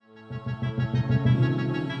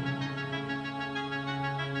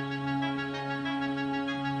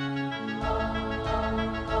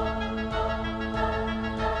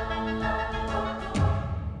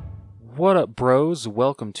What up, bros?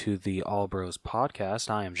 Welcome to the All Bros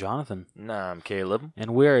podcast. I am Jonathan. Nah, I'm Caleb.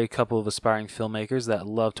 And we're a couple of aspiring filmmakers that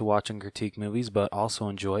love to watch and critique movies, but also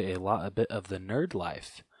enjoy a bit of the nerd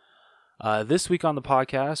life. This week on the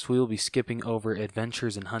podcast, we will be skipping over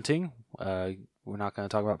Adventures in Hunting. We're not going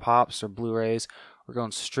to talk about Pops or Blu-rays. We're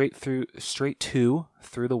going straight to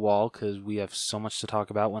Through the Wall, because we have so much to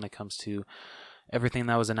talk about when it comes to everything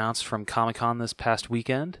that was announced from Comic-Con this past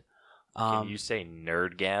weekend. Can you say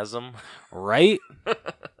nerdgasm? Right?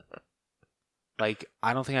 Like,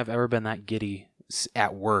 I don't think I've ever been that giddy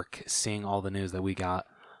at work seeing all the news that we got.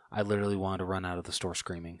 I literally wanted to run out of the store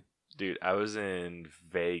screaming. Dude, I was in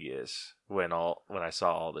Vegas when I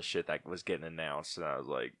saw all the shit that was getting announced, and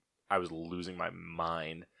I was losing my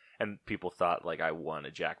mind. And people thought like I won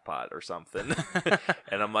a jackpot or something.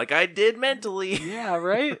 And I'm like, I did mentally. Yeah,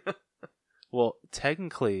 right? Well,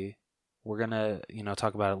 technically, we're going to,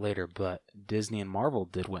 talk about it later, but Disney and Marvel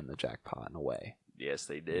did win the jackpot in a way. Yes,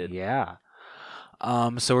 they did. Yeah.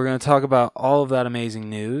 So we're going to talk about all of that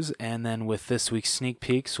amazing news, and then with this week's sneak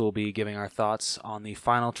peeks, we'll be giving our thoughts on the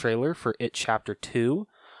final trailer for It Chapter 2,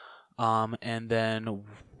 and then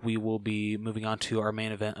we will be moving on to our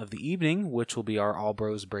main event of the evening, which will be our All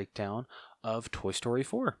Bros breakdown of Toy Story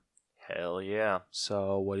 4. Hell yeah.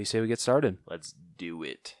 So what do you say we get started? Let's do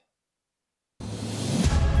it.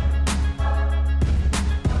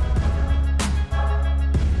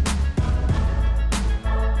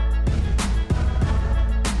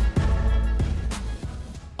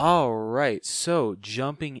 All right, so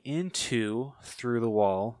jumping into Through the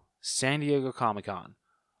Wall, San Diego Comic-Con.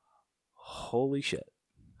 Holy shit.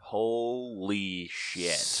 Holy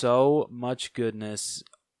shit. So much goodness,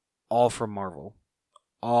 all from Marvel.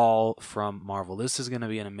 All from Marvel. This is going to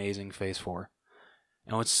be an amazing Phase 4.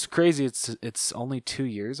 And what's crazy, it's only 2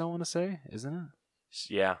 years, I want to say, isn't it?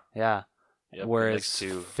 Yeah. Yeah. Yep, Whereas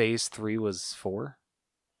Phase 3 was 4?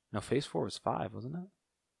 No, Phase 4 was 5, wasn't it?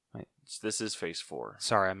 This is Phase 4.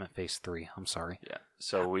 Sorry, I meant Phase 3. I'm sorry. Yeah.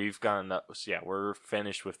 So we've gotten up. So yeah, we're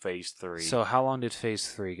finished with Phase 3. So how long did Phase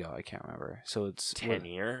 3 go? I can't remember. So it's 10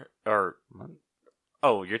 year or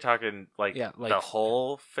oh, you're talking like the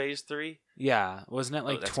whole Phase 3? Yeah, wasn't it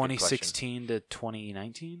like 2016 to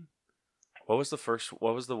 2019? What was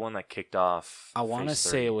the one that kicked off? I want to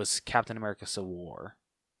say it was Captain America: Civil War.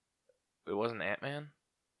 It wasn't Ant-Man?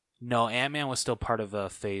 No, Ant-Man was still part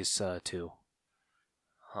of Phase 2.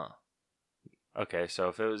 Huh. Okay, so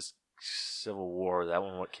if it was Civil War, that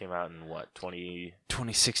one came out in what,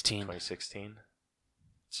 2016. 2016?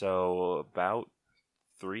 So about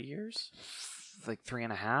 3 years? Like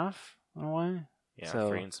 3.5 in a way? Yeah, so,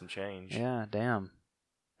 3 and some change. Yeah, damn.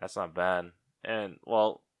 That's not bad. And,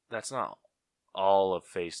 well, that's not all of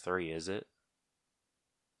Phase 3, is it?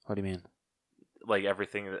 What do you mean? Like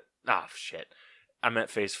everything that... Ah, shit. I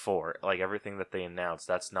meant Phase 4. Like everything that they announced,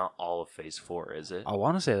 that's not all of Phase 4, is it? I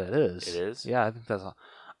want to say that is. It is? Yeah, I think that's all.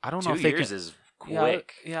 I don't know if 2 years is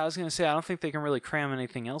quick. Yeah, I was going to say, I don't think they can really cram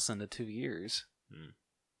anything else into 2 years.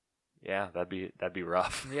 Yeah, that'd be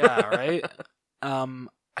rough. Yeah, right?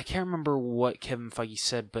 I can't remember what Kevin Feige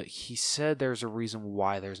said, but he said there's a reason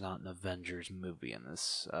why there's not an Avengers movie in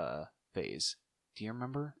this phase. Do you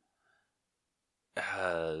remember?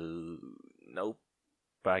 Nope.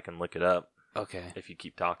 But I can look it up. Okay. If you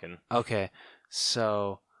keep talking. Okay.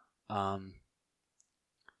 So,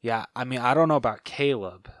 yeah, I mean, I don't know about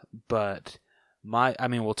Caleb, but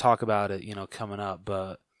we'll talk about it, coming up,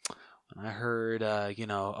 but when I heard,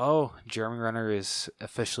 Jeremy Renner is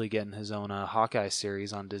officially getting his own Hawkeye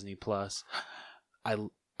series on Disney Plus, I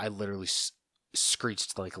literally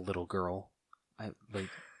screeched like a little girl. I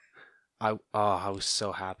was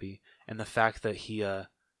so happy. And the fact that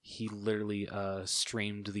he literally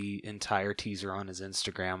streamed the entire teaser on his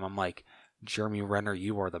Instagram. I'm like, Jeremy Renner,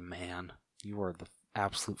 you are the man. You are the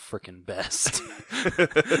absolute freaking best.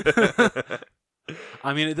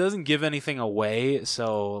 I mean, it doesn't give anything away,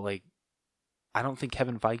 so, like, I don't think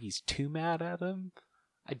Kevin Feige's too mad at him.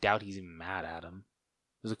 I doubt he's even mad at him.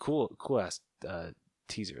 It was a cool-ass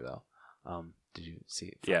teaser, though. Did you see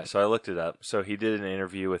it? Yeah, so I looked it up. So he did an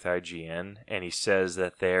interview with IGN, and he says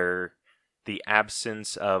that the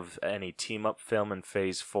absence of any team-up film in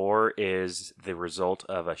Phase 4 is the result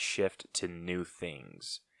of a shift to new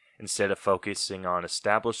things. Instead of focusing on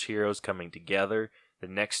established heroes coming together, the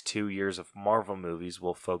next 2 years of Marvel movies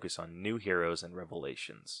will focus on new heroes and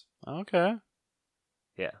revelations. Okay.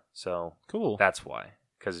 Yeah, so cool. That's why.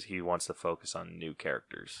 Because he wants to focus on new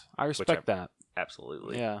characters. I respect that.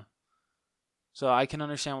 Absolutely. Yeah. So I can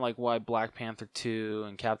understand like why Black Panther 2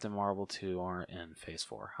 and Captain Marvel 2 aren't in Phase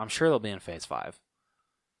 4. I'm sure they'll be in Phase 5.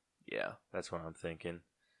 Yeah, that's what I'm thinking.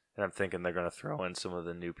 And I'm thinking they're going to throw in some of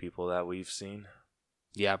the new people that we've seen.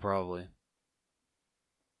 Yeah, probably.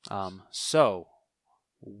 So,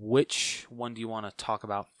 which one do you want to talk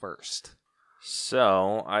about first?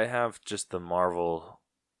 So, I have just the Marvel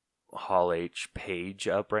Hall H page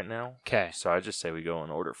up right now. Okay, So I just say we go in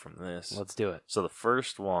order from this. let's do it. So the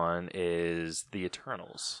first one is the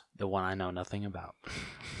Eternals. The one I know nothing about.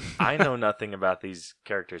 I know nothing about these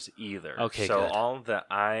characters either. Okay, so good. all that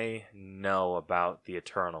I know about the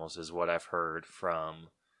Eternals is what I've heard from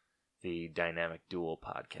the Dynamic Duel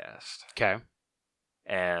podcast. Okay.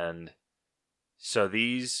 And so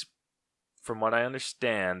these, from what I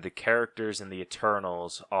understand, the characters in the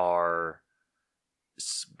Eternals are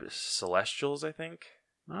Celestials, I think.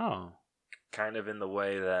 Oh. Kind of in the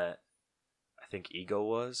way that I think Ego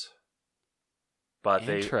was. But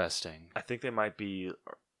Interesting. I think they might be.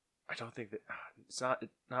 I don't think that it's not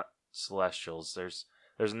Celestials. There's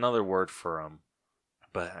another word for them,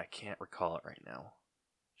 but I can't recall it right now.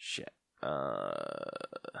 Shit.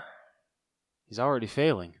 He's already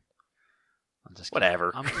failing. I'm just kidding.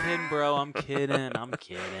 Whatever. I'm kidding, bro. I'm kidding. I'm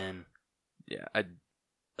kidding. Yeah.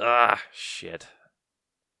 Shit.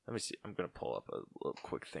 Let me see. I'm gonna pull up a little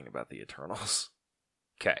quick thing about the Eternals.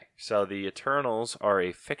 Okay, so the Eternals are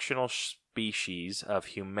a fictional species of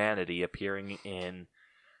humanity appearing in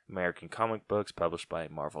American comic books published by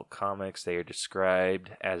Marvel Comics. They are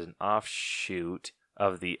described as an offshoot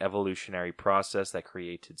of the evolutionary process that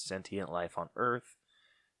created sentient life on Earth.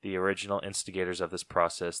 The original instigators of this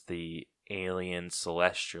process, the alien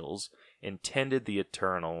Celestials, intended the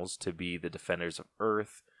Eternals to be the defenders of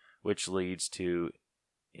Earth, which leads to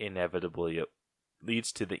the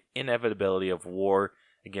inevitability of war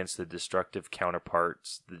against the destructive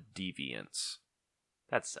counterparts, the Deviants.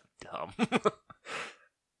 That's so dumb.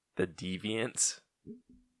 The Deviants.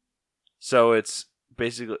 So it's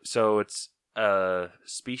a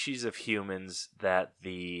species of humans that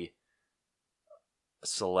the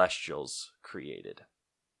Celestials created.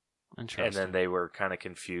 Interesting. And then they were kind of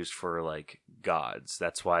confused for like gods.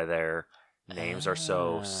 That's why their names are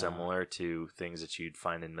so similar to things that you'd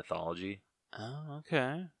find in mythology. Oh,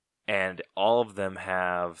 okay. And all of them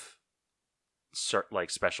have like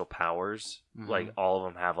special powers. Mhm. Like all of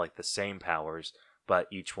them have like the same powers, but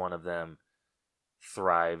each one of them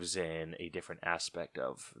thrives in a different aspect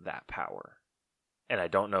of that power. And I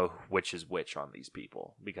don't know which is which on these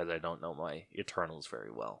people because I don't know my Eternals very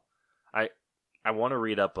well. I want to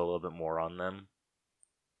read up a little bit more on them.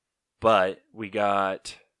 But we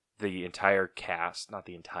got the entire cast, not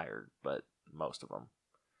the entire, but most of them.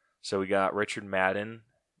 So we got Richard Madden,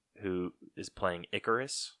 who is playing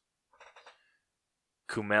Icarus.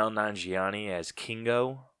 Kumail Nanjiani as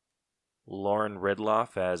Kingo. Lauren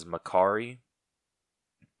Ridloff as Makari.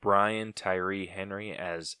 Brian Tyree Henry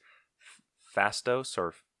as Phastos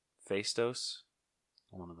or Phastos.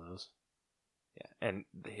 One of those. Yeah, and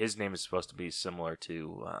his name is supposed to be similar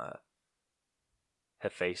to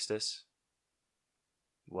Hephaestus,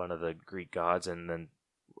 one of the Greek gods, and then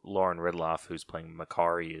Lauren Ridloff, who's playing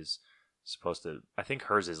Makari, is supposed to. I think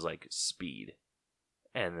hers is like speed,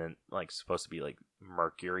 and then like supposed to be like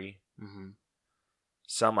Mercury. Mm-hmm.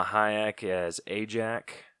 Selma Hayek as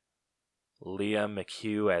Ajax, Leah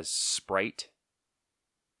McHugh as Sprite.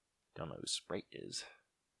 Don't know who Sprite is.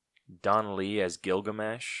 Don Lee as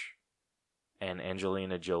Gilgamesh, and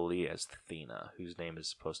Angelina Jolie as Athena, whose name is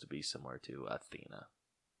supposed to be similar to Athena.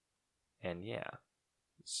 And yeah.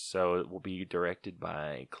 So it will be directed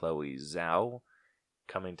by Chloe Zhao,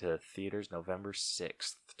 coming to theaters November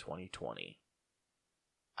 6th, 2020.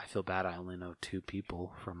 I feel bad I only know 2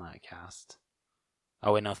 people from that cast.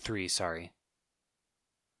 Oh, wait, no, 3, sorry.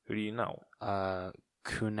 Who do you know?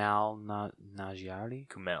 Kunal Nanjiani?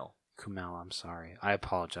 Kumail. Kumail, I'm sorry. I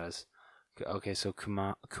apologize. Okay, so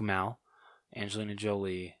Kumail, Angelina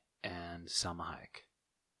Jolie, and Salma Hayek.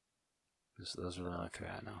 Those are the only 3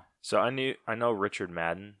 I know. So I know Richard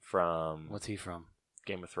Madden from What's he from?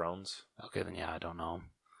 Game of Thrones. Okay, then yeah, I don't know him.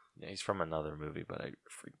 Yeah, he's from another movie, but I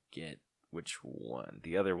forget which one.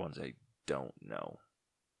 The other ones I don't know.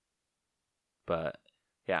 But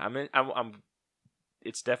yeah, I mean, I'm.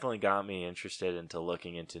 It's definitely got me interested into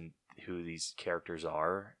looking into who these characters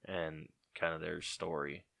are and kind of their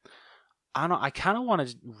story. I don't know. I kind of want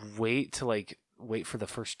to wait for the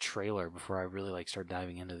first trailer before I really start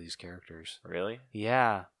diving into these characters. Really?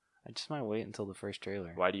 Yeah, I just might wait until the first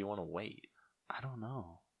trailer. Why do you want to wait? I don't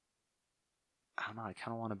know. I kind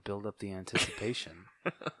of want to build up the anticipation.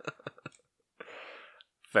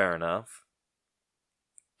 Fair enough.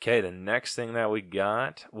 Okay, the next thing that we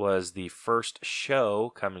got was the first show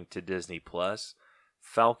coming to Disney Plus,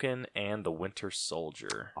 Falcon and the Winter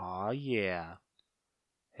Soldier. Aw, yeah.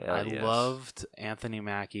 Hell I yes. loved Anthony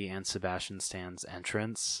Mackie and Sebastian Stan's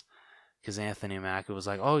entrance because Anthony Mackie was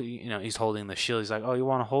like, "Oh, he's holding the shield." He's like, "Oh, you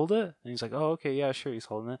want to hold it?" And he's like, "Oh, okay, yeah, sure." He's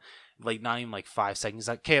holding it. Like not even like 5 seconds. He's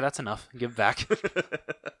like, "Okay, that's enough. Give it back."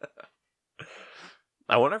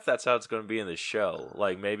 I wonder if that's how it's going to be in the show.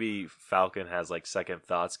 Like maybe Falcon has like second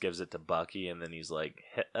thoughts, gives it to Bucky, and then he's like,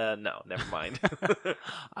 "No, never mind."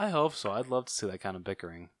 I hope so. I'd love to see that kind of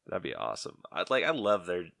bickering. That'd be awesome. I love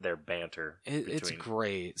their banter. It's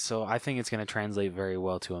great. So I think it's going to translate very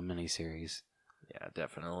well to a miniseries. Yeah,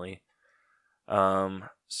 definitely.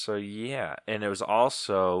 So yeah, and it was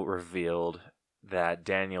also revealed that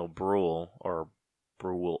Daniel Bruhl or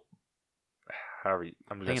Bruhl, however I'm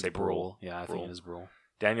I gonna think say it's Brule. Bruhl. Yeah, I Brule. think it is Brule.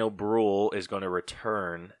 Daniel Bruhl is going to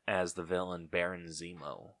return as the villain Baron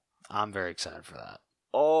Zemo. I'm very excited for that.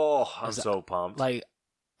 Oh, I'm so pumped. Like,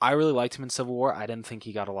 I really liked him in Civil War. I didn't think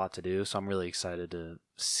he got a lot to do, so I'm really excited to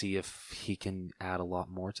see if he can add a lot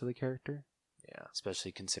more to the character. Yeah,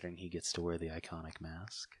 especially considering he gets to wear the iconic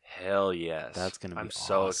mask. Hell yes, that's gonna be. I'm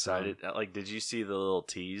so awesome. excited. Like, did you see the little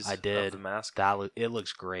tease? I did. Of the mask. It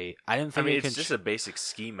looks great. I didn't think. I mean, it's just a basic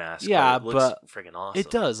ski mask. Yeah, but it looks freaking awesome. It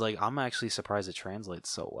does. Like, I'm actually surprised it translates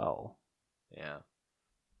so well. Yeah.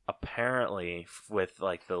 Apparently, with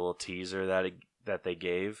like the little teaser that they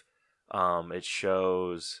gave, it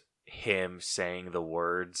shows him saying the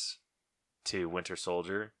words to Winter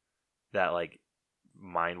Soldier that like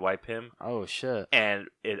mind wipe him. Oh shit! And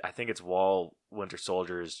I think it's while Winter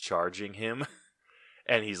Soldier is charging him,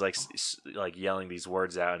 and he's like yelling these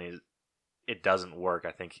words out, and it doesn't work.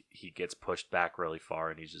 I think he gets pushed back really far,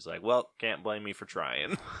 and he's just like, "Well, can't blame me for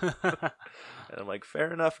trying." And I'm like,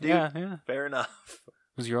 "Fair enough, dude. Yeah. Fair enough."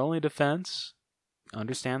 It was your only defense.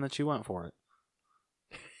 Understand that you went for it.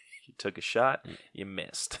 You took a shot, you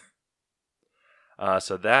missed.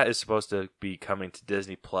 So that is supposed to be coming to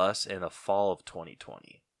Disney Plus in the fall of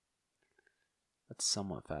 2020. That's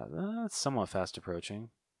somewhat fast. That's somewhat fast approaching.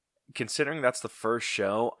 Considering that's the first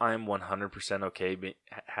show, I'm 100% okay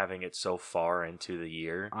having it so far into the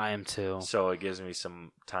year. I am too. So it gives me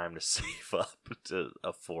some time to save up to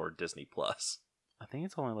afford Disney Plus. I think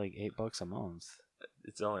it's only like $8 a month.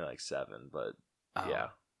 It's only like $7, but yeah.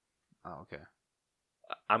 Oh, okay.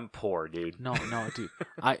 I'm poor, dude. No, dude.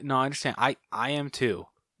 I understand. I am too.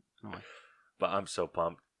 No, but I'm so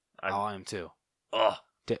pumped. I am too. Oh,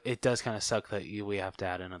 it does kind of suck that we have to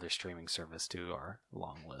add another streaming service to our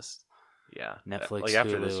long list. Yeah, Netflix, like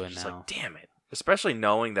after Hulu, this, you're and just now. like, damn it. Especially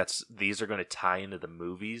knowing these are going to tie into the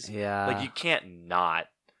movies. Yeah, like you can't not.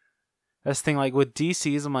 That's the thing. Like with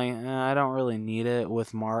DC's, I'm like, I don't really need it.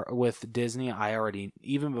 With Disney, I already,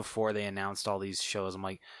 even before they announced all these shows, I'm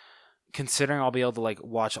like, considering I'll be able to like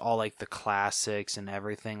watch all like the classics and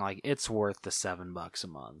everything, like it's worth the $7 a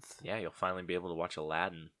month. Yeah, you'll finally be able to watch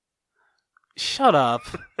Aladdin. Shut up.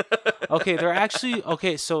 Okay, they're actually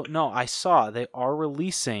okay. So no, I saw they are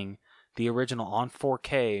releasing the original on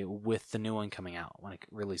 4K with the new one coming out when it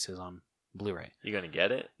releases on Blu-ray. You gonna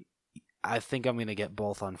get it? I think I'm gonna get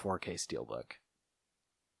both on 4K Steelbook.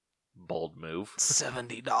 Bold move.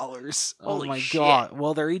 $70. Oh Holy my shit. god.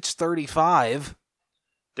 Well, they're each $35.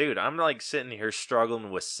 Dude, I'm like sitting here struggling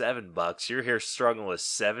with $7. You're here struggling with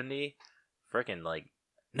 70. Freaking like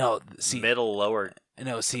No, see, middle lower.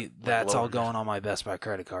 No, see, that's lower all going on my Best Buy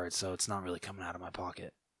credit card, so it's not really coming out of my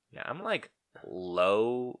pocket. Yeah, I'm like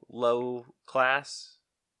low class.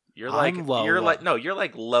 You're I'm like low, you're low. like no, you're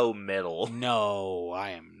like low middle. No,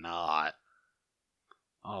 I am not.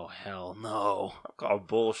 Oh hell no! I'm calling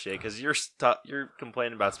bullshit because you're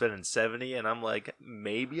complaining about spending 70, and I'm like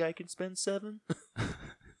maybe I can spend 7.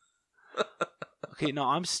 Okay, no,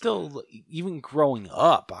 I'm still even growing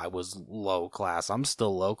up. I was low class. I'm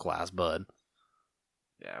still low class, bud.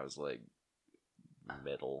 Yeah, I was like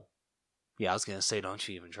middle. Yeah, I was gonna say, don't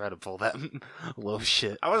you even try to pull that low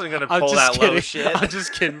shit. I wasn't gonna I'm pull just that kidding. low shit. I'm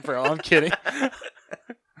just kidding, bro. I'm kidding.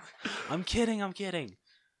 I'm kidding.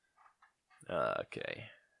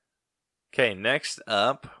 Okay, next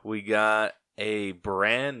up, we got a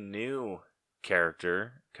brand new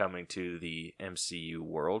character coming to the MCU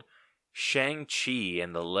world. Shang-Chi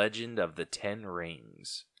and the Legend of the Ten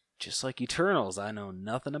Rings. Just like Eternals, I know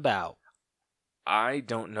nothing about. I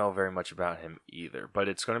don't know very much about him either, but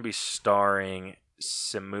it's going to be starring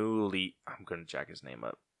Simu Liu. I'm going to jack his name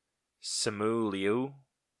up. Simu Liu.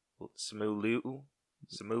 Samulu?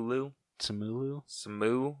 Simu.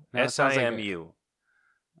 No, it sounds like S-I-M-U.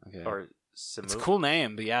 Okay. Or Simu. It's a cool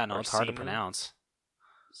name, but yeah, no, Or it's hard to Simu? pronounce.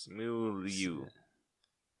 Simu Liu.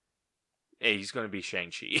 Hey, he's going to be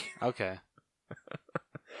Shang-Chi. Okay.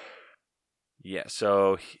 Yeah,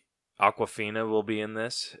 so Aquafina will be in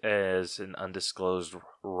this as an undisclosed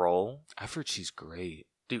role. I've heard she's great.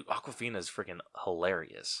 Dude, Aquafina's freaking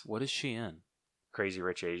hilarious. What is she in? Crazy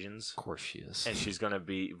Rich Asians. Of course she is. And she's going to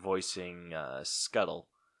be voicing Scuttle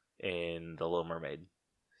in The Little Mermaid.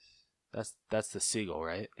 That's the seagull,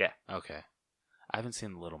 right? Yeah. Okay. I haven't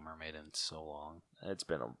seen The Little Mermaid in so long. It's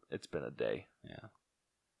been a day. Yeah.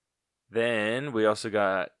 Then we also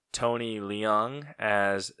got Tony Leung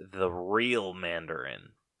as the real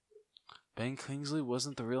Mandarin. Ben Kingsley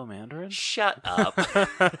wasn't the real Mandarin? Shut up.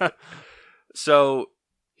 So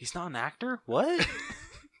he's not an actor? What?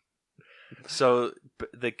 So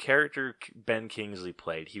the character Ben Kingsley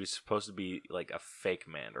played, he was supposed to be like a fake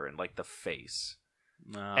Mandarin, like the face.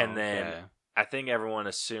 Oh, and then I think everyone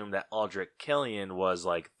assumed that Aldrich Killian was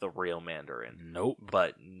like the real Mandarin. Nope.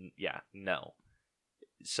 But yeah, no.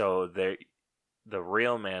 So the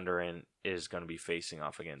real Mandarin is going to be facing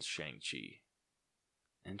off against Shang-Chi.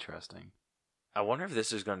 Interesting. I wonder if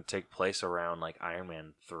this is going to take place around like Iron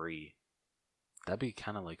Man 3. That'd be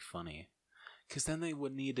kind of like funny. Because then they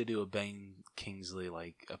would need to do a Ben Kingsley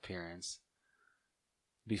like appearance.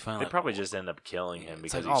 Be fun. They like, probably just end up killing him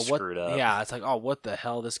because like, he screwed up. Yeah, it's like, oh, what the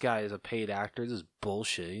hell? This guy is a paid actor. This is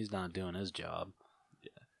bullshit. He's not doing his job.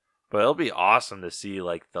 Yeah. But it'll be awesome to see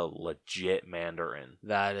like the legit Mandarin.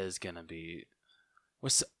 That is gonna be.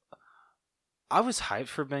 I was hyped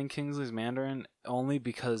for Ben Kingsley's Mandarin only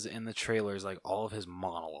because in the trailers, like all of his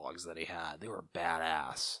monologues that he had, they were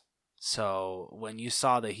badass. So when you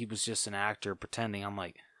saw that he was just an actor pretending, I'm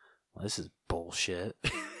like, well, this is bullshit.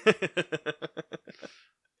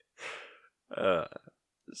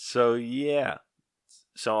 So yeah.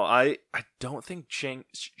 So I don't think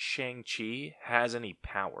Shang-Chi has any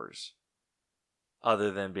powers other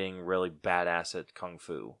than being really badass at Kung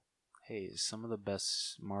Fu. Hey, some of the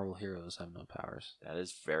best Marvel heroes have no powers. That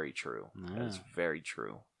is very true. Yeah. That is very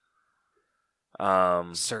true.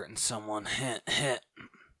 Certain someone hit.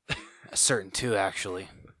 Certain two, actually.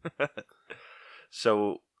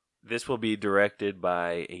 So this will be directed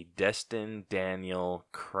by a Destin Daniel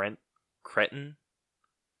Cretton,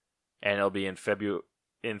 and it'll be in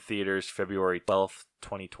theaters February 12th,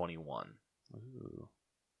 2021. Ooh.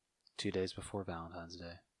 2 days before Valentine's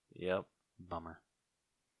Day. Yep. Bummer.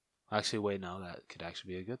 Actually, wait, no, that could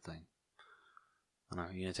actually be a good thing. I don't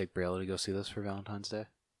know, you gonna take Brayla to go see this for Valentine's Day?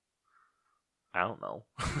 I don't know.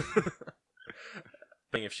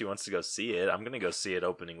 I think if she wants to go see it, I'm gonna go see it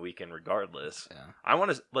opening weekend regardless. Yeah. I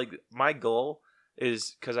want to my goal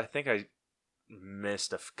is because I think I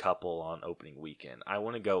missed a couple on opening weekend. I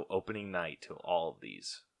want to go opening night to all of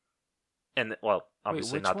these, and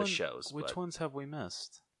obviously not the shows. Which ones have we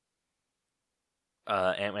missed?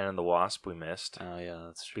 Ant-Man and the Wasp we missed. Oh yeah,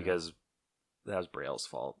 that's true. Because that was Braille's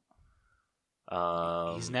fault.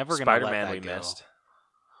 He's never gonna Spider-Man let that we go. missed.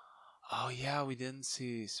 Oh yeah, we didn't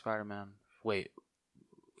see Spider-Man. Wait,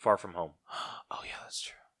 Far From Home. oh yeah, that's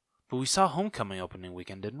true. But we saw Homecoming opening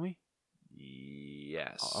weekend, didn't we?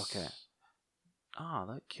 Yes. Oh, okay. Ah,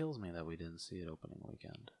 that kills me that we didn't see it opening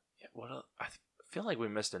weekend. Yeah, I feel like we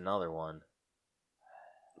missed another one.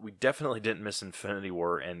 We definitely didn't miss Infinity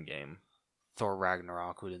War Endgame. Thor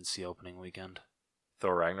Ragnarok, we didn't see opening weekend.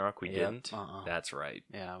 Thor Ragnarok, we didn't? Uh-uh. That's right.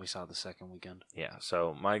 Yeah, we saw the second weekend. Yeah,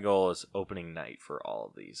 so my goal is opening night for all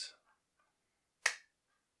of these.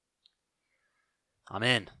 I'm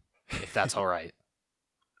in, if that's all right.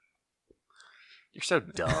 You're so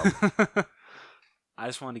dumb. I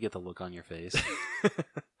just wanted to get the look on your face.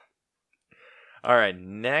 All right,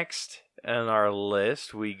 next on our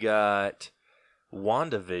list, we got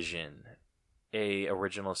WandaVision, a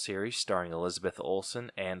original series starring Elizabeth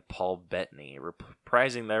Olsen and Paul Bettany,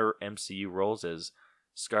 reprising their MCU roles as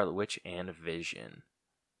Scarlet Witch and Vision.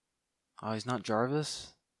 Oh, he's not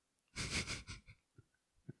Jarvis?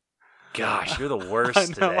 Gosh, you're the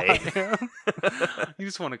worst today. You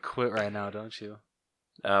just want to quit right now, don't you?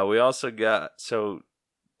 We also got,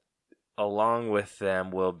 along with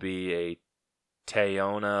them will be a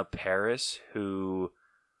Teyonah Parris, who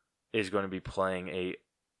is going to be playing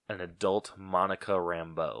an adult Monica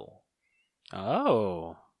Rambeau.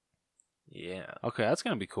 Oh. Yeah. Okay, that's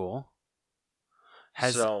going to be cool.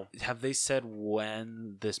 Have they said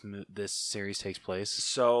when this series takes place?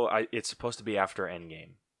 So it's supposed to be after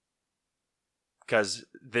Endgame. Because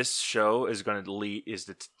this show is going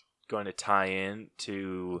to tie in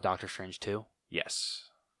to Doctor Strange 2? Yes.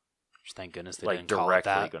 Thank goodness they didn't call it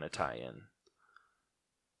directly that. going to tie in.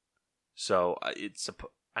 So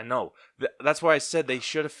I know. That's why I said they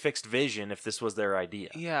should have fixed Vision if this was their idea.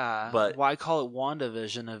 Yeah, but why call it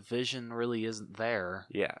WandaVision if Vision really isn't there?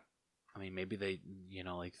 Yeah. I mean, maybe they,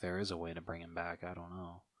 there is a way to bring him back. I don't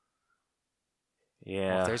know. Yeah.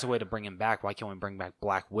 Well, if there's a way to bring him back, why can't we bring back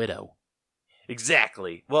Black Widow?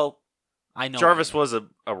 Exactly. Well, I know Jarvis was a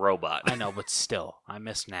robot. I know, but still, I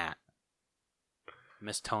miss Nat. I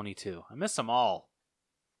miss Tony too. I miss them all.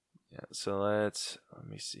 Yeah. So let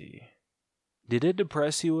me see. Did it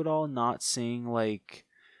depress you at all not seeing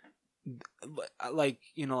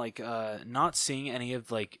not seeing any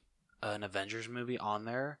of an Avengers movie on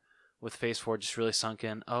there with Phase 4 just really sunk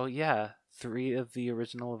in? Oh yeah, 3 of the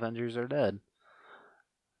original Avengers are dead.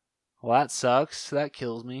 Well, that sucks. That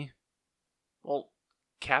kills me. Well,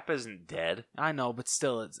 Cap isn't dead. I know, but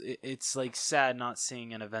still, it's sad not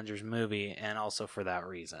seeing an Avengers movie, and also for that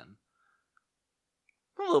reason.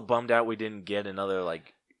 I'm a little bummed out we didn't get another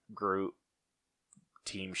Groot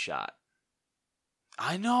team shot.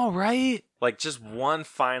 I know, right? Just one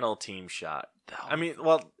final team shot. I mean,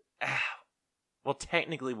 well,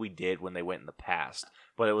 technically we did when they went in the past,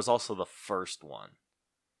 but it was also the first one.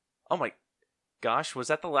 Oh my gosh, was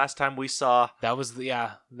that the last time we saw?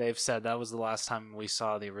 They've said that was the last time we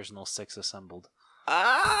saw the original 6 assembled.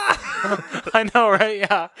 Ah! I know, right?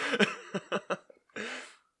 Yeah.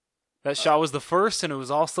 That shot was the first, and it was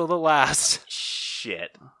also the last.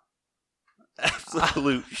 Shit.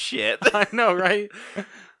 Absolute shit. I know, right?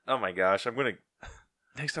 Oh my gosh,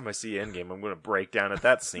 next time I see Endgame, I'm gonna break down at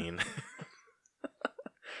that scene.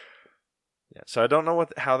 Yeah, so I don't know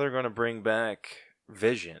how they're gonna bring back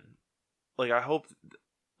Vision. I hope,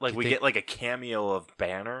 we get a cameo of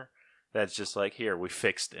Banner. That's just here, we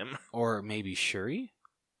fixed him. Or maybe Shuri.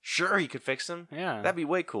 Sure, he could fix him. Yeah, that'd be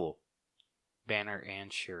way cool. Banner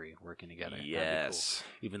and Shuri working together. Yes.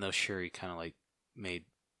 Cool. Even though Shuri kind of made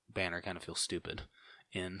Banner kind of feel stupid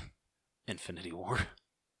in Infinity War.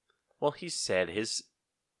 Well, he said his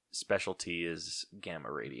specialty is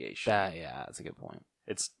gamma radiation. That's a good point.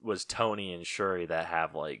 It was Tony and Shuri that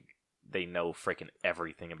have they know freaking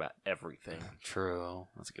everything about everything. True.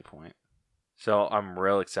 That's a good point. So I'm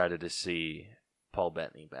real excited to see Paul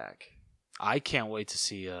Bettany back. I can't wait to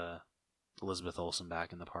see Elizabeth Olsen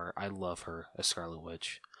back in the part. I love her as Scarlet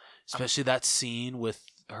Witch. Especially that scene with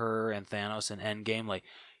her and Thanos in Endgame.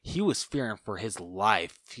 He was fearing for his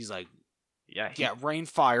life. He's like, rain,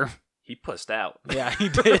 fire. He pussed out. Yeah, he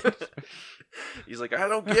did. He's like, I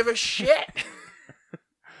don't give a shit.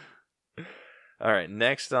 All right,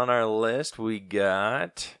 next on our list, we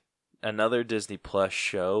got another Disney Plus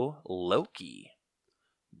show, Loki.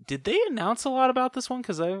 Did they announce a lot about this one?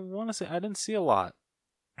 Because I want to say I didn't see a lot.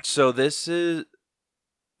 So this is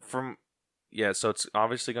so it's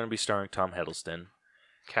obviously going to be starring Tom Hiddleston.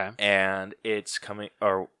 Okay. And it's coming,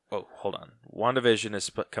 hold on. WandaVision is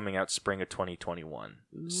coming out spring of 2021.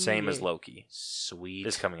 Same as Loki. Sweet.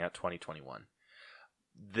 Is coming out 2021.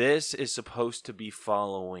 This is supposed to be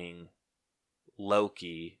following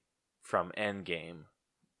Loki from Endgame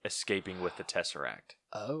escaping with the Tesseract.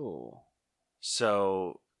 Oh.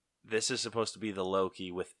 So this is supposed to be the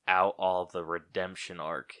Loki without all the redemption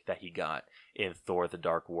arc that he got in Thor: The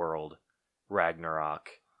Dark World, Ragnarok,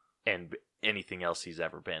 and anything else he's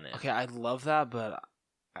ever been in. Okay, I love that, but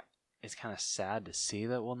it's kind of sad to see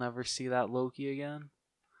that we'll never see that Loki again.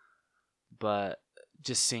 But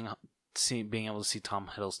just being able to see Tom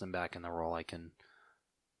Hiddleston back in the role,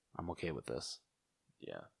 I'm okay with this.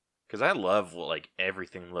 Yeah, because I love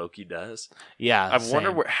everything Loki does. Yeah, I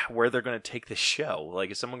wonder where they're going to take this show.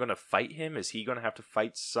 Is someone going to fight him? Is he going to have to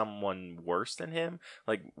fight someone worse than him?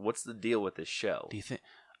 What's the deal with this show? Do you think?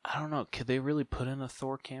 I don't know. Could they really put in a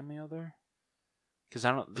Thor cameo there?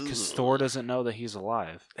 Because Thor doesn't know that he's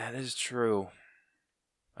alive. That is true.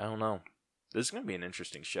 I don't know. This is going to be an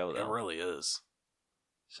interesting show, though. It really is.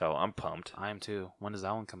 So I'm pumped. I am too. When does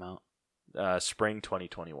that one come out? Spring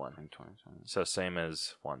 2021. So same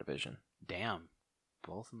as WandaVision. Damn.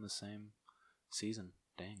 Both in the same season.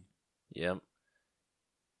 Dang. Yep.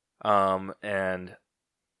 And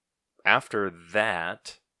after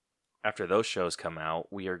those shows come out,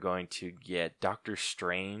 we are going to get Doctor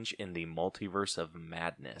Strange in the Multiverse of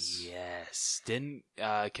Madness. Yes. Didn't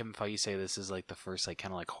Kevin Feige say this is the first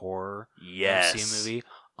kind of horror MCU movie?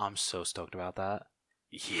 I'm so stoked about that.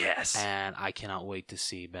 Yes. And I cannot wait to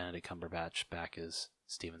see Benedict Cumberbatch back as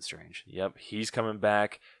Stephen Strange. Yep, he's coming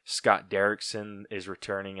back. Scott Derrickson is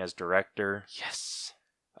returning as director. Yes.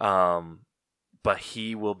 But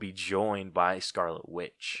he will be joined by Scarlet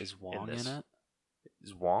Witch. Is Wong in it?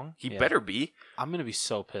 Is Wong? He better be. I'm going to be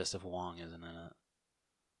so pissed if Wong isn't in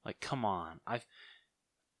it. Come on.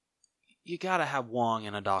 You got to have Wong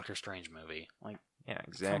in a Doctor Strange movie. Yeah,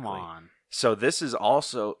 exactly. Come on. So this is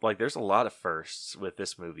also, there's a lot of firsts with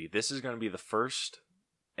this movie. This is going to be the first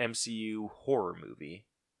MCU horror movie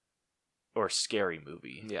or scary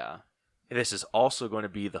movie. Yeah. This is also going to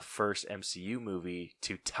be the first MCU movie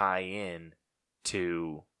to tie in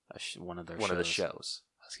to one of the shows.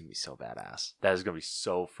 That's gonna be so badass. That is gonna be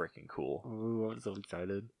so freaking cool. Ooh, I'm so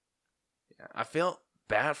excited. Yeah, I feel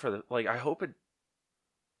bad for the I hope it.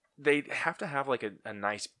 They have to have like a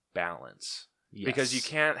nice balance because you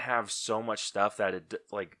can't have so much stuff that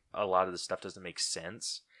a lot of the stuff doesn't make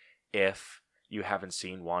sense if you haven't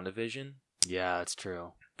seen WandaVision. Yeah, that's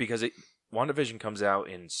true. Because WandaVision comes out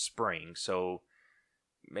in spring, so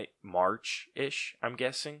March-ish, I'm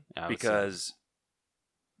guessing. Yeah, because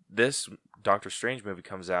this Doctor Strange movie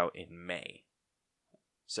comes out in May.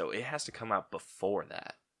 So it has to come out before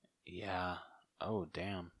that. Yeah. Oh,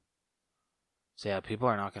 damn. So yeah, people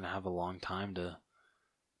are not going to have a long time to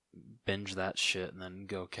binge that shit and then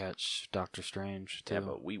go catch Doctor Strange, too. Yeah,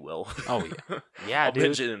 but we will. Oh, yeah. Yeah, I'll dude.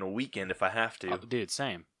 binge it in a weekend if I have to. Oh, dude,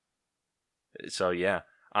 same. So yeah,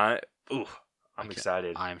 I'm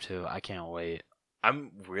excited. I am too. I can't wait.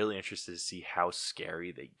 I'm really interested to see how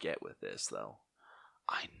scary they get with this, though.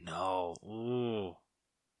 I know. Ooh.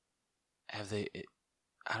 Have they...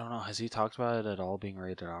 I don't know. Has he talked about it at all being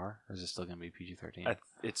rated R? Or is it still going to be PG-13?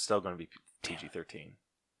 It's still going to be PG-13.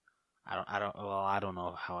 I don't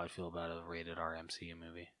know how I feel about a rated R MCU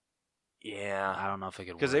movie. Yeah. I don't know if it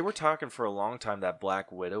could work. Because they were talking for a long time that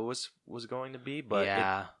Black Widow was going to be, but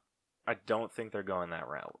yeah. I don't think they're going that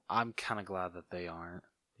route. I'm kind of glad that they aren't.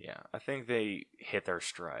 Yeah, I think they hit their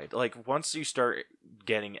stride. Like, once you start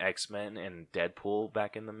getting X-Men and Deadpool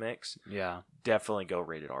back in the mix, yeah, definitely go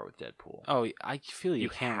rated R with Deadpool. Oh, I feel you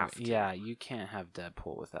can't. Have to. Yeah, you can't have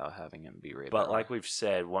Deadpool without having him be rated But R. like we've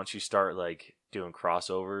said, once you start like doing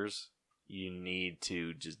crossovers, you need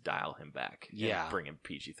to just dial him back. Yeah, and bring him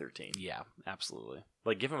PG-13. Yeah, absolutely.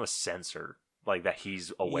 Like, give him a censor like that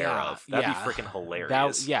he's aware of. That'd be freaking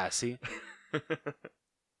hilarious. See.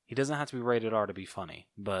 He doesn't have to be rated R to be funny,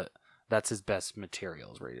 but that's his best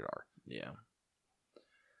material is rated R. Yeah.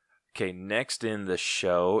 Okay, next in the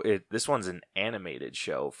show, this one's an animated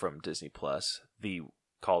show from Disney Plus,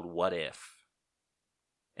 called What If,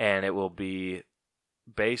 and it will be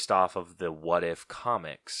based off of the What If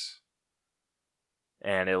comics,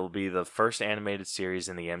 and it will be the first animated series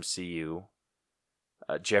in the MCU.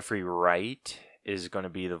 Jeffrey Wright is going to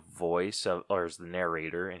be the voice of, or is the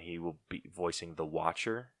narrator, and he will be voicing the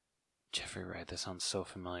Watcher. Jeffrey Wright, that sounds so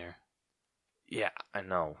familiar. Yeah, I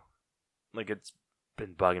know. Like, it's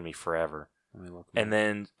been bugging me forever. Let me look. And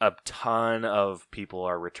then a ton of people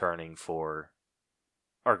are going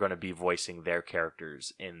to be voicing their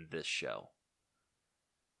characters in this show.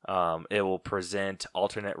 It will present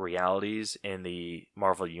alternate realities in the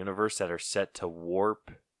Marvel Universe that are set to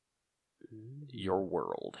warp your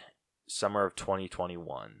world. Summer of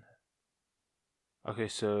 2021. Okay,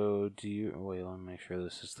 so wait, let me make sure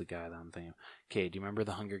this is the guy that I'm thinking. Okay, do you remember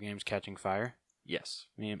the Hunger Games Catching Fire? Yes.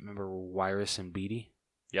 You remember Wyrus and Beatty?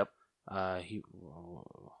 Yep.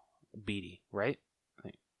 Beatty, right?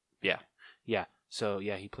 Yeah. Yeah. So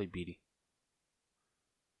yeah, he played Beatty.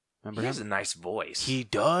 Remember he him? has a nice voice. He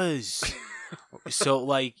does. So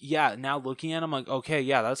like, yeah, now looking at him, like, okay,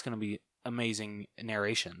 yeah, that's gonna be amazing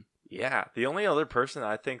narration. Yeah. The only other person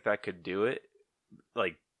I think that could do it,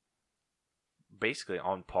 like, basically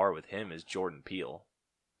on par with him, is Jordan Peele.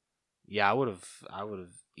 Yeah, I would have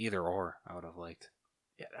either or. I would have liked.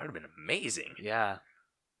 Yeah, that would have been amazing. Yeah.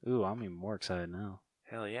 Ooh, I'm even more excited now.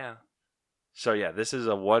 Hell yeah. So yeah, this is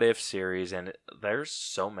a What If series, and there's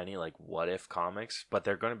so many like What If comics, but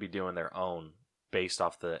they're going to be doing their own based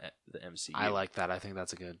off the MCU. I like that. I think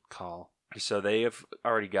that's a good call. So they have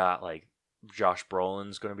already got like Josh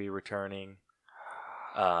Brolin's going to be returning.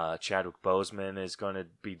 Chadwick Boseman is going to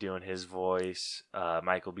be doing his voice.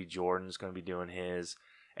 Michael B. Jordan's going to be doing his,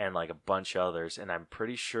 and like a bunch of others. And I'm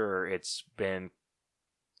pretty sure I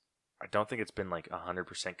don't think it's been like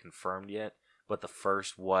 100% confirmed yet, but the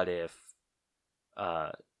first What If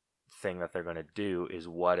thing that they're going to do is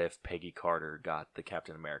what if Peggy Carter got the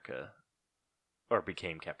Captain America, or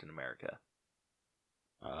became Captain America.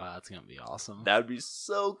 That's going to be awesome. That would be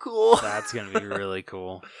so cool. That's going to be really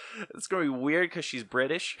cool. It's going to be weird because she's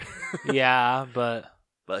British. Yeah, but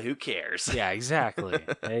who cares? Yeah, exactly.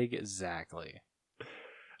 Exactly.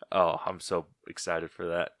 Oh, I'm so excited for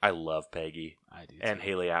that. I love Peggy. I do. And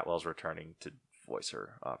Haley Atwell's returning to voice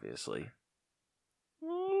her, obviously.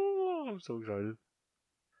 Oh, I'm so excited.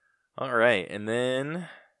 All right, and then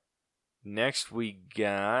next we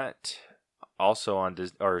got also on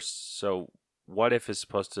Disney, What If is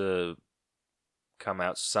supposed to come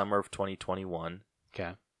out summer of 2021.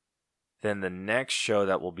 Okay. Then the next show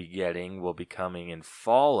that we'll be getting will be coming in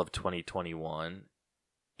fall of 2021,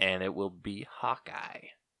 and it will be Hawkeye.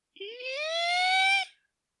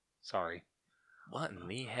 Sorry. What in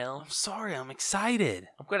the hell? I'm sorry. I'm excited.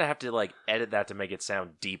 I'm going to have to like edit that to make it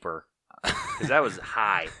sound deeper. Because that was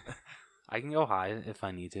high. I can go high if I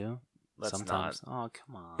need to. Let's Sometimes. Oh,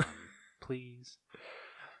 come on. Please.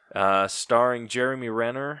 Starring Jeremy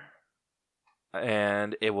Renner.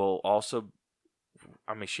 And it will also...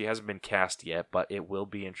 I mean, she hasn't been cast yet, but it will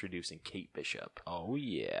be introducing Kate Bishop. Oh,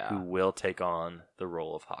 yeah. Who will take on the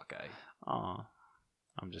role of Hawkeye. Oh,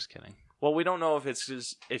 I'm just kidding. Well, we don't know if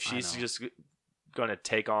she's just going to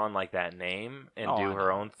take on like that name and do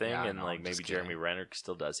her own thing, and like maybe Jeremy Renner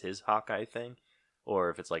still does his Hawkeye thing,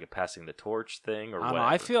 or if it's like a passing the torch thing, or whatever.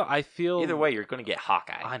 I feel either way, you're going to get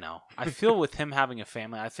Hawkeye. I know. I feel with him having a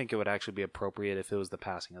family, I think it would actually be appropriate if it was the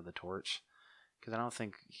passing of the torch, because I don't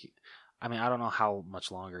think I don't know how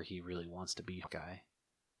much longer he really wants to be Hawkeye,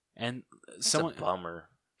 and it's a bummer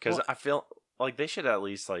because I feel like they should at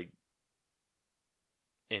least like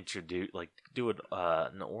do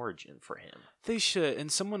an origin for him. They should.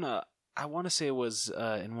 And someone I want to say it was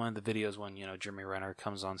in one of the videos when Jeremy Renner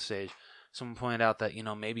comes on stage, someone pointed out that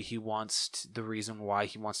maybe he wants the reason why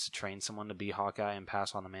he wants to train someone to be Hawkeye and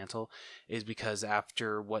pass on the mantle is because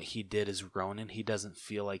after what he did as Ronin, he doesn't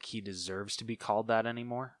feel like he deserves to be called that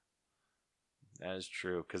anymore. That is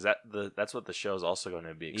true, because that's what the show's also going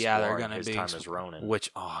to be exploring. Yeah, they're going to his be time as Ronin, which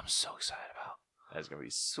I'm so excited about. That's going to be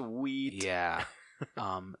sweet. Yeah.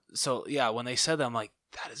 So yeah, when they said that, I'm like,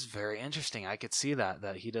 that is very interesting. I could see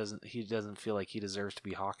that he doesn't feel like he deserves to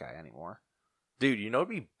be Hawkeye anymore. Dude, it'd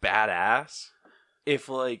be badass if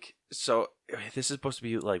this is supposed to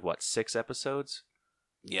be like what, 6 episodes?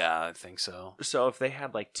 Yeah, I think so. So if they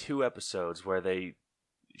had like 2 episodes where they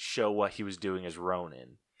show what he was doing as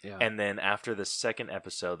Ronin, and then after the second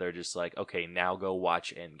episode, they're just like, okay, now go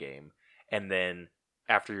watch Endgame, and then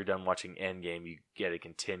after you're done watching Endgame, you get to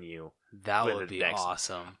continue. That would be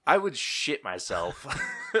awesome. I would shit myself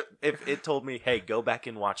if it told me, hey, go back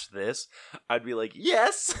and watch this. I'd be like,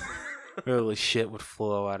 yes! Literally shit would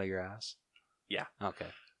flow out of your ass. Yeah. Okay.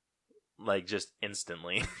 Like, just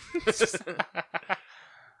instantly.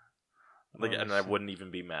 And I wouldn't even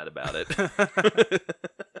be mad about it.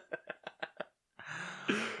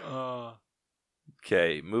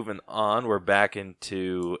 Okay, moving on. We're back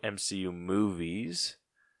into MCU movies.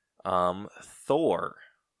 Thor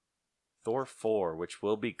 4, which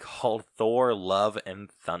will be called Thor: Love and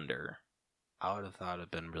Thunder. I would have thought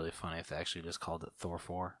it'd been really funny if they actually just called it Thor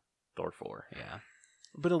 4. Thor 4. Yeah.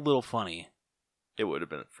 But a little funny. It would have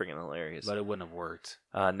been freaking hilarious. But it wouldn't have worked.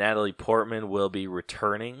 Natalie Portman will be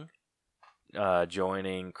returning,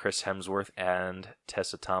 joining Chris Hemsworth and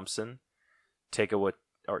Tessa Thompson. Taika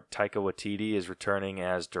Waititi is returning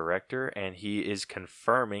as director, and he is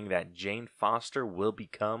confirming that Jane Foster will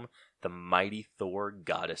become the mighty Thor,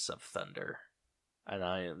 goddess of thunder.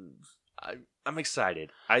 And I'm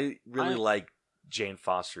excited. I really like Jane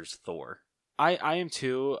Foster's Thor. I am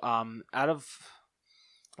too. Out of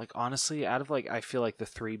I feel like the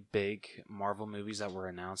 3 big Marvel movies that were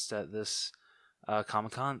announced at this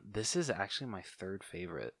Comic-Con, this is actually my 3rd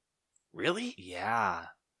favorite. Really? Yeah.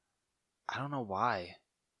 I don't know why.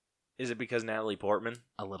 Is it because Natalie Portman?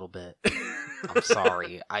 A little bit. I'm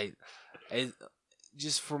sorry.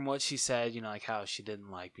 Just from what she said, like how she didn't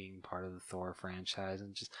like being part of the Thor franchise,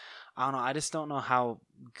 and I don't know. I just don't know how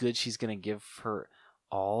good she's gonna give her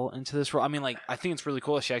all into this role. I mean, I think it's really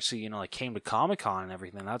cool that she actually, came to Comic-Con and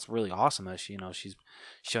everything. That's really awesome that she, she's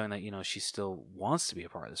showing that, she still wants to be a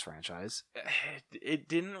part of this franchise. It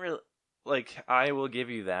didn't really. I will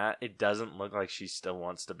give you that. It doesn't look like she still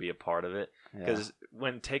wants to be a part of it. Because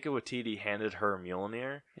when Taika Waititi handed her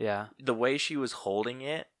Mjolnir, the way she was holding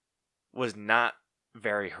it was not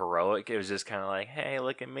very heroic. It was just kind of like, hey,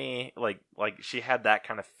 look at me. Like she had that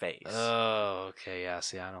kind of face. Oh, okay. Yeah,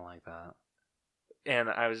 see, I don't like that. And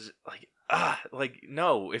I was like,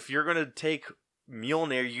 no, if you're going to take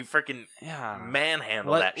Mjolnir, you freaking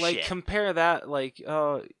manhandle that shit. Compare that,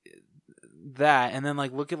 that, and then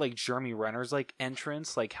look at Jeremy Renner's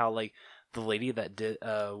entrance, how the lady that did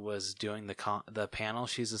was doing the panel,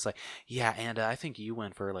 she's just and I think you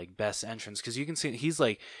went for best entrance, because you can see he's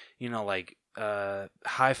high-fiving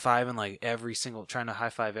trying to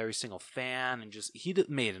high-five every single fan, and he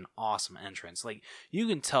made an awesome entrance. You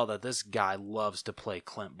can tell that this guy loves to play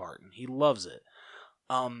Clint Barton. He loves it.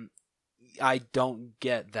 I don't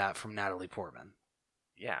get that from Natalie Portman.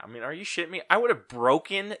 Yeah, I mean, are you shitting me? I would have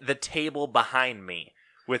broken the table behind me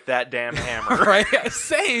with that damn hammer. Right?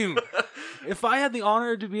 Same. If I had the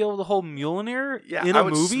honor to be able to hold Mjolnir in a movie, I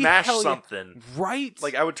would smash something. Yeah. Right?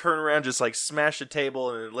 I would turn around, just smash the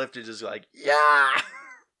table, and lift it, just yeah!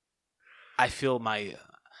 I feel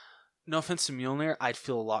no offense to Mjolnir, I'd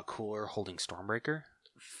feel a lot cooler holding Stormbreaker.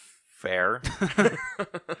 Fair.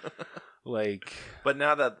 But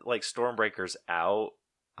now that Stormbreaker's out,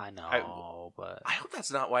 I know, but I hope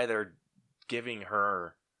that's not why they're giving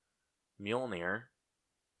her Mjolnir.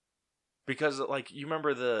 Because, like, you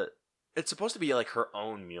remember it's supposed to be, like, her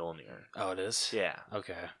own Mjolnir. oh, it is. Yeah.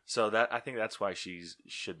 Okay. So I think that's why she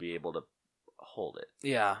should be able to hold it.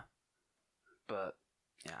 Yeah. But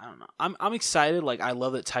yeah, I don't know. I'm excited. Like, I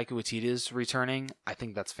love that Taika Waititi is returning. I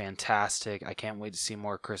think that's fantastic. I can't wait to see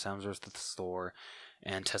more Chris Hemsworth as Thor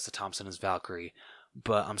and Tessa Thompson as Valkyrie.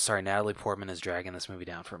 But I'm sorry, Natalie Portman is dragging this movie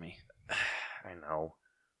down for me. I know.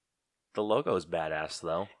 The logo is badass,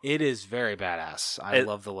 though. It is very badass. I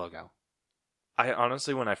love the logo. I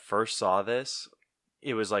honestly, when I first saw this,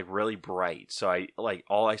 it was like really bright. So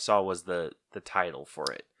all I saw was the title for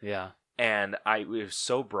it. Yeah. And it was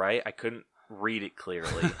so bright I couldn't read it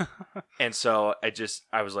clearly. And so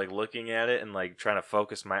I was like looking at it and like trying to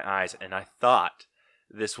focus my eyes, and I thought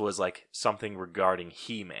this was like something regarding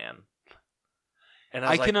He-Man. And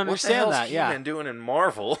I was can understand what the that. hell's Yeah. He-Man doing in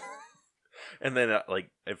Marvel? And then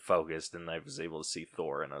it focused, and I was able to see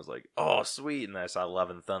Thor, and I was like, "Oh, sweet!" And I saw Love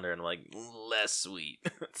and Thunder, and I'm like, "Less sweet."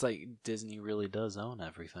 It's like Disney really does own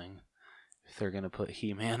everything. If they're gonna put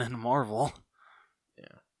He-Man in Marvel.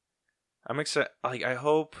 Yeah, I'm excited. Like, I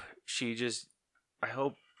hope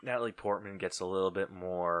Natalie Portman gets a little bit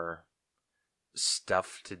more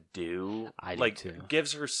stuff to do. I do like, too.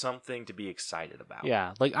 Gives her something to be excited about.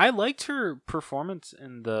 Yeah, like I liked her performance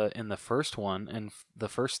in the first one, in the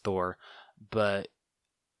first Thor, but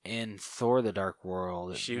in Thor: The Dark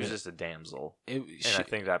World, She was just a damsel, and she, I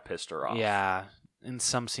think that pissed her off. yeah, in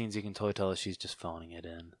some scenes you can totally tell that she's just phoning it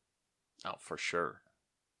in. Oh, for sure.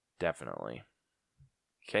 Definitely.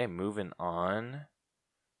 Okay, moving on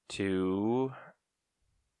to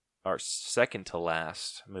our second to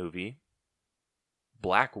last movie,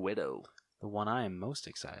 Black Widow. The one I am most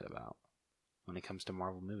excited about when it comes to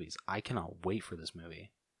Marvel movies. I cannot wait for this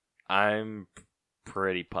movie. I'm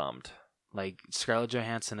pretty pumped. Like, Scarlett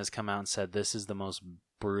Johansson has come out and said this is the most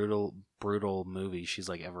brutal movie she's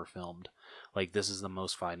like ever filmed. Like, this is the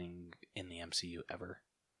most fighting in the MCU ever.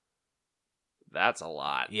 That's a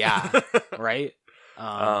lot. Yeah. Right?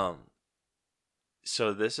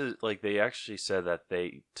 So this is like, they actually said that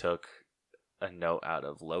they took a note out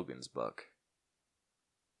of Logan's book.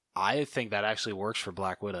 I think that actually works for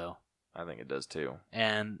Black Widow. I think it does too.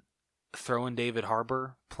 And throw in David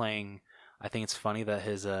Harbour playing. I think it's funny that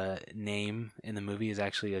his name in the movie is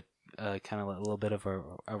actually a kind of a little bit of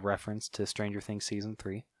a reference to Stranger Things season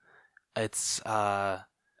 3. It's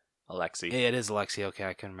Alexi. It is Alexi. Okay,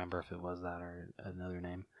 I couldn't remember if it was that or another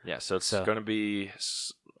name. Yeah, so it's going to be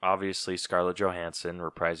obviously Scarlett Johansson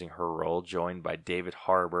reprising her role, joined by David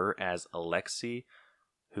Harbour as Alexi,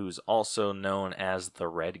 who's also known as the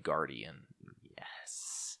Red Guardian.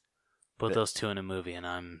 Yes. Put those two in a movie, and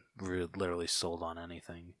I'm literally sold on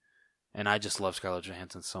anything. And I just love Scarlett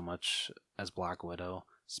Johansson so much as Black Widow,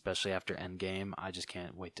 especially after Endgame. I just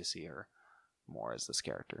can't wait to see her more as this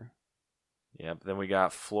character. Yep. Then we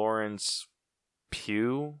got Florence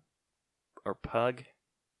Pugh or Pug.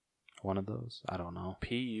 One of those. I don't know.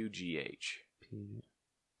 P-U-G-H.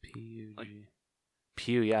 P-U-G.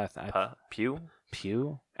 Pew, yeah. Pew?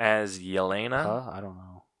 Pew? As Yelena. I don't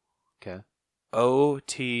know. Okay.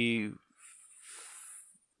 O-T...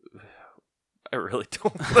 I really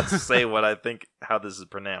don't want to say what I think, how this is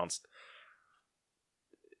pronounced.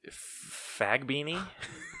 Fagbeanie?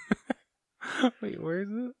 Wait, where is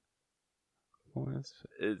it?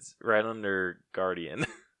 It's right under Guardian.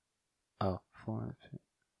 Oh, Florence.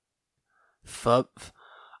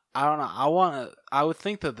 I don't know. I would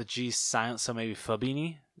think that the G's silent, so maybe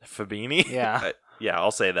Fabini. Fabini? Yeah. Yeah,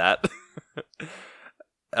 I'll say that.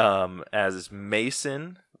 As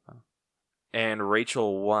Mason, and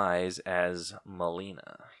Rachel Weisz as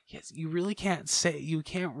Melina. Yes, you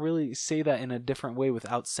can't really say that in a different way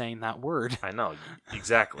without saying that word. I know,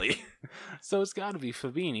 exactly. So it's got to be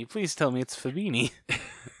Fabini. Please tell me it's Fabini.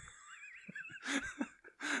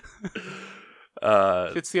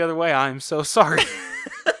 If it's the other way, I'm so sorry.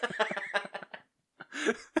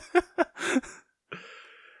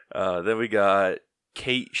 Then we got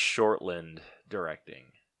Kate Shortland directing.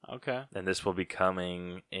 Okay. And this will be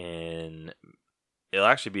coming in... It'll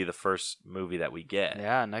actually be the first movie that we get.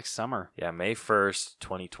 Yeah, next summer. Yeah, May 1st,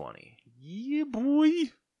 2020. Yeah, boy.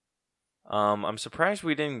 I'm surprised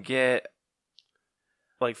we didn't get...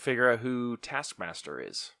 figure out who Taskmaster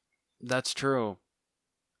is. That's true.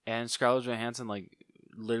 And Scarlett Johansson,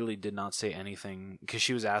 literally did not say anything. Because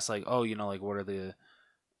she was asked, what are the...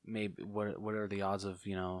 Maybe what are the odds of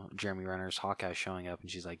Jeremy Renner's Hawkeye showing up?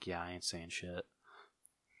 And she's like, yeah, I ain't saying shit.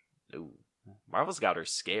 Ooh, Marvel's got her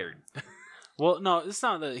scared. Well, no, it's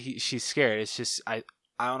not that she's scared. It's just I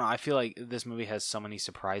I don't know. I feel like this movie has so many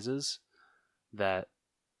surprises that,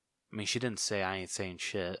 I mean, she didn't say I ain't saying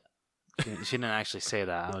shit. She didn't actually say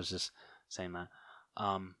that. I was just saying that.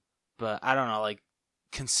 But I don't know, like,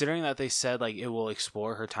 considering that they said, like, it will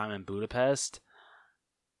explore her time in Budapest,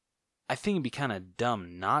 I think it'd be kind of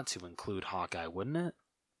dumb not to include Hawkeye, wouldn't it?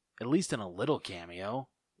 At least in a little cameo.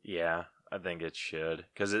 Yeah, I think it should.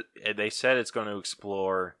 Because they said it's going to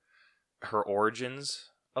explore her origins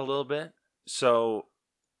a little bit. So,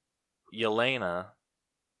 Yelena,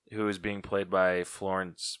 who is being played by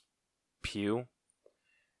Florence Pugh,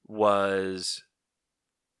 was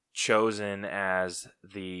chosen as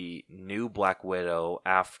the new Black Widow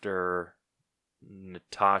after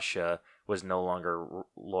Natasha was no longer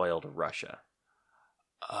loyal to Russia.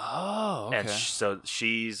 Oh, okay. And so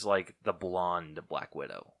she's like the blonde Black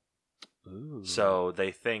Widow. Ooh. So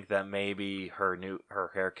they think that maybe her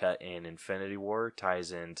haircut in Infinity War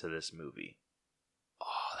ties into this movie.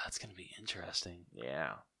 Oh, that's going to be interesting.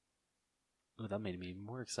 Yeah. Ooh, that made me even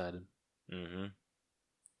more excited. Mm-hmm.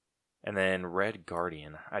 And then Red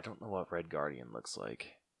Guardian. I don't know what Red Guardian looks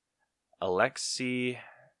like. Alexei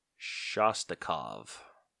Shostakov.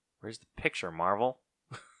 Where's the picture, Marvel?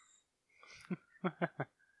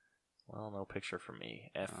 Well, no picture for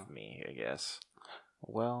me. Me, I guess.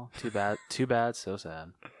 Well, too bad. Too bad, so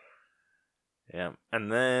sad. Yeah.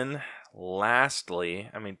 And then, lastly,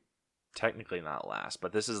 I mean, technically not last,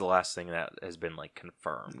 but this is the last thing that has been, like,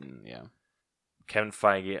 confirmed. Yeah. Kevin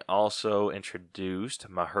Feige also introduced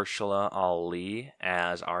Mahershala Ali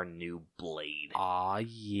as our new Blade. Aw,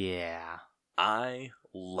 yeah. I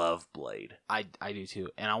love Blade. I do too.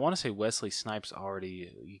 And I want to say Wesley Snipes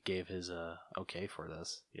already gave his okay for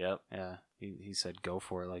this. Yep. Yeah. He said go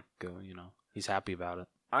for it, like go, He's happy about it.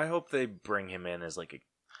 I hope they bring him in as like a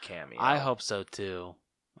cameo. I hope so too.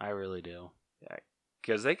 I really do. Yeah.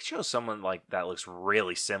 Because they show someone like that looks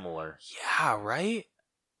really similar. Yeah, right?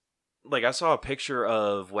 Like I saw a picture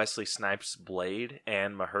of Wesley Snipes' Blade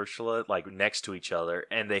and Mahershala like next to each other,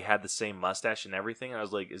 and they had the same mustache and everything. And I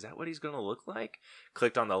was like, "Is that what he's gonna look like?"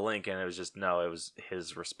 Clicked on the link, and it was just no. It was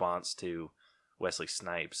his response to Wesley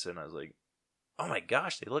Snipes, and I was like, "Oh my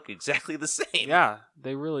gosh, they look exactly the same." Yeah,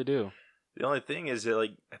 they really do. The only thing is that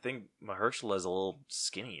like I think Mahershala is a little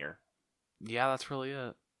skinnier. Yeah, that's really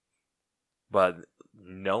it. But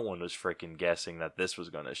no one was freaking guessing that this was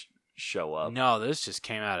gonna show up. No, this just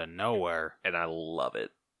came out of nowhere. And I love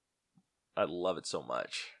it. I love it so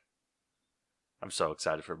much. I'm so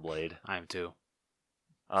excited for Blade. I am too.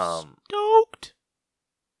 Stoked.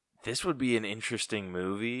 This would be an interesting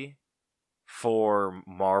movie for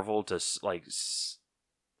Marvel to like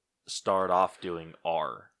start off doing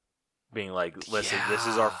R, being like, listen, this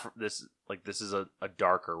is this is a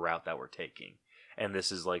darker route that we're taking, and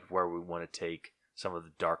this is like where we want to take some of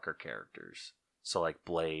the darker characters. So, like,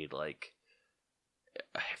 Blade, like,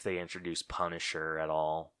 if they introduce Punisher at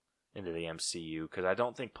all into the MCU, because I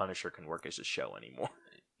don't think Punisher can work as a show anymore.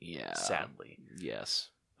 Yeah. Sadly. Yes.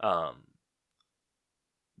 But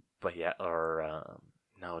yeah, or,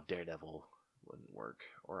 no, Daredevil wouldn't work,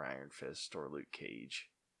 or Iron Fist, or Luke Cage.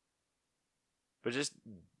 But just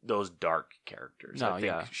those dark characters, I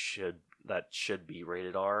think should be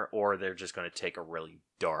rated R, or they're just going to take a really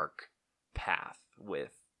dark path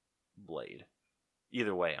with Blade.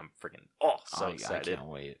 Either way, I'm freaking so excited. I can't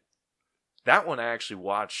wait. That one I actually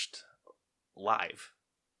watched live.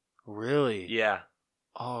 Really? Yeah.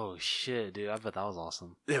 Oh, shit, dude. I bet that was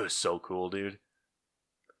awesome. It was so cool, dude.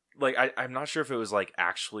 Like, I'm not sure if it was, like,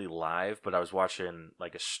 actually live, but I was watching,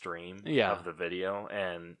 like, a stream of the video,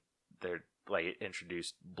 and they're, like,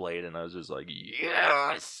 introduced Blade, and I was just like,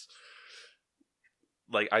 yes!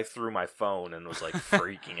 Like, I threw my phone and was, like,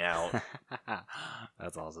 freaking out.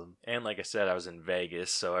 That's awesome. And like I said, I was in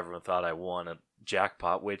Vegas, so everyone thought I won a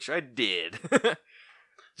jackpot, which I did.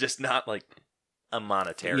 Just not, like, a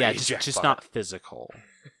monetary jackpot. Yeah, just not physical.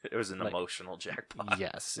 It was an emotional jackpot.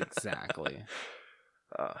 Yes, exactly.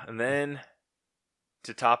 And then,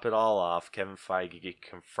 to top it all off, Kevin Feige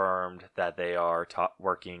confirmed that they are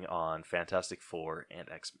working on Fantastic Four and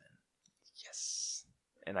X-Men. Yes.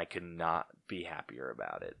 And I could not be happier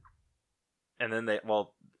about it. And then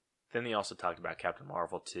then he also talked about Captain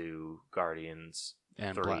Marvel 2, Guardians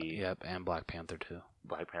and 3. And Black Panther 2.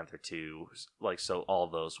 Black Panther 2, like, so all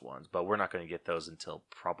those ones. But we're not going to get those until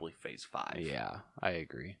probably Phase 5. Yeah, I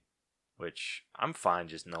agree. Which, I'm fine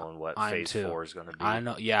just knowing what Phase 4 is going to be. I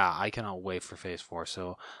know, yeah, I cannot wait for Phase 4,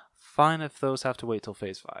 so fine if those have to wait till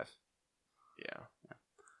Phase 5. Yeah.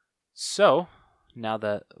 So, now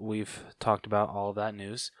that we've talked about all of that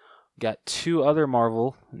news, we got two other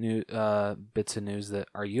Marvel bits of news that,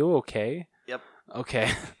 are you okay? Yep.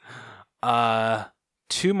 Okay.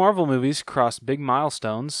 2 Marvel movies crossed big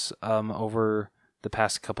milestones over the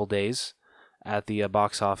past couple days at the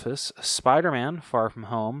box office. Spider-Man: Far From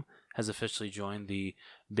Home has officially joined the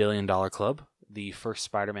 $1 billion club, the first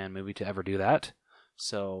Spider-Man movie to ever do that.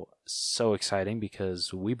 So exciting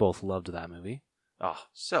because we both loved that movie. Oh,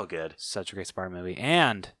 so good. Such a great Spider-Man movie.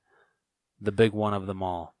 And the big one of them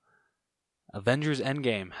all, Avengers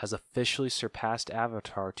Endgame has officially surpassed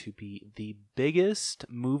Avatar to be the biggest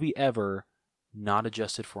movie ever not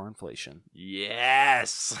adjusted for inflation.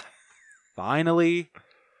 Yes! Finally.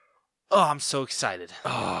 Oh, I'm so excited.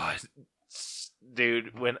 Oh,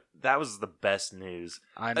 dude, when that was the best news.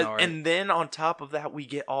 I know, right? And then on top of that, we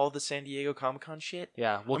get all the San Diego Comic-Con shit.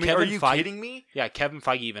 Yeah, well, I mean, are you kidding me? Yeah, Kevin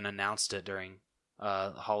Feige even announced it during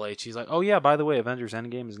Hall H. He's like, "Oh yeah, by the way, Avengers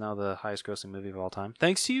Endgame is now the highest-grossing movie of all time,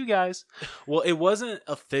 thanks to you guys." Well, it wasn't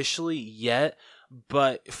officially yet,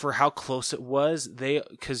 but for how close it was,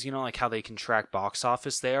 because you know, like how they can track box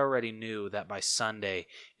office, they already knew that by Sunday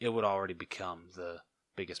it would already become the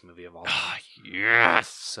biggest movie of all time. Yes.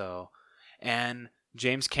 So, and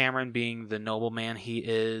James Cameron, being the nobleman he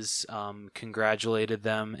is, congratulated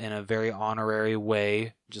them in a very honorary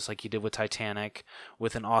way, just like he did with Titanic,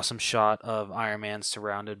 with an awesome shot of Iron Man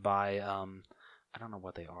surrounded by, I don't know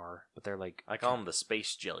what they are, but they're like... I call them the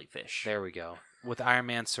space jellyfish. There we go. With Iron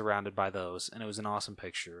Man surrounded by those, and it was an awesome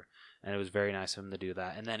picture, and it was very nice of him to do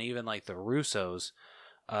that. And then even like the Russos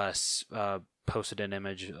posted an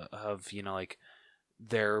image of, you know, like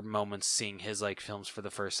their moments seeing his like films for the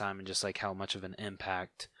first time and just like how much of an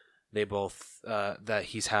impact they both that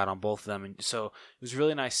he's had on both of them. And so it was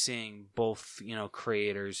really nice seeing both, you know,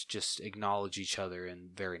 creators just acknowledge each other in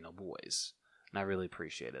very noble ways, and I really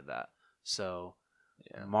appreciated that. So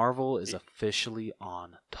yeah. Marvel is officially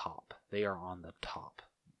on top. They are on the top.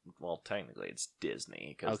 Well, technically it's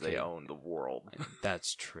Disney because they own the world.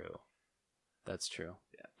 That's true. That's true.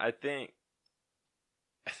 Yeah,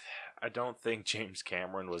 I don't think James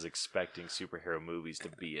Cameron was expecting superhero movies to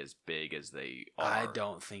be as big as they are. I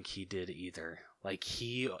don't think he did either. Like,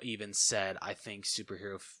 he even said, I think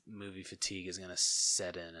superhero movie fatigue is going to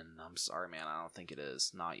set in, and I'm sorry, man, I don't think it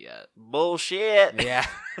is. Not yet. Bullshit! Yeah.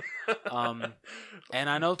 And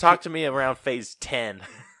I know... Talk to me around phase 10.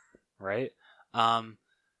 Right?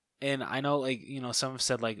 And I know, like, you know, some have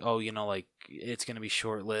said, like, oh, you know, like, it's going to be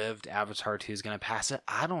short-lived. Avatar 2 is going to pass it.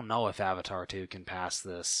 I don't know if Avatar 2 can pass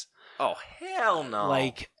this. Oh, hell no.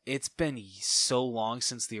 Like, it's been so long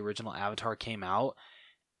since the original Avatar came out.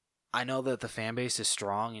 I know that the fan base is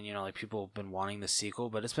strong and, you know, like, people have been wanting the sequel,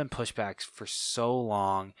 but it's been pushed back for so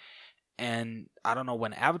long. And I don't know,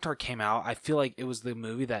 when Avatar came out, I feel like it was the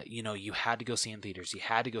movie that, you know, you had to go see in theaters. You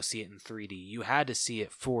had to go see it in 3D. You had to see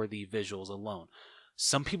it for the visuals alone.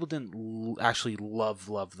 Some people didn't actually love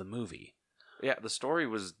the movie. Yeah, the story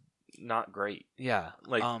was not great. Yeah.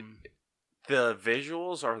 Like, the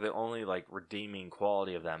visuals are the only, like, redeeming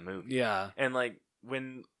quality of that movie. Yeah. And, like,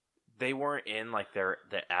 when they weren't in, like, the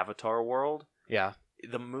Avatar world, yeah,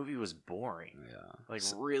 the movie was boring. Yeah. Like,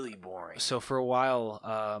 really boring. So for a while,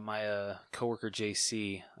 my coworker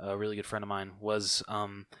JC, a really good friend of mine, was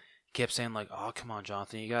kept saying, like, oh, come on,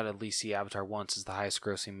 Jonathan, you gotta at least see Avatar once. It's the highest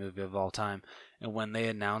grossing movie of all time. And when they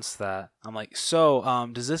announced that, I'm like, so,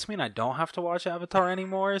 does this mean I don't have to watch Avatar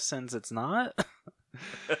anymore since it's not?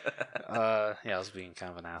 Yeah, I was being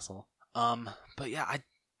kind of an asshole. But yeah,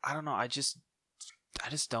 I don't know. I just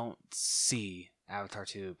don't see Avatar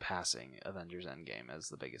 2 passing Avengers Endgame as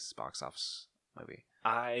the biggest box office movie.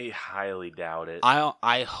 I highly doubt it.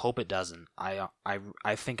 I hope it doesn't.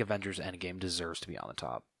 I think Avengers Endgame deserves to be on the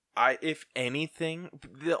top. If anything,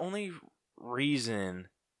 the only reason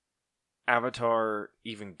Avatar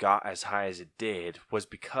even got as high as it did was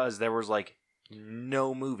because there was, like,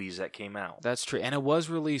 no movies that came out. That's true. And it was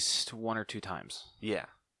released 1 or 2 times. Yeah.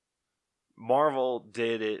 Marvel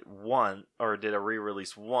did it did a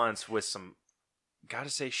re-release once with some, gotta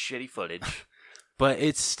say, shitty footage. But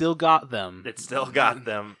it still got them. It still got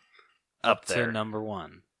them up there. To number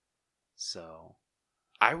 1. So.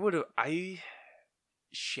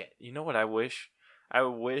 Shit. You know what I wish? I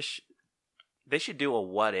wish they should do a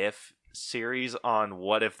what if series on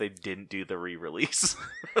what if they didn't do the re-release.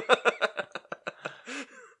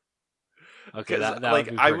 Okay, that like,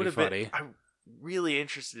 would be pretty funny. I'm really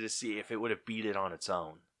interested to see if it would have beat it on its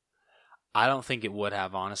own. I don't think it would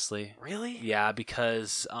have, honestly. Really? Yeah,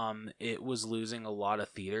 because it was losing a lot of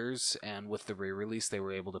theaters, and with the re-release, they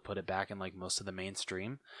were able to put it back in like most of the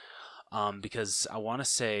mainstream. Because I want to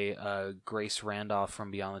say Grace Randolph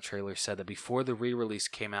from Beyond the Trailer said that before the re-release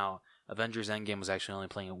came out, Avengers Endgame was actually only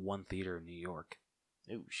playing at 1 theater in New York.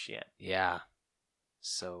 Oh, shit. Yeah.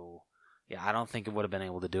 So, yeah, I don't think it would have been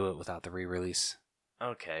able to do it without the re-release.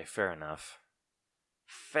 Okay, fair enough.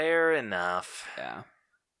 Fair enough. Yeah.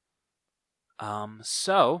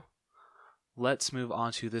 So let's move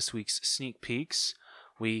on to this week's sneak peeks.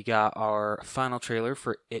 We got our final trailer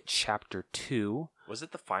for It Chapter 2. Was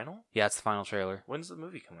it the final? Yeah, it's the final trailer. When's the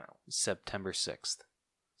movie come out? September 6th.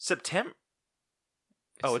 September?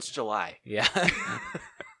 Oh, it's July. Yeah.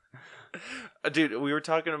 Dude, we were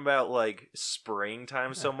talking about like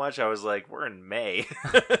springtime so much. I was like, we're in May.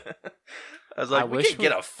 I was like, we can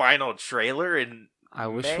get a final trailer in I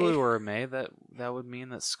wish May? we were in May. That would mean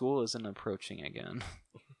that school isn't approaching again.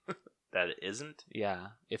 That it isn't? Yeah.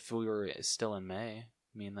 If we were still in May,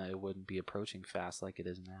 mean that it wouldn't be approaching fast like it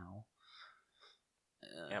is now.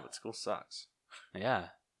 Yeah, but school sucks. Yeah.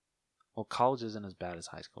 Well, college isn't as bad as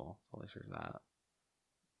high school. At least there's that.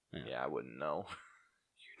 Yeah, I wouldn't know.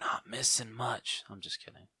 You're not missing much. I'm just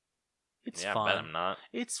kidding. It's Yeah, fun. I bet I'm not.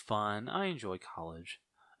 It's fun. I enjoy college.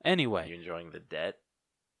 Anyway. You enjoying the debt?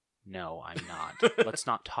 No, I'm not. Let's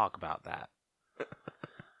not talk about that.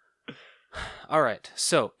 All right.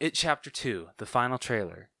 So, It Chapter 2, the final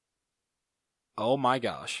trailer. Oh my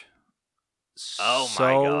gosh. Oh my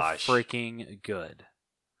so gosh. freaking good.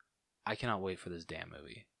 I cannot wait for this damn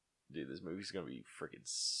movie. Dude, this movie's gonna be freaking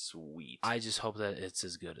sweet. I just hope that it's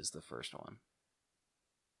as good as the first one.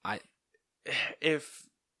 If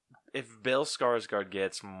Bill Skarsgård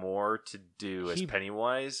gets more to do as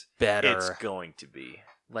Pennywise, better. It's going to be.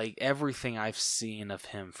 Like, everything I've seen of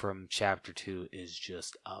him from Chapter 2 is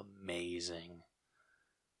just amazing.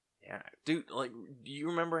 Yeah. Dude, like, do you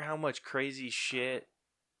remember how much crazy shit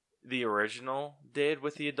the original did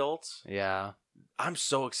with the adults? Yeah. I'm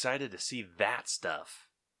so excited to see that stuff.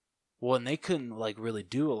 Well, and they couldn't, like, really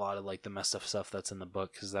do a lot of, like, the messed up stuff that's in the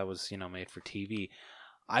book because that was, made for TV.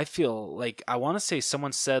 I feel like, I want to say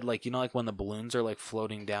someone said, like, like when the balloons are, like,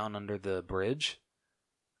 floating down under the bridge?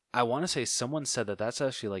 I want to say someone said that that's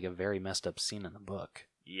actually, like, a very messed up scene in the book.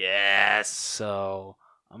 Yes! So,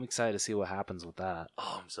 I'm excited to see what happens with that.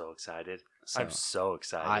 Oh, I'm so excited. So, I'm so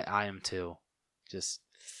excited. I am too. Just,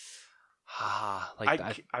 I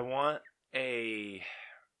want a...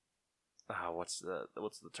 what's the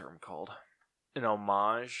term called? An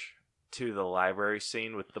homage to the library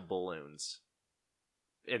scene with the balloons.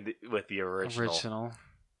 With the original.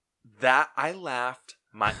 That, I laughed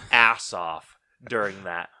my ass off during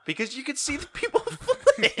that. Because you could see the people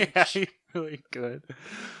flinch. Yeah, really good.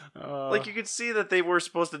 Like, you could see that they were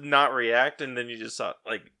supposed to not react, and then you just saw,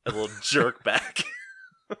 like, a little jerk back.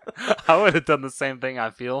 I would have done the same thing,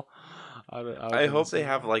 I feel. I hope they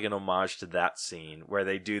have, like, an homage to that scene where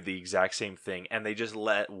they do the exact same thing, and they just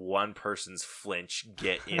let one person's flinch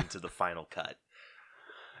get into the final cut.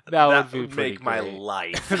 That would be make my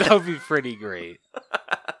life. That would be pretty great.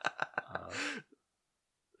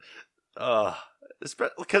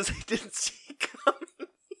 Because they didn't see it coming.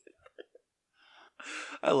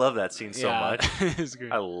 I love that scene so much. It's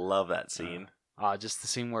great. I love that scene. Just the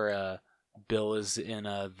scene where Bill is in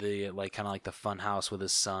the like kind of like the fun house with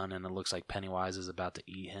his son, and it looks like Pennywise is about to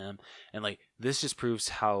eat him, and like this just proves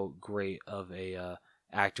how great of a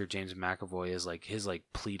actor James McAvoy is. Like his like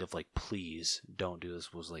plead of like please don't do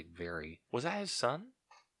this was like very. Was that his son?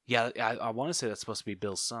 Yeah, I want to say that's supposed to be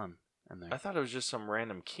Bill's son. And I thought it was just some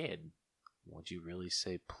random kid. Would you really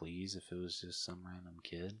say please if it was just some random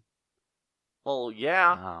kid? Well,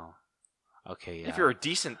 yeah. Oh. Okay, yeah. If you're a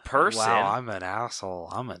decent person. Wow, I'm an asshole.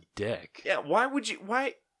 I'm a dick. Yeah, why would you...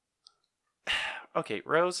 Why... Okay,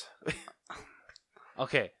 Rose.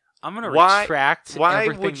 Okay, I'm going to retract Why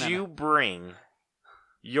everything would you bring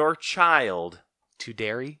your child... to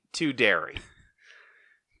dairy? To dairy.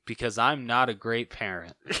 Because I'm not a great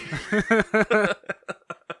parent.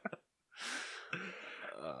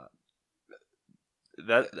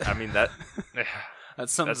 That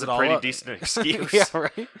sums that's it a all pretty up. decent excuse. Yeah,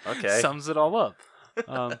 right? Okay. Sums it all up.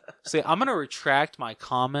 So I'm going to retract my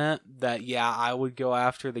comment that, yeah, I would go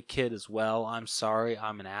after the kid as well. I'm sorry.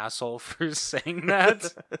 I'm an asshole for saying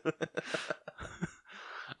that.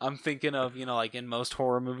 I'm thinking of, like in most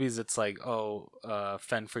horror movies, it's like,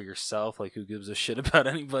 fend for yourself. Like, who gives a shit about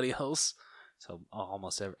anybody else? So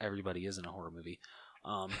almost everybody is in a horror movie.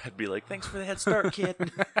 I'd be like, thanks for the head start, kid.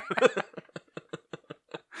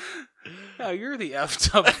 No, you're the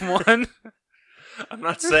effed up one. I'm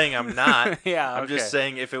not saying I'm not. Yeah, I'm just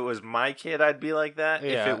saying if it was my kid, I'd be like that.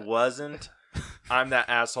 Yeah. If it wasn't, I'm that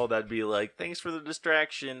asshole that'd be like, thanks for the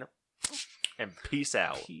distraction, and peace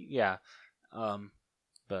out. Yeah.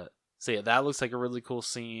 But, so yeah, that looks like a really cool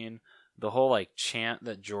scene. The whole, like, chant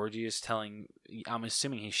that Georgie is telling, I'm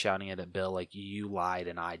assuming he's shouting it at Bill, like, you lied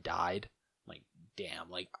and I died. Like, damn,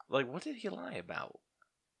 like, what did he lie about?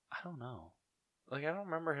 I don't know. Like, I don't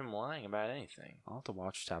remember him lying about anything. I'll have to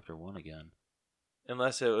watch chapter 1 again.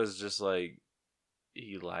 Unless it was just like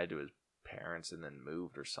he lied to his parents and then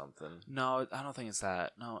moved or something. No, I don't think it's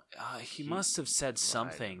that. No, he must have said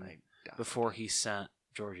something before he sent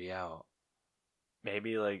Georgie out.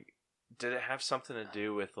 Maybe, like, did it have something to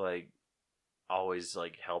do with, like, always,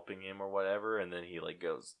 like, helping him or whatever? And then he, like,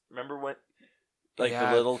 goes, remember when, like,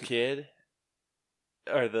 the little kid?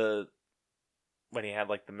 Or when he had,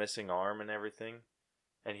 like, the missing arm and everything?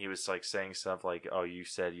 And he was, like, saying stuff like, oh, you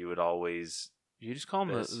said you would always... You just call him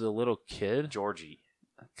the little kid? Georgie.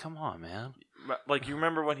 Come on, man. Like, you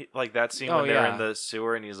remember when he, like, that scene when they're in the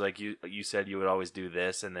sewer and he's like, you said you would always do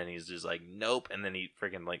this, and then he's just like, nope, and then he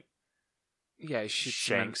freaking, like, he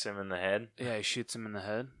shanks him in the head. Yeah, he shoots him in the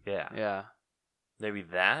head. Yeah. Maybe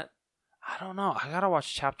that? I don't know. I gotta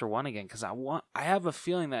watch chapter 1 again, because I have a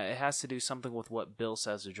feeling that it has to do something with what Bill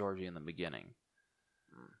says to Georgie in the beginning.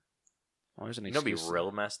 Well, there's an excuse. You know, be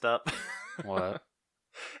real messed up. What?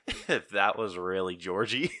 If that was really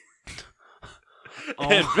Georgie.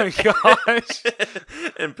 Oh my gosh.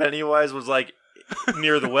 And Pennywise was like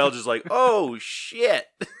near the well, just like, oh shit.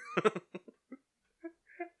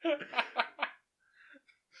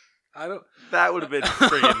 That would have been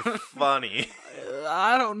freaking funny.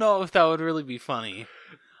 I don't know if that would really be funny.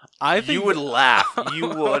 I think you would laugh. You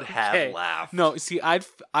would have laughed. No, see,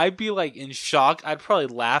 I'd be like in shock. I'd probably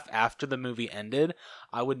laugh after the movie ended.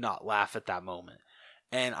 I would not laugh at that moment.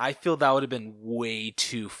 And I feel that would have been way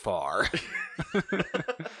too far.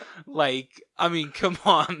 Like, I mean, come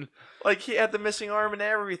on. Like, he had the missing arm and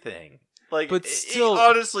everything. Like, but still, it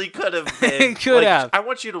honestly could have been. It could have. I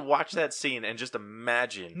want you to watch that scene and just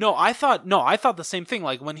imagine. No, I thought the same thing.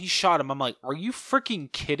 Like, when he shot him, I'm like, are you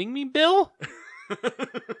freaking kidding me, Bill?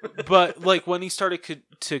 But, like, when he started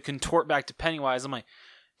to contort back to Pennywise, I'm like,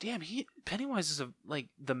 damn, Pennywise is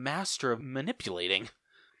the master of manipulating.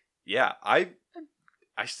 Yeah, I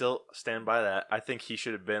still stand by that. I think he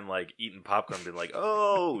should have been, like, eating popcorn and been like,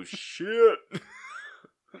 oh, shit.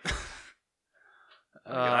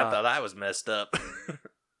 I thought I was messed up.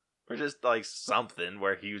 Or just, like, something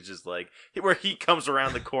where he was just, like, where he comes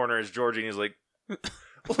around the corner as Georgie and he's like,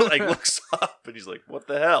 looks up and he's like, what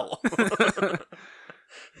the hell?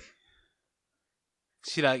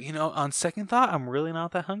 She's like, on second thought, I'm really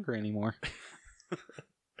not that hungry anymore.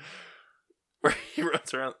 Where he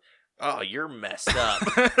runs around, oh, you're messed up.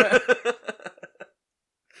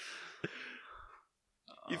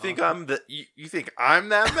 You think you think I'm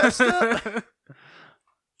that messed up?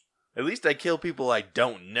 At least I kill people I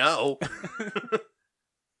don't know.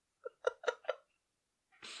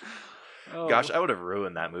 Oh. Gosh, I would have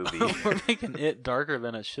ruined that movie. We're making it darker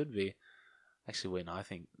than it should be. Actually, wait, no, I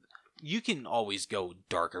think you can always go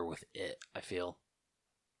darker with it, I feel.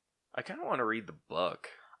 I kind of want to read the book.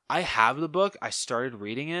 I have the book. I started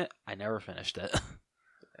reading it. I never finished it.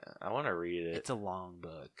 Yeah, I want to read it. It's a long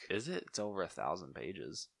book. Is it? It's over 1,000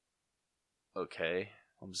 pages. Okay.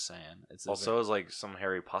 I'm just saying. It's also like some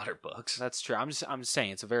Harry Potter books. That's true. I'm just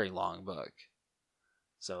saying it's a very long book.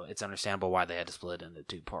 So it's understandable why they had to split it into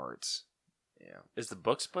 2 parts. Yeah. Is the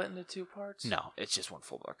book split into 2 parts? No, it's just one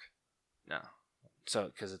full book. No.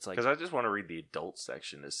 So, because it's like... Because I just want to read the adult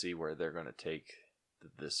section to see where they're going to take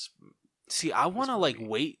this... See, I want to,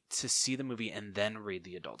 wait to see the movie and then read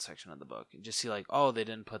the adult section of the book. And just see, oh, they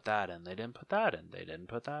didn't put that in. They didn't put that in. They didn't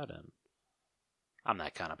put that in. I'm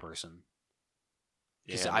that kind of person.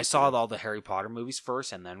 Because I saw all the Harry Potter movies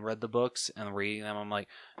first and then read the books, and reading them, I'm like,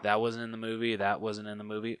 that wasn't in the movie, that wasn't in the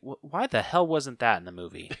movie. Why the hell wasn't that in the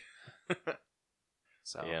movie?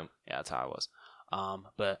 So, yeah, that's how I was.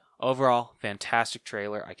 But overall, fantastic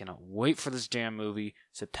trailer. I cannot wait for this damn movie.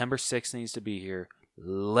 September 6th needs to be here.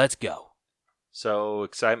 Let's go. So,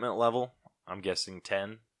 excitement level, I'm guessing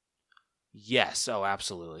 10? Yes, oh,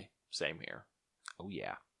 absolutely. Same here. Oh,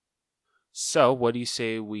 yeah. So, what do you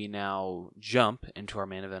say we now jump into our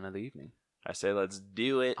main event of the evening? I say let's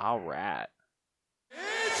do it. All right.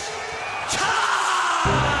 It's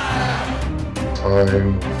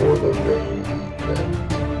time for the main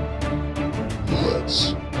event.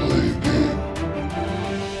 Let's play a game.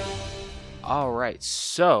 All right.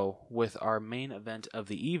 So, with our main event of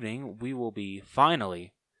the evening, we will be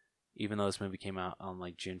finally, even though this movie came out on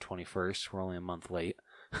June 21st, we're only a month late.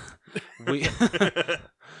 we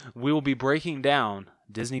will be breaking down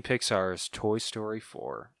Disney Pixar's Toy Story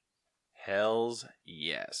 4. Hells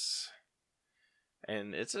yes.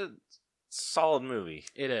 And it's a solid movie.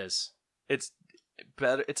 It is. It's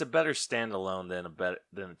better. It's a better standalone than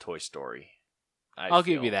a Toy Story. I'll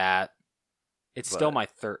give you that. It's still my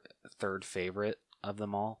third favorite of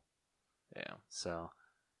them all. Yeah. So,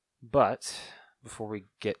 but before we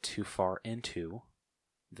get too far into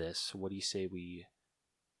this, what do you say we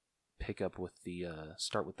pick up with the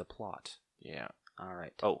start with the plot? Yeah. All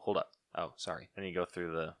right. Oh, hold up. Oh, sorry. I need to go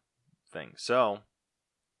through the thing. So,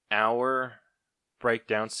 our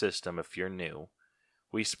breakdown system, if you're new,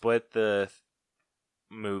 we split the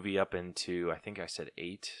movie up into, I think I said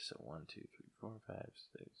 8. So 1, 2, 3, 4, 5, 6,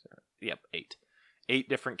 7. Yep, 8. 8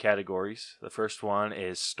 different categories. The first one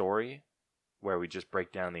is story, where we just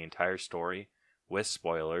break down the entire story with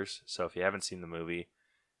spoilers. So if you haven't seen the movie,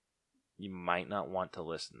 you might not want to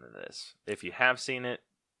listen to this. If you have seen it,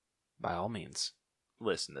 By all means.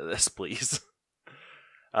 listen to this, please.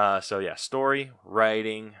 So yeah, story,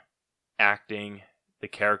 writing, acting, the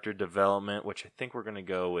character development, which I think we're going to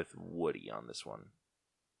go with Woody on this one.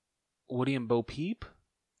 Woody and Bo Peep?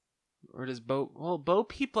 Or does Bo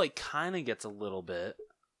Peep like kind of gets a little bit.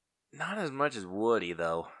 Not as much as Woody,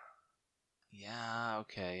 though. Yeah,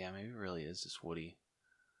 okay. Yeah, maybe it really is just Woody.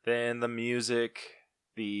 Then the music,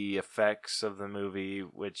 the effects of the movie,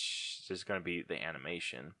 which is going to be the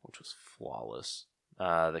animation, Which was flawless.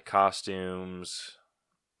 the costumes,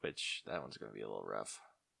 which that one's going to be a little rough.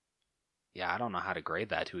 Yeah, I don't know how to grade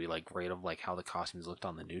that. Do we like rate of like how the costumes looked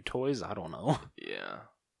on the new toys? I don't know. Yeah.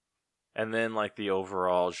 And then like the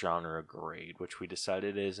overall genre grade, which we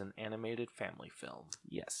decided is an animated family film.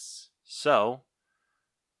 Yes. So,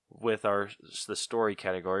 with the story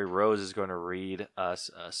category, Rose is going to read us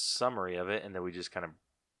a summary of it, and then we just kind of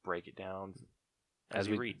break it down as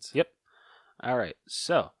he reads. Yep. All right.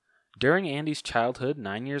 So, during Andy's childhood,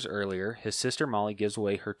 9 years earlier, his sister Molly gives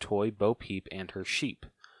away her toy Bo Peep and her sheep.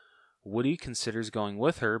 Woody considers going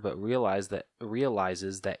with her, but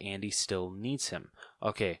realizes that Andy still needs him.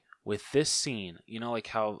 Okay, with this scene, you know, like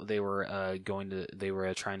how they were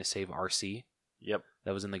trying to save RC. Yep.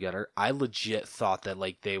 That was in the gutter. I legit thought that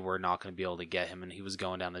like they were not going to be able to get him, and he was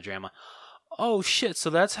going down the drain. Oh shit! So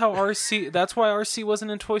that's how RC. That's why RC wasn't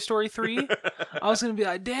in Toy Story 3. I was going to be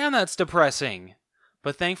like, damn, that's depressing.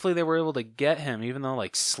 But thankfully they were able to get him, even though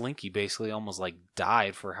like Slinky basically almost like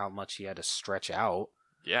died for how much he had to stretch out.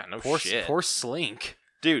 Yeah, no Poor shit. Poor Slink.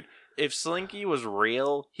 Dude, if Slinky was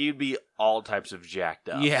real, he'd be all types of jacked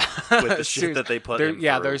up. Yeah. With the shit that they put him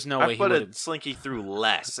yeah, through. there's no way I he put would. a Slinky through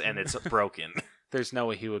less, and it's broken. There's no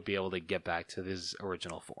way he would be able to get back to his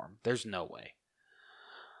original form. There's no way.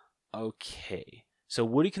 Okay. So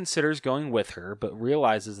Woody considers going with her, but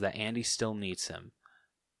realizes that Andy still needs him.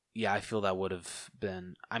 Yeah, I feel that would have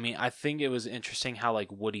been. I mean, I think it was interesting how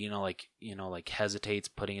like Woody, like hesitates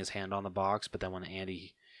putting his hand on the box, but then when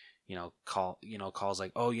Andy, calls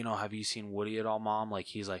like, "Oh, have you seen Woody at all, Mom?" Like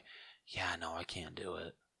he's like, "Yeah, no, I can't do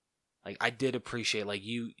it." Like I did appreciate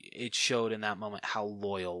it showed in that moment how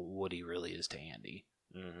loyal Woody really is to Andy.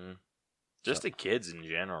 Mm-hmm. Just the kids in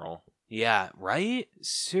general. Yeah, right?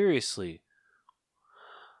 Seriously.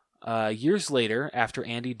 Years later, after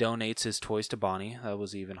Andy donates his toys to Bonnie, that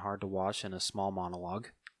was even hard to watch in a small monologue.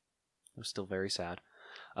 It was still very sad.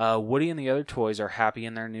 Woody and the other toys are happy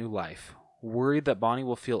in their new life. Worried that Bonnie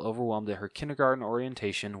will feel overwhelmed at her kindergarten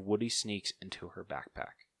orientation, Woody sneaks into her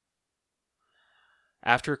backpack.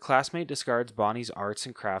 After a classmate discards Bonnie's arts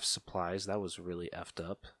and crafts supplies, that was really effed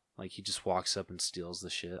up. Like, he just walks up and steals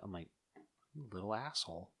the shit. I'm like, you little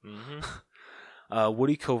asshole. Mm-hmm.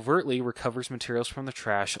 Woody covertly recovers materials from the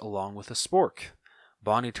trash along with a spork.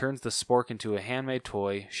 Bonnie turns the spork into a handmade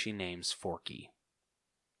toy she names Forky.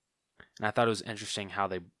 And I thought it was interesting how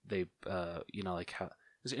they how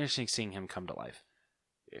it was interesting seeing him come to life.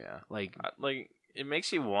 Yeah. Like it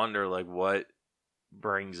makes you wonder, like, what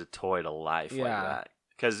brings a toy to life like Yeah. that.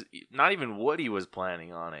 Because not even Woody was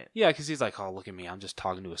planning on it. yeah, because he's like, oh, look at me, I'm just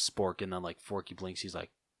talking to a spork, and then like Forky blinks, he's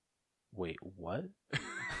like, wait, what?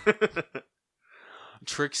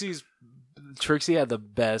 Trixie had the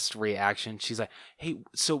best reaction. She's like, hey,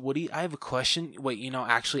 so Woody, I have a question. Wait,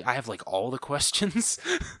 actually, I have like all the questions.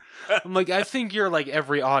 I'm like, I think you're like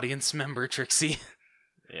every audience member, Trixie.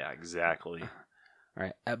 Yeah, exactly. All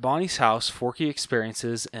right. At Bonnie's house, Forky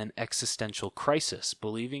experiences an existential crisis,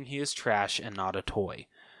 believing he is trash and not a toy.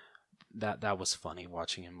 That was funny,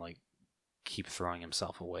 watching him like keep throwing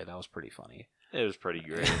himself away. That was pretty funny. It was pretty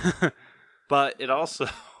great. But it also,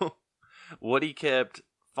 Woody kept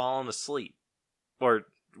falling asleep. Or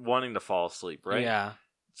wanting to fall asleep, right? Yeah.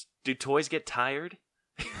 Do toys get tired?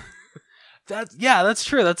 That's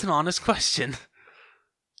true. That's an honest question.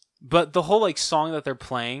 But the whole like song that they're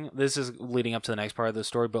playing, this is leading up to the next part of the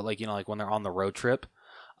story, but like when they're on the road trip,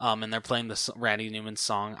 and they're playing the Randy Newman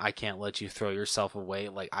song, I Can't Let You Throw Yourself Away,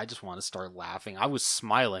 like I just want to start laughing. I was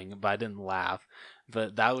smiling, but I didn't laugh.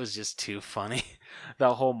 But that was just too funny.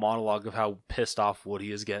 That whole monologue of how pissed off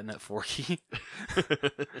Woody is getting at Forky.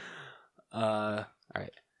 All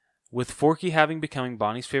right. With Forky having becoming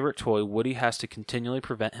Bonnie's favorite toy, Woody has to continually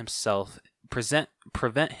prevent him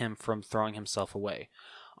from throwing himself away.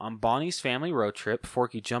 On Bonnie's family road trip,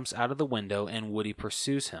 Forky jumps out of the window and Woody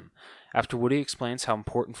pursues him. After Woody explains how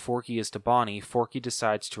important Forky is to Bonnie, Forky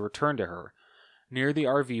decides to return to her. Near the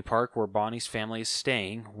RV park where Bonnie's family is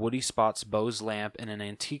staying, Woody spots Bo's lamp in an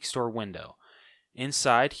antique store window.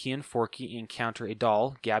 Inside, he and Forky encounter a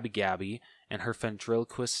doll, Gabby Gabby, and her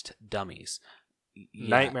ventriloquist dummies.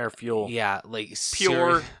 Nightmare fuel. Yeah, like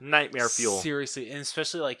Pure nightmare fuel. Seriously, and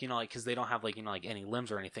especially like because they don't have like like any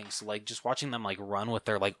limbs or anything. So like just watching them like run with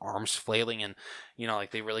their like arms flailing and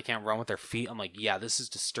like they really can't run with their feet. I'm like, yeah, this is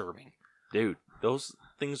disturbing. Dude, those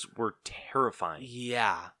things were terrifying.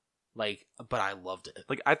 Yeah, like, but I loved it.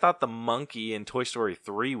 Like I thought the monkey in Toy Story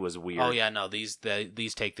 3 was weird. Oh yeah, no, these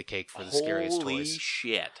take the cake for the scariest toys. Holy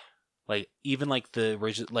shit. Like even like the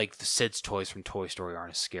original, like the Sid's toys from Toy Story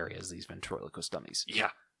aren't as scary as these ventriloquist dummies. Yeah.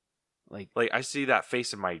 Like I see that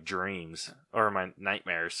face in my dreams or my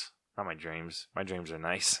nightmares. Not my dreams. My dreams are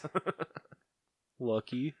nice.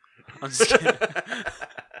 Lucky. I'm just kidding.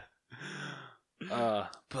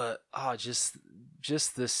 But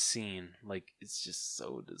just this scene, like it's just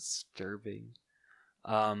so disturbing.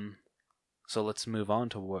 So let's move on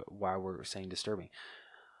to why we're saying disturbing.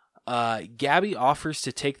 Gabby offers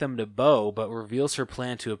to take them to Bo, but reveals her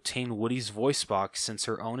plan to obtain Woody's voice box since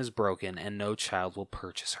her own is broken and no child will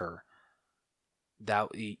purchase her.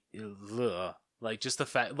 Like just the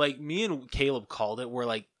fact, like me and Caleb called it. We're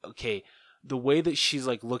like, okay, the way that she's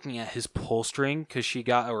like looking at his pull string because she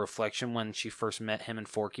got a reflection when she first met him and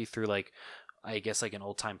Forky through like, I guess like an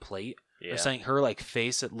old time plate or something. Her like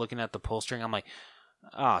face at looking at the pull string. I'm like,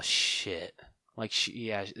 oh shit. Like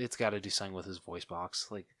it's got to do something with his voice box.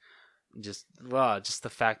 Like. Just the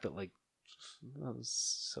fact that like that was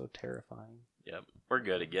so terrifying. Yep, we're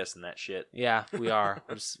good at guessing that shit. Yeah, we are.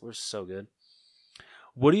 we're so good.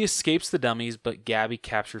 Woody escapes the dummies, but Gabby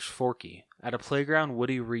captures Forky. At a playground,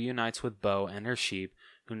 Woody reunites with Bo and her sheep,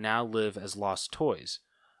 who now live as lost toys.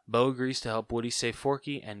 Bo agrees to help Woody save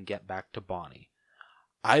Forky and get back to Bonnie.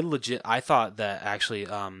 I thought that actually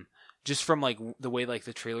just from like the way like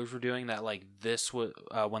the trailers were doing that, like this was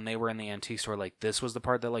when they were in the antique store, like this was the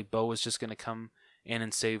part that like Bo was just gonna come in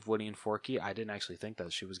and save Woody and Forky. I didn't actually think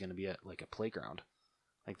that she was gonna be at like a playground.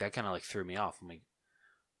 Like that kind of like threw me off. I'm like,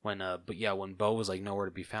 when Bo was like nowhere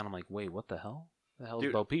to be found, I'm like, wait, what the hell? The hell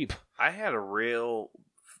is Bo Peep? I had a real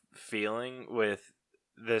feeling with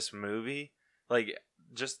this movie, like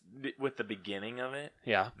just with the beginning of it.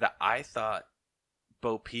 Yeah, that I thought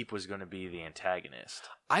Bo Peep was going to be the antagonist.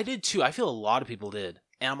 I did too. I feel a lot of people did.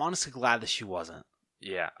 And I'm honestly glad that she wasn't.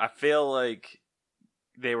 Yeah. I feel like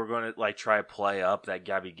they were going to like try to play up that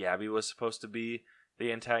Gabby Gabby was supposed to be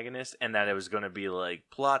the antagonist and that it was going to be like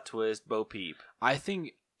plot twist Bo Peep. I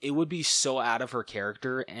think it would be so out of her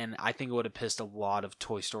character and I think it would have pissed a lot of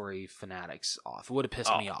Toy Story fanatics off. It would have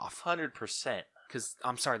pissed me off. 100%. Because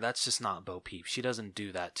I'm sorry, that's just not Bo Peep. She doesn't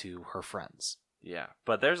do that to her friends. Yeah,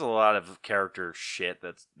 but there's a lot of character shit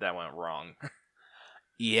that went wrong.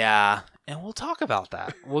 Yeah, and we'll talk about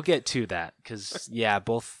that. We'll get to that, because, yeah,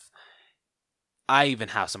 I even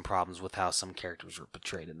have some problems with how some characters were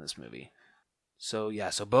portrayed in this movie. So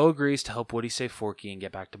Bo agrees to help Woody save Forky and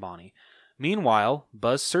get back to Bonnie. Meanwhile,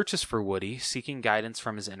 Buzz searches for Woody, seeking guidance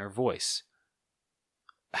from his inner voice.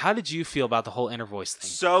 How did you feel about the whole inner voice thing?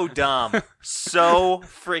 So dumb. So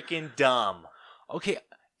freaking dumb. Okay,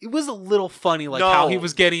 it was a little funny, like how he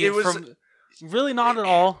was getting it from. Really, not at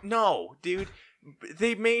all. No, dude.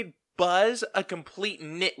 They made Buzz a complete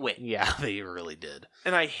nitwit. Yeah, they really did.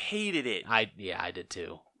 And I hated it. I did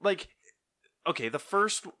too. Like, okay, the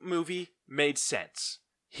first movie made sense.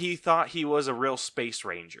 He thought he was a real space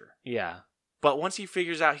ranger. Yeah. But once he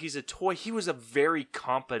figures out he's a toy, he was a very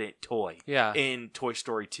competent toy. Yeah. In Toy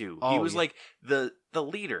Story 2. Oh, he was like the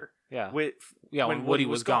leader. Yeah. When Woody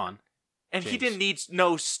was gone. And James. he didn't need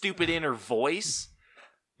no stupid inner voice.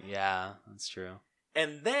 Yeah, that's true.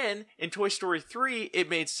 And then in Toy Story 3, it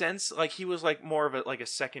made sense. Like he was like more of a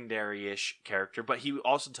secondary-ish character, but he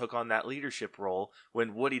also took on that leadership role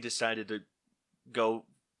when Woody decided to go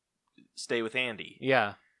stay with Andy.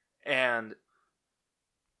 Yeah. And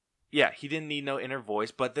yeah, he didn't need no inner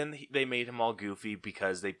voice, but then they made him all goofy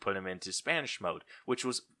because they put him into Spanish mode, which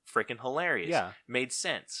was freaking hilarious. Yeah. Made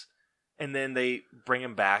sense. And then they bring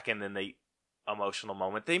him back, and then emotional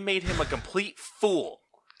moment. They made him a complete fool.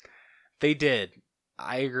 They did.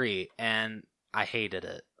 I agree, and I hated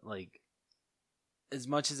it. Like, as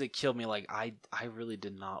much as it killed me, like I really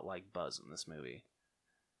did not like Buzz in this movie.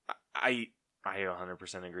 I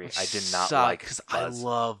 100% agree. I did not like Buzz. Because I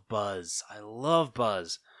love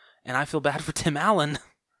Buzz. And I feel bad for Tim Allen.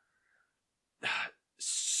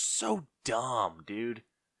 So dumb, dude.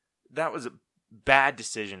 That was a bad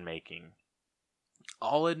decision making.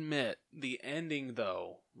 I'll admit, the ending,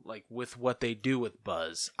 though, like, with what they do with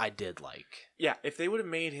Buzz, I did like. Yeah, if they would have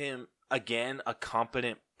made him, again, a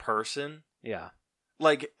competent person, Yeah.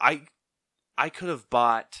 like, I could have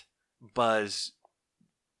bought Buzz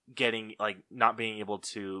getting, like, not being able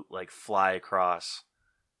to, like, fly across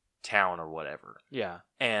town or whatever. Yeah.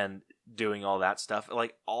 And doing all that stuff.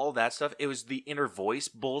 Like, all that stuff, it was the inner voice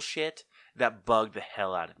bullshit that bugged the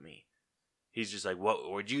hell out of me. He's just like, what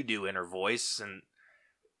would you do, inner voice? And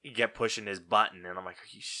you get pushing his button, and I'm like, are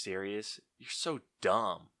you serious? You're so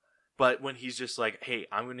dumb. But when he's just like, hey,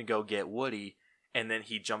 I'm going to go get Woody, and then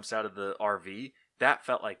he jumps out of the RV, that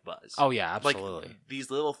felt like Buzz. Oh, yeah, absolutely. Like,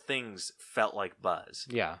 these little things felt like Buzz.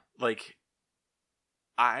 Yeah. Like,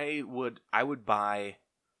 I would buy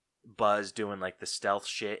Buzz doing, like, the stealth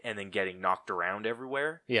shit and then getting knocked around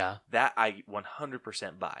everywhere. Yeah. That I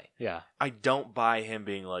 100% buy. Yeah. I don't buy him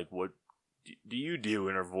being like, what do you do,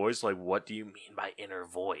 inner voice? Like, what do you mean by inner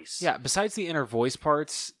voice? Yeah, besides the inner voice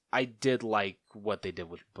parts, I did like what they did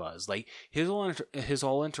with Buzz. Like, his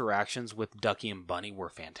whole interactions with Ducky and Bunny were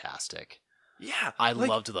fantastic. Yeah. I like,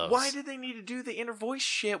 loved those. Why did they need to do the inner voice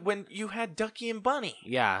shit when you had Ducky and Bunny?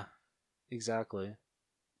 Yeah, exactly.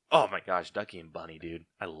 Oh my gosh, Ducky and Bunny, dude.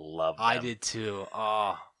 I love them. I did too.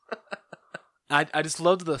 Oh. I just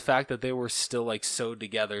loved the fact that they were still, like, sewed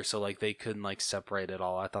together, so, like, they couldn't, like, separate it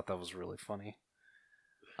all. I thought that was really funny.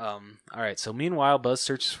 Alright, so meanwhile, Buzz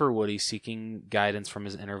searches for Woody, seeking guidance from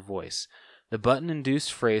his inner voice. The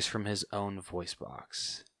button-induced phrase from his own voice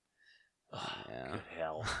box. Yeah. Good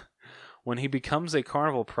hell. When he becomes a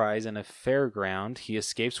carnival prize in a fairground, he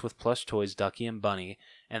escapes with plush toys Ducky and Bunny,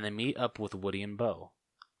 and they meet up with Woody and Bo.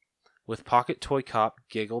 With pocket toy cop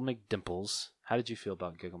Giggle McDimples. How did you feel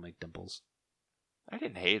about Giggle McDimples? I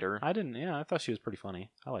didn't hate her. I didn't, yeah, I thought she was pretty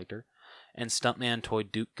funny. I liked her. And stuntman toy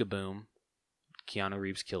Duke Gaboom. Keanu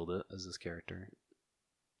Reeves killed it as this character.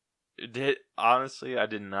 Honestly, I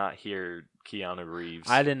did not hear Keanu Reeves.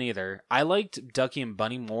 I didn't either. I liked Ducky and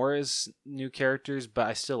Bunny more as new characters, but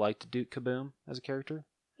I still liked Duke Kaboom as a character.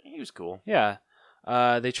 He was cool. Yeah.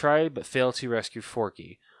 They try but fail to rescue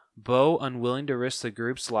Forky. Bo, unwilling to risk the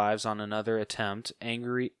group's lives on another attempt,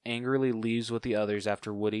 angrily leaves with the others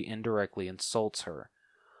after Woody indirectly insults her.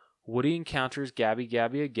 Woody encounters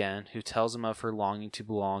Gabby again, who tells him of her longing to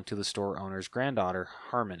belong to the store owner's granddaughter,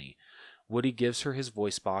 Harmony. Woody gives her his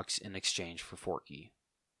voice box in exchange for Forky.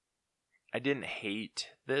 I didn't hate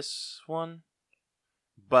this one,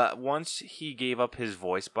 but once he gave up his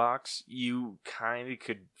voice box, you kind of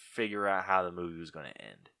could figure out how the movie was going to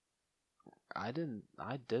end. I didn't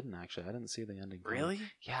actually. I didn't see the ending. Really?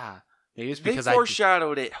 Yeah. Maybe it's They because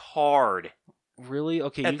foreshadowed it hard really?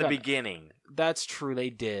 Okay, at the beginning. That's true, they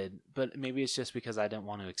did, but maybe it's just because I didn't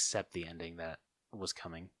want to accept the ending that was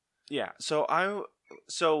coming. Yeah,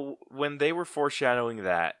 so when they were foreshadowing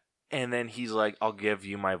that, and then he's like, I'll give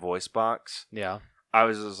you my voice box, Yeah. I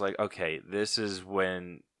was just like, okay, this is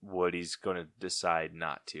when Woody's going to decide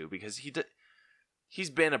not to, because he's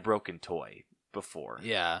been a broken toy before.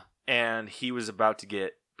 Yeah. And he was about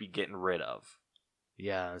to be getting rid of.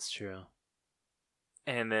 Yeah, that's true.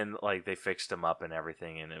 And then, like, they fixed him up and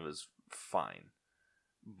everything, and it was fine.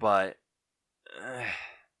 But,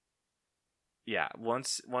 yeah,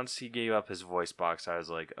 once he gave up his voice box, I was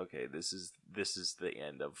like, okay, this is the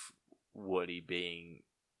end of Woody being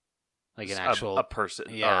Like an actual a person.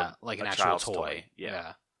 Yeah, or like an a actual child's toy.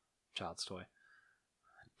 Yeah. Child's toy.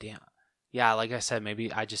 Damn. Yeah, like I said,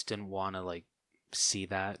 maybe I just didn't want to, like, see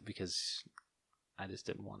that because I just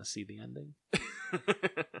didn't want to see the ending.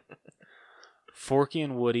 Forky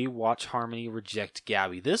and Woody watch Harmony reject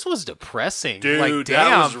Gabby. This was depressing. Dude, like, damn.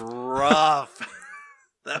 that was rough.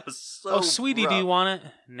 That was so Oh, sweetie, do you rough. want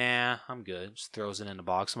it? Nah, I'm good. Just throws it in the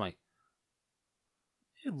box. I'm like,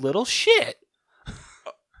 you little shit.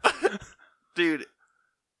 Dude,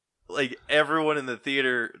 like, everyone in the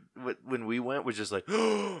theater when we went was just like,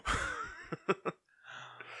 Oh.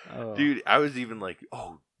 dude, I was even like,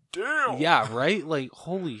 oh, damn. Yeah, right? Like,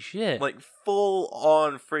 holy shit. Like, full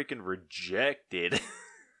on freaking rejected.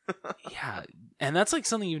 Yeah, and that's like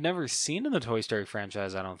something you've never seen in the Toy Story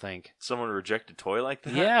franchise, I don't think. Someone reject a toy like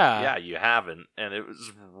that? Yeah. Yeah, you haven't. And it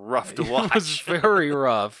was rough to watch. It was very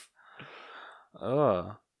rough.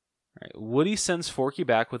 Right. Woody sends Forky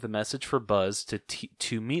back with a message for Buzz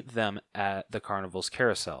to meet them at the carnival's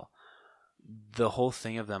carousel. The whole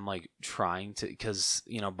thing of them, like, trying to, because,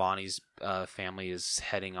 you know, Bonnie's family is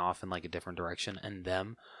heading off in, like, a different direction, and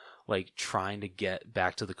them, like trying to get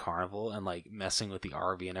back to the carnival and like messing with the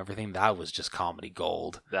RV and everything, that was just comedy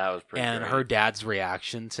gold. That was pretty And great. her dad's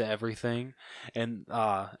reaction to everything, and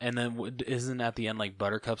then isn't at the end like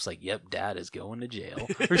Buttercup's like, "Yep, Dad is going to jail,"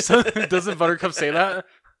 or something. Doesn't Buttercup say that?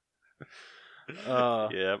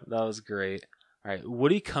 Yep. That was great. All right,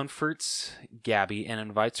 Woody comforts Gabby and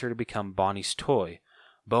invites her to become Bonnie's toy.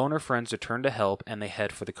 Bo and her friends return to help, and they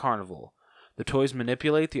head for the carnival. The toys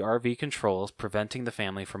manipulate the RV controls, preventing the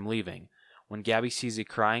family from leaving. When Gabby sees a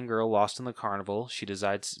crying girl lost in the carnival, she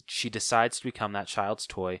decides to become that child's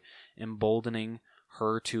toy, emboldening,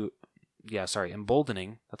 that's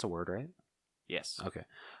a word, right? Yes. Okay.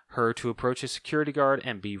 Her to approach a security guard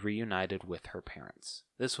and be reunited with her parents.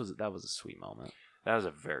 That was a sweet moment. That was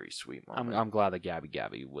a very sweet moment. I'm glad that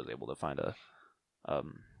Gabby was able to find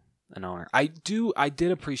an owner. I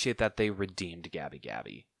did appreciate that they redeemed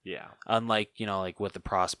Gabby. Yeah. Unlike, like with the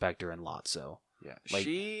Prospector and Lotso. Yeah. Like,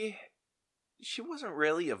 she wasn't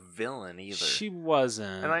really a villain either. She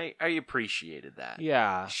wasn't. And I appreciated that.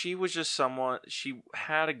 Yeah. She was just someone, she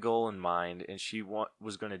had a goal in mind, and she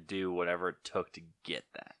was going to do whatever it took to get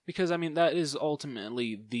that. Because, that is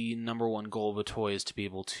ultimately the number one goal of a toy, is to be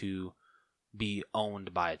able to be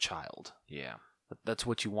owned by a child. Yeah. That's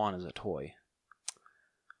what you want as a toy.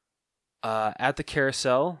 At the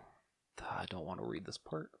carousel, I don't want to read this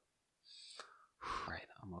part. Right,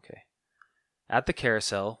 I'm okay. At the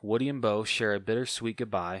carousel, Woody and Bo share a bittersweet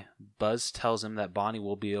goodbye. Buzz tells him that Bonnie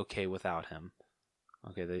will be okay without him.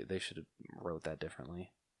 Okay, they should have wrote that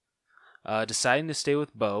differently. Deciding to stay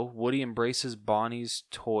with Bo, Woody embraces Bonnie's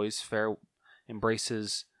toys.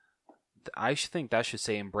 I think that should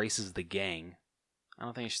say embraces the gang. I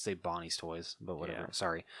don't think it should say Bonnie's toys, but whatever. Yeah.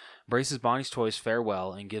 Sorry. Embraces Bonnie's toys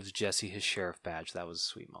farewell and gives Jesse his sheriff badge. That was a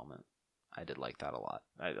sweet moment. I did like that a lot.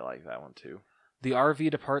 I like that one too. The RV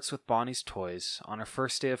departs with Bonnie's toys. On her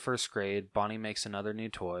first day of first grade, Bonnie makes another new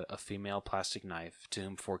toy, a female plastic knife, to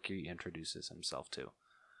whom Forky introduces himself to.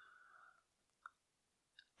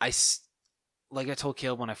 Like I told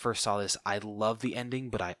Caleb when I first saw this, I love the ending,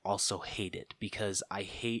 but I also hate it, because I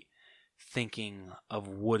hate thinking of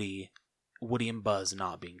Woody and Buzz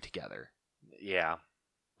not being together. Yeah.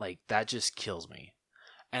 Like, that just kills me.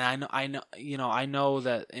 And I know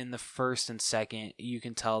that in the first and second, you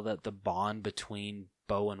can tell that the bond between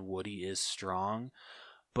Bo and Woody is strong,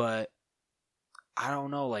 but I don't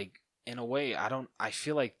know, like, in a way, I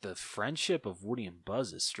feel like the friendship of Woody and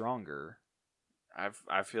Buzz is stronger.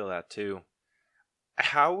 I feel that too.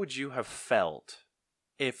 How would you have felt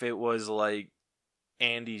if it was like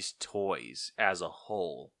Andy's toys as a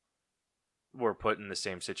whole were put in the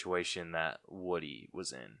same situation that Woody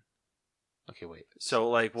was in? Okay, wait. So,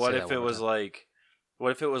 like, what Say if that it one more was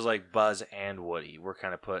time. like Buzz and Woody were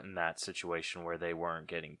kind of put in that situation where they weren't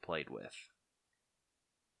getting played with?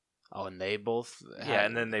 Oh, and they both Yeah,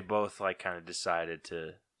 and then they both like kind of decided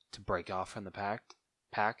to break off from the pack.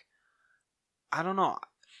 I don't know.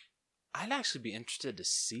 I'd actually be interested to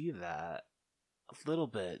see that a little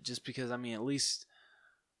bit, just because, at least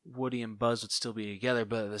Woody and Buzz would still be together,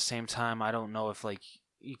 but at the same time, I don't know if, like,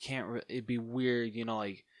 you can't, it'd be weird,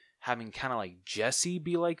 like, having kind of like Jesse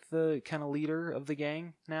be like the kind of leader of the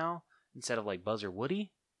gang now, instead of like Buzz or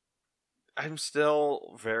Woody. I'm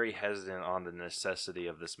still very hesitant on the necessity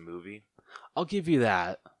of this movie. I'll give you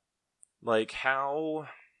that. Like, how...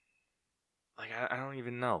 Like, I don't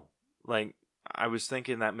even know. Like, I was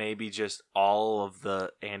thinking that maybe just all of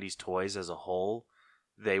the Andy's toys as a whole,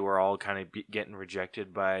 they were all kind of getting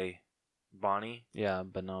rejected by Bonnie. Yeah,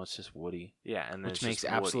 but no, it's just Woody. Yeah, and then Which it's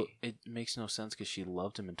makes Woody. it makes no sense, because she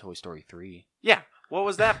loved him in Toy Story 3. Yeah, what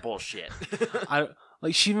was that bullshit?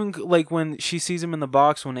 She even, like, when she sees him in the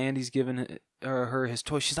box when Andy's giving her his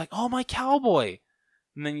toy, she's like, "Oh, my cowboy!"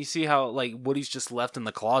 And then you see how, like, Woody's just left in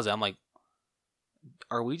the closet. I'm like,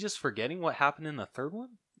 are we just forgetting what happened in the third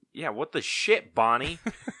one? Yeah, what the shit, Bonnie?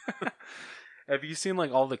 Have you seen,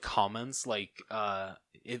 like, all the comments, like,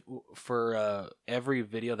 for every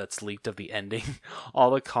video that's leaked of the ending,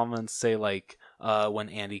 all the comments say, like, when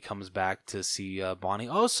Andy comes back to see Bonnie,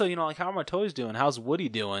 "Oh, so, like, how are my toys doing? How's Woody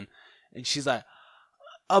doing?" And she's like,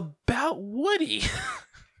 "About Woody."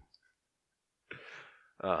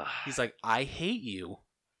 He's like, "I hate you."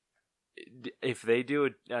 If they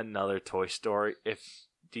do another Toy Story,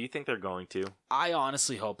 do you think they're going to? I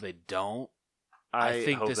honestly hope they don't. I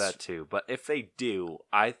think hope that too. But if they do,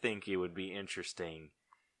 I think it would be interesting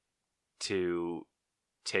to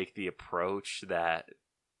take the approach that,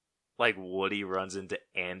 like, Woody runs into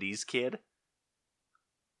Andy's kid.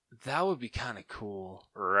 That would be kind of cool.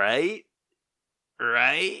 Right?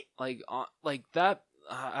 Like that.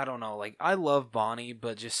 I don't know. Like, I love Bonnie,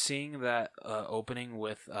 but just seeing that opening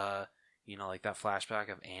with, like that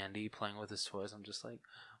flashback of Andy playing with his toys, I'm just like,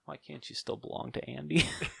 why can't you still belong to Andy?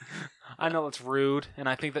 I know it's rude, and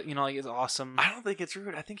I think that, like, it's awesome. I don't think it's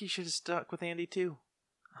rude. I think he should have stuck with Andy too.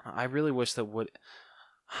 I really wish that would.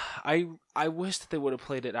 I wish that they would have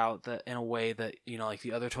played it out that in a way that, like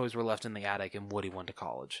the other toys were left in the attic and Woody went to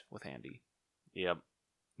college with Andy. Yep.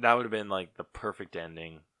 That would have been like the perfect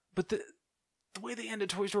ending. But the way they ended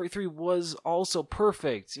Toy Story 3 was also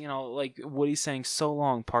perfect. Like Woody saying, "So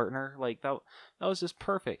long, partner." Like that was just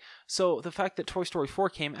perfect. So the fact that Toy Story 4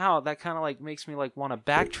 came out, that kind of like makes me like want to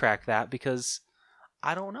backtrack that, because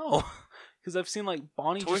I don't know. Because I've seen like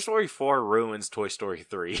Bonnie. Toy Story 4 ruins Toy Story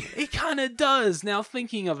 3. It kind of does now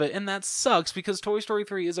thinking of it, and that sucks because Toy Story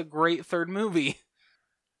 3 is a great third movie.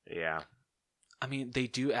 Yeah. I mean, they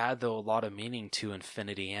do add, though, a lot of meaning to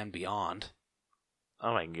Infinity and Beyond.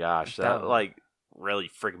 Oh my gosh, that like really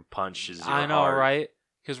freaking punches your I know, heart. right?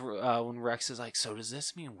 Because when Rex is like, "So does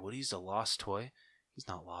this mean Woody's a lost toy?" He's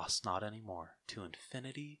not lost, not anymore. To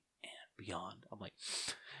Infinity and Beyond. I'm like,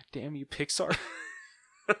 damn you, Pixar.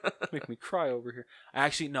 Make me cry over here.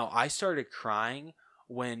 Actually, no, I started crying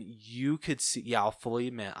when you could see. Yeah, I'll fully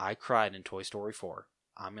admit, I cried in Toy Story 4.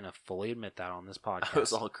 I'm going to fully admit that on this podcast. I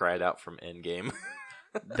was all cried out from Endgame.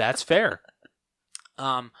 That's fair.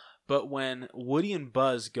 But when Woody and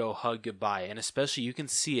Buzz go hug goodbye, and especially you can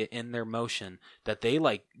see it in their motion that they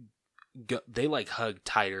hug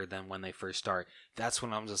tighter than when they first start. That's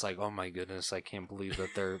when I'm just like, oh my goodness, I can't believe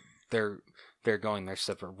that they're going their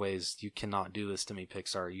separate ways. You cannot do this to me,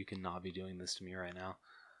 Pixar. You cannot be doing this to me right now.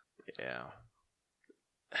 Yeah.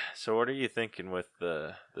 So what are you thinking with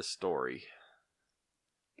the story?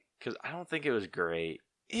 Because I don't think it was great.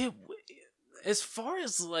 As far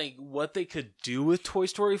as like what they could do with Toy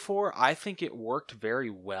Story 4, I think it worked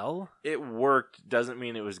very well. It worked doesn't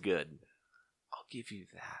mean it was good. I'll give you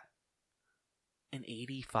that. An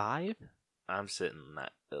 85? I'm sitting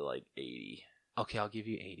at like 80. Okay, I'll give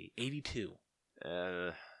you 80. 82.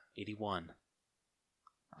 81.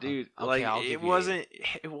 Dude, Okay, like it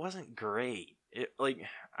wasn't great. It like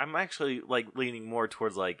I'm actually like leaning more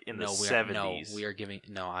towards like in the 70s.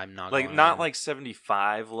 I'm not like going not like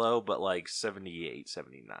 75 low, but like 78,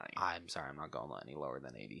 79. I'm sorry, I'm not going any lower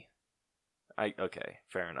than 80. Okay,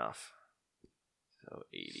 fair enough. So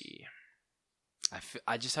 80.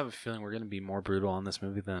 I just have a feeling we're going to be more brutal on this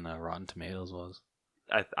movie than Rotten Tomatoes was.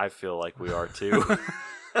 I feel like we are too.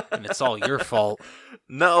 And it's all your fault.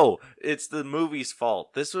 No, it's the movie's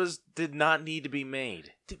fault. This did not need to be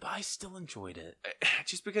made. But I still enjoyed it.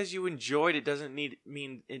 Just because you enjoyed it doesn't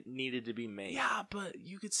mean it needed to be made. Yeah, but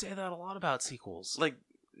you could say that a lot about sequels. Like,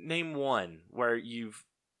 name one where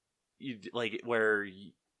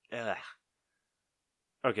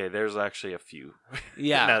Okay, there's actually a few.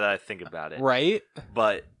 Yeah. Now that I think about it. Right?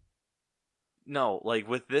 But no, like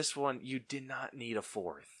with this one, you did not need a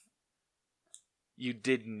fourth. You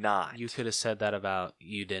did not. You could have said that about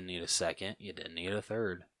you didn't need a second, you didn't need a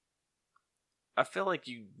third. I feel like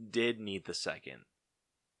you did need the second.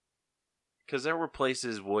 Because there were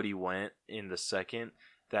places Woody went in the second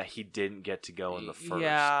that he didn't get to go in the first.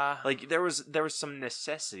 Yeah. Like there was some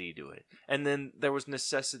necessity to it. And then there was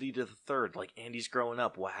necessity to the third. Like Andy's growing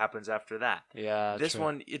up. What happens after that? Yeah. This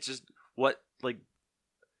one, it's just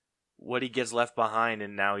Woody gets left behind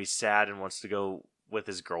and now he's sad and wants to go with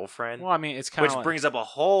his girlfriend. Well, I mean, it's kind of which brings up a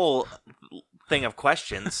whole thing of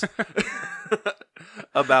questions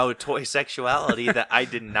about toy sexuality that I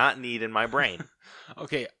did not need in my brain.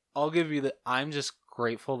 Okay, I'll give you I'm just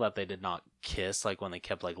grateful that they did not kiss, like when they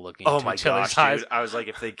kept like looking Oh into my each other's gosh, eyes. dude. I was like,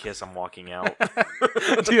 if they kiss, I'm walking out.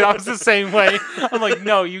 Dude, I was the same way. I'm like,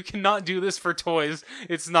 no, you cannot do this for toys.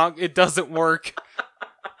 It doesn't work.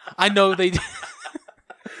 I know they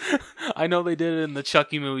did it in the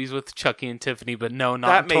Chucky movies with Chucky and Tiffany, but no,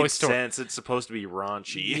 not in Toy Story. That made sense. It's supposed to be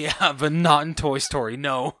raunchy. Yeah, but not in Toy Story,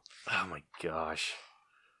 no. Oh my gosh.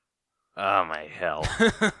 Oh my hell.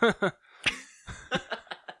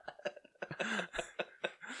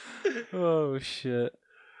 Oh shit.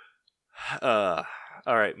 All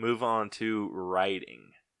right, move on to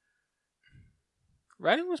writing.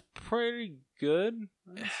 Writing was pretty good.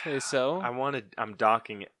 I'd say so. I'm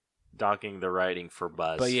docking the writing for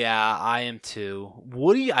Buzz. But yeah, I am too.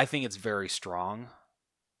 Woody, I think it's very strong.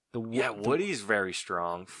 Woody's very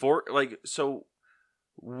strong.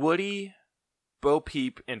 Woody, Bo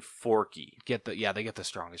Peep, and Forky they get the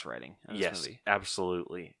strongest writing in this movie.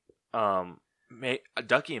 Absolutely.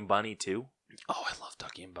 Ducky and Bunny too. Oh, I love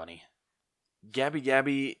Ducky and Bunny.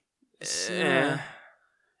 Gabby. Yeah.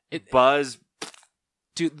 Buzz.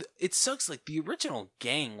 Dude, it sucks. Like, the original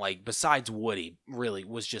gang, like, besides Woody, really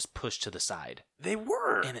was just pushed to the side. They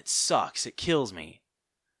were. And it sucks. It kills me.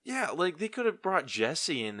 Yeah, like, they could have brought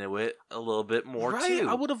Jesse into it a little bit more, right? too.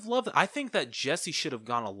 I would have loved it. I think that Jesse should have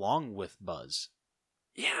gone along with Buzz.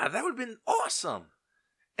 Yeah, that would have been awesome.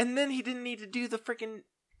 And then he didn't need to do the freaking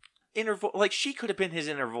inner voice. Like, she could have been his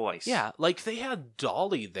inner voice. Yeah, like, they had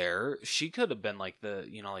Dolly there. She could have been, like, the,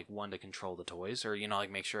 you know, like, one to control the toys. Or, you know, like,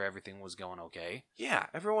 make sure everything was going okay. Yeah,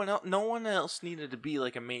 everyone else, no one else needed to be,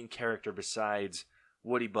 like, a main character besides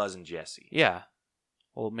Woody, Buzz, and Jesse. Yeah.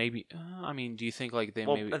 Well, maybe, I mean, do you think, like, they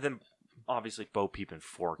maybe... And then, obviously, Bo Peep and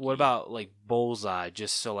Forky. What about, like, Bullseye,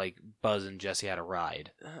 just so, like, Buzz and Jesse had a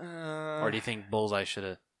ride? Or do you think Bullseye should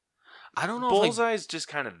have... I don't know Bullseye's just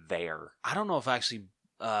kind of there. I don't know if actually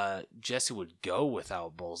Jesse would go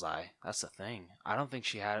without Bullseye. That's the thing. I don't think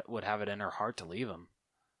she would have it in her heart to leave him.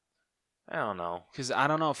 I don't know. Because I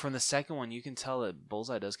don't know, from the second one, you can tell that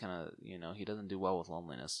Bullseye does kind of, you know, he doesn't do well with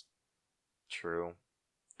loneliness. True.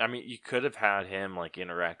 I mean, you could have had him, like,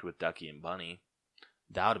 interact with Ducky and Bunny.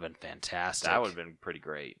 That would have been fantastic. That would have been pretty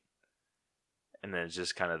great. And then it's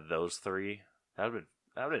just kind of those three. That would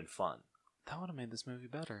have been fun. That would have made this movie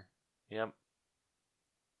better. Yep.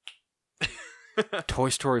 Toy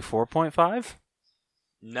Story 4.5?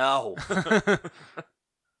 No.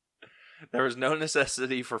 There was no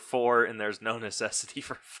necessity for 4, and there's no necessity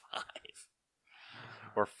for 5.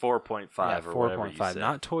 Or 4.5, Yeah, or whatever you 4.5. said.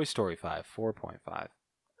 Not Toy Story 5, 4.5.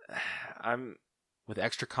 I'm... With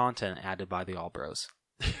extra content added by the All Bros.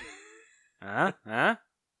 Huh?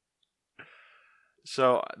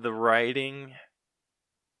 So, the writing...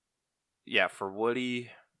 Yeah, for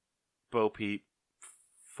Woody, Bo Peep,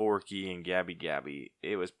 Forky, and Gabby Gabby,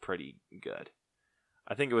 it was pretty good.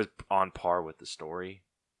 I think it was on par with the story.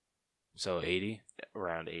 So 80?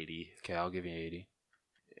 Around 80. Okay, I'll give you 80.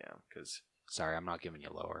 Yeah, because... Sorry, I'm not giving you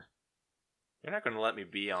lower. You're not going to let me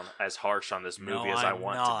be on as harsh on this movie as I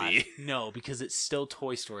want to be. No, because it's still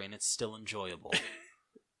Toy Story and it's still enjoyable.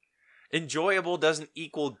 Enjoyable doesn't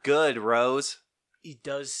equal good, Rose. It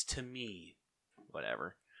does to me.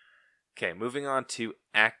 Whatever. Okay, moving on to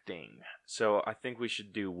acting. So I think we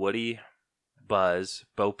should do Woody, Buzz,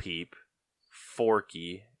 Bo Peep,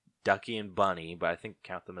 Forky, Ducky, and Bunny, but I think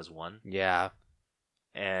count them as one. Yeah.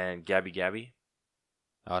 And Gabby Gabby.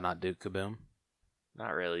 Oh, not Duke Kaboom?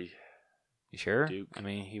 Not really. You sure? Duke. I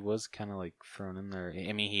mean, he was kind of like thrown in there.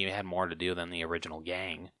 I mean, he had more to do than the original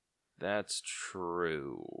gang. That's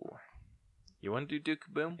true. You want to do Duke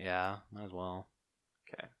Kaboom? Yeah, might as well.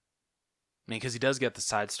 Okay. I mean, because he does get the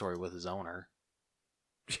side story with his owner.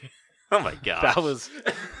 Oh my god. That was...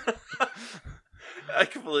 I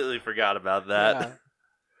completely forgot about that. Yeah.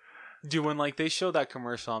 Dude, when like they show that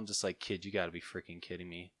commercial, I'm just like, kid, you gotta be freaking kidding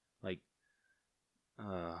me. Like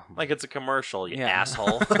it's a commercial, you Yeah.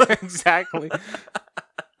 asshole. Exactly.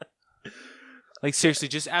 Like, seriously,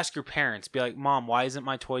 just ask your parents. Be like, Mom, why isn't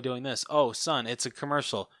my toy doing this? Oh, son, it's a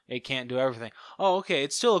commercial. It can't do everything. Oh, okay,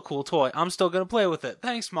 it's still a cool toy. I'm still gonna play with it.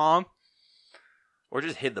 Thanks, Mom. Or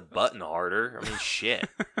just hit the button harder. I mean, shit.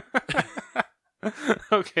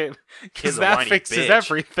 Okay, Kid's because a that whiny fixes bitch.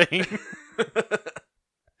 everything.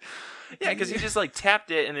 Yeah, because he just like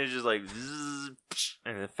tapped it and it just like zzz,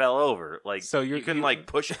 and it fell over. Like So you couldn't like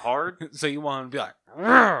push it hard. So you want to be like,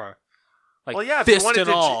 "Rrr." Like, Well, yeah, if you fist wanted and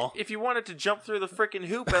to, all. if you wanted to jump through the freaking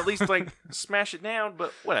hoop, at least like smash it down.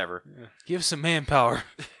 But whatever. Give some manpower.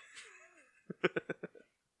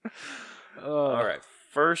 All right.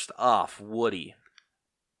 First off, Woody,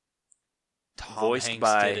 Tom voiced Hanks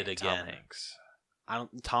by did it again. Tom Hanks.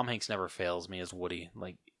 Tom Hanks never fails me as Woody.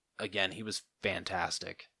 Like, again, he was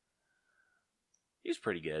fantastic. He's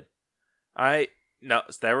pretty good.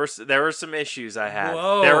 There were some issues I had.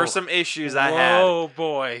 Whoa. There were some issues I had. Oh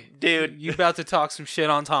boy, Dude. you about to talk some shit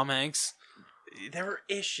on Tom Hanks? There were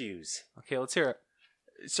issues. Okay, let's hear it.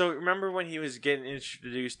 So remember when he was getting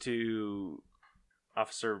introduced to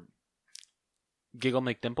Officer? Giggle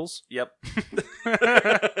McDimples? Yep.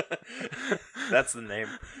 That's the name.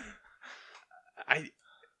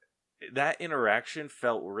 That interaction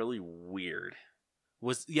felt really weird.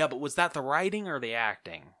 Was that the writing or the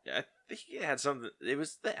acting? I think it had something. It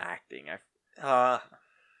was the acting.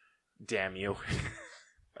 Damn you.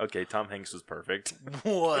 Okay, Tom Hanks was perfect.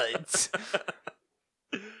 What?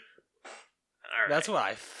 All right. That's what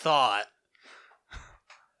I thought.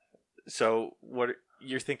 So what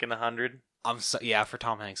you're thinking? 100? Yeah, for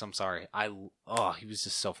Tom Hanks, I'm sorry. He was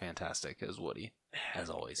just so fantastic as Woody, as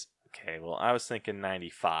always. Okay, well I was thinking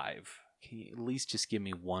 95. Can you at least just give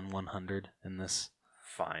me 100 in this?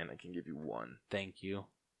 Fine, I can give you 1. Thank you.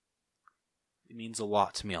 It means a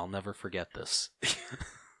lot to me. I'll never forget this.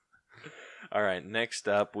 All right, next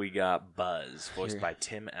up we got Buzz, voiced Here. by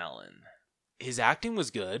Tim Allen. His acting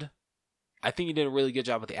was good. I think he did a really good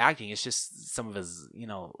job with the acting. It's just some of his,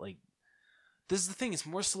 like, this is the thing. It's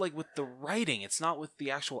more so like with the writing. It's not with the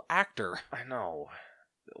actual actor. I know,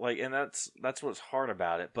 and that's what's hard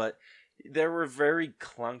about it. But there were very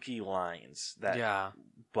clunky lines that Yeah.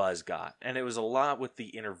 Buzz got, and it was a lot with the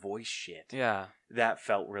inner voice shit. Yeah. That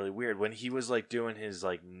felt really weird when he was like doing his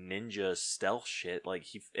like ninja stealth shit. Like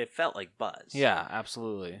it felt like Buzz. Yeah,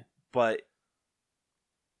 absolutely. But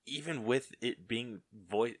even with it being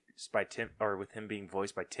voiced by with him being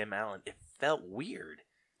voiced by Tim Allen, it felt weird.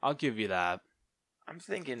 I'll give you that. I'm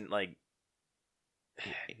thinking like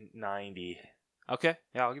 90. Okay.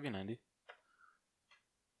 Yeah, I'll give you 90.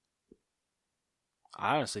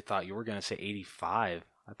 I honestly thought you were going to say 85.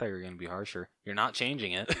 I thought you were going to be harsher. You're not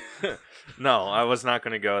changing it. No, I was not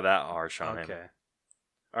going to go that harsh on him. Okay.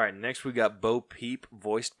 All right, next we got Bo Peep,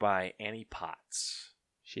 voiced by Annie Potts.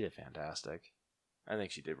 She did fantastic. I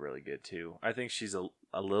think she did really good too. I think she's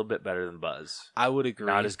a little bit better than Buzz. I would agree.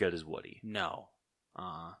 Not as good as Woody. No.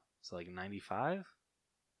 So like 95?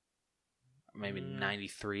 Maybe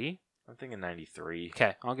 93? I'm thinking 93.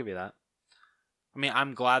 Okay, I'll give you that. I mean,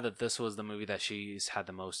 I'm glad that this was the movie that she's had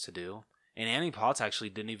the most to do. And Annie Potts actually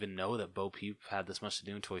didn't even know that Bo Peep had this much to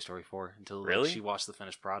do in Toy Story 4 until Really? she watched the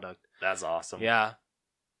finished product. That's awesome. Yeah.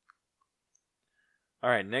 All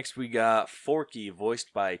right, next we got Forky,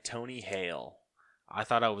 voiced by Tony Hale. I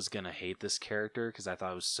thought I was going to hate this character because I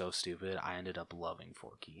thought it was so stupid. I ended up loving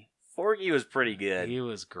Forky. Forky was pretty good. He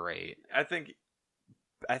was great. I think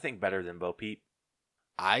better than Bo Peep.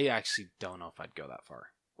 I actually don't know if I'd go that far.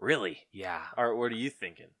 Really? Yeah. All right, what are you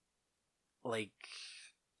thinking? Like,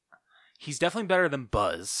 he's definitely better than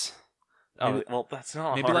Buzz. Oh, Maybe- well, that's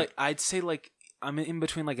not Maybe hard. like, I'd say like, I'm in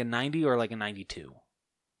between like a 90 or like a 92.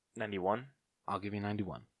 91? I'll give you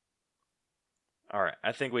 91. All right,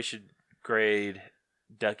 I think we should grade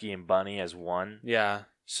Ducky and Bunny as 1. Yeah.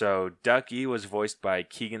 So Ducky was voiced by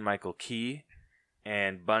Keegan-Michael Key,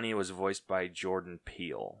 and Bunny was voiced by Jordan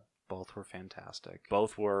Peele. Both were fantastic.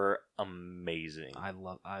 Both were amazing. I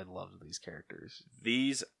loved these characters.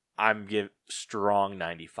 These I'm give strong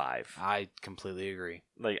 95. I completely agree.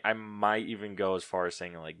 Like I might even go as far as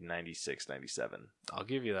saying like 96, 97. I'll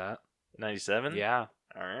give you that. 97? Yeah.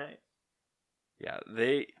 All right. Yeah,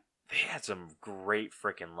 they had some great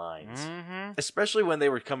freaking lines. Mm-hmm. Especially when they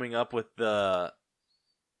were coming up with the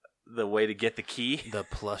way to get the key. The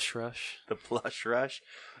plush rush. The plush rush.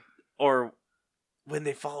 Or when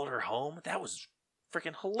they followed her home. That was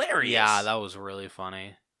freaking hilarious. Yeah, that was really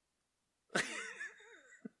funny.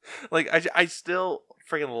 Like, I still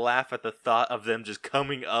freaking laugh at the thought of them just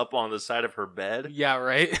coming up on the side of her bed. Yeah,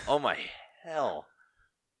 right? Oh my hell.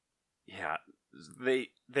 Yeah.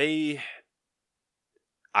 They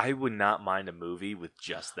I would not mind a movie with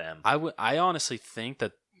just them. I honestly think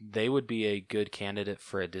that they would be a good candidate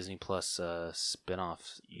for a Disney Plus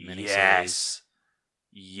spin-off miniseries.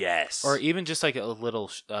 Yes. Or even just like a little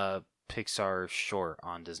Pixar short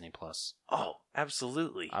on Disney Plus. Oh,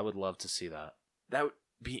 absolutely. I would love to see that. That would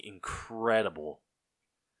be incredible.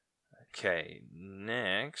 Okay,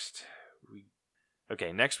 next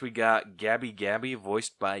we got Gabby Gabby,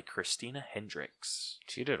 voiced by Christina Hendricks.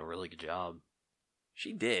 She did a really good job.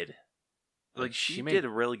 She did. Like she made- did a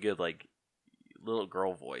really good like little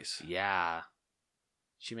girl voice. Yeah.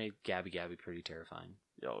 She made Gabby Gabby pretty terrifying.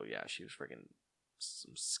 Oh yeah, she was freaking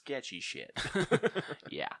some sketchy shit.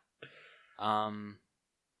 Yeah. I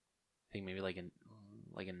think maybe like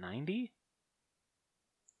a 90?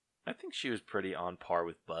 I think she was pretty on par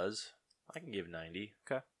with Buzz. I can give 90.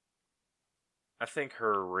 Okay. I think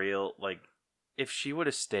her real, like, if she would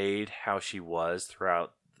have stayed how she was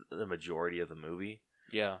throughout the majority of the movie,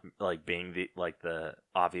 Yeah. like being the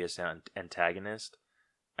obvious antagonist,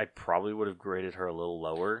 I probably would have graded her a little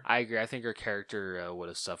lower. I agree. I think her character would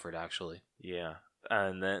have suffered, actually. Yeah.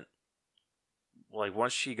 And then, like,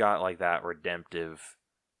 once she got, like, that redemptive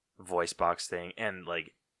voice box thing and,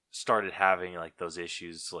 like, started having, like, those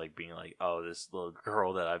issues, like, being like, oh, this little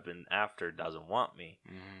girl that I've been after doesn't want me.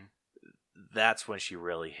 Mm-hmm. That's when she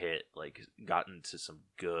really hit, like, got into some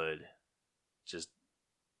good, just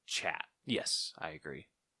chat. Yes, I agree.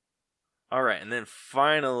 All right, and then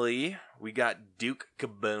finally, we got Duke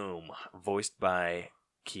Kaboom, voiced by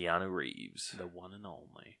Keanu Reeves. The one and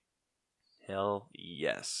only. Hell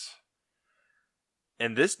yes.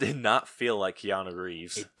 And this did not feel like Keanu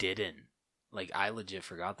Reeves. It didn't. Like, I legit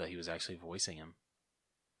forgot that he was actually voicing him.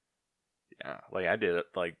 Yeah, like I did it,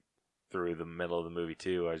 like, through the middle of the movie,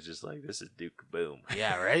 too. I was just like, this is Duke Kaboom.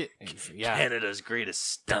 Yeah, right? Yeah. Canada's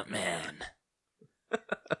greatest stuntman.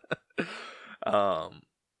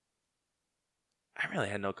 I really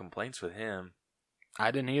had no complaints with him.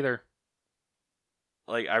 I didn't either.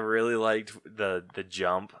 Like, I really liked the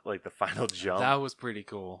jump, like the final jump. That was pretty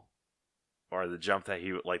cool. Or the jump that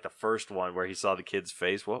he, like the first one where he saw the kid's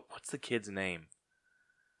face. What's the kid's name?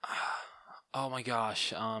 Oh my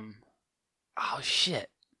gosh. Oh shit.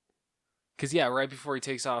 Cause yeah, right before he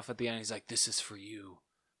takes off at the end, he's like, "This is for you."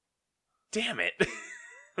 Damn it.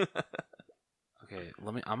 Okay,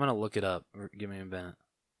 I'm gonna look it up. Give me a minute.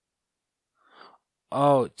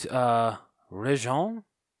 Oh, Rajon?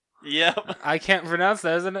 Yep. I can't pronounce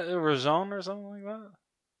that, isn't it? Rajon or something like that?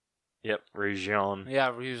 Yep, Rajon. Yeah,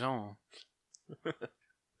 Rajon.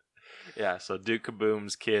 Yeah, so Duke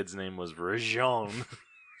Kaboom's kid's name was Rajon.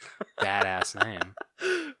 Badass name.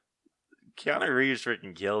 Keanu Reeves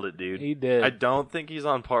freaking killed it, dude. He did. I don't think he's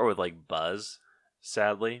on par with, like, Buzz,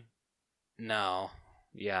 sadly. No.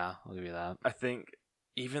 Yeah, I'll give you that. I think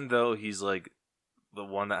even though he's, like, the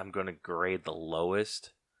one that I'm going to grade the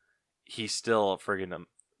lowest, he's still friggin'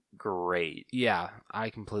 great. Yeah, I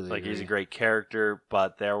completely Like, agree. he's a great character,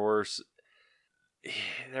 but there were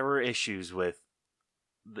issues with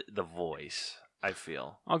the voice, I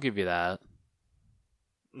feel. I'll give you that.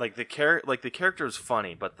 Like the character is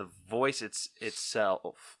funny, but the voice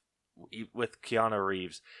itself with Keanu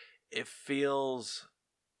Reeves, it feels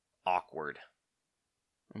awkward.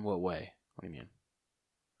 In what way? What do you mean?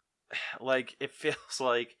 Like it feels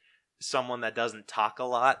like someone that doesn't talk a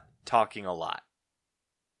lot talking a lot.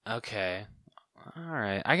 Okay. All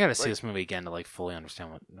right. I gotta see Like- this movie again to like fully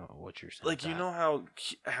understand what you're saying. Like with you that. know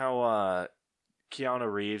how Keanu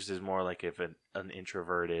Reeves is more like if an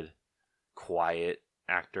introverted, quiet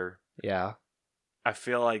actor. Yeah. I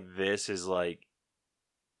feel like this is like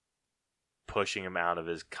pushing him out of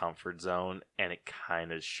his comfort zone, and it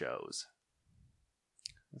kind of shows.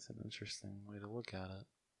 That's an interesting way to look at it.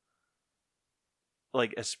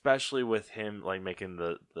 Like especially with him like making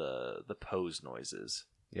the pose noises.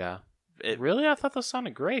 Yeah. It Really? I thought those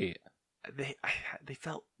sounded great. they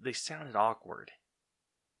sounded awkward.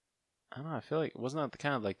 I don't know. I feel like wasn't that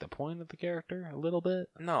kind of like the point of the character a little bit?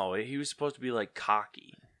 No, he was supposed to be like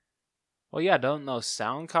cocky. Well, yeah. Don't those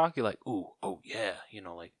sound cocky? Like, ooh, oh yeah.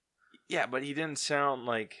 Like. Yeah, but he didn't sound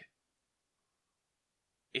like.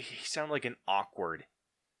 He sounded like an awkward,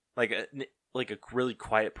 like a really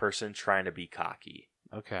quiet person trying to be cocky.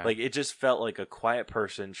 Okay. Like it just felt like a quiet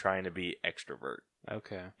person trying to be extrovert,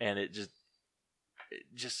 Okay. and it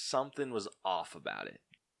just something was off about it.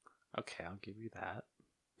 Okay. I'll give you that.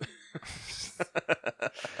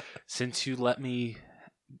 Since you let me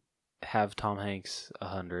have Tom Hanks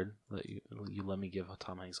 100, you let me give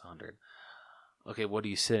Tom Hanks 100. Okay, what are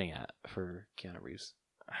you sitting at for Keanu Reeves?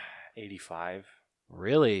 85.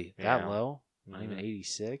 Really? That Yeah. low? Not even Mhm.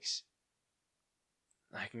 86?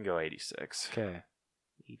 I can go 86. Okay.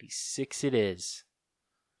 86 it is.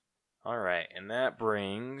 All right, and that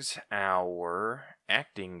brings our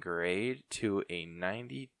acting grade to a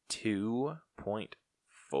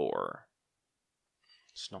 92.4.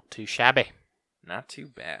 It's not too shabby. Not too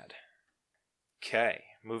bad. Okay,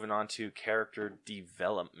 moving on to character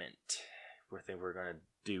development. I think we're going to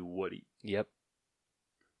do Woody. Yep.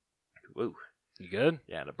 Woo. You good?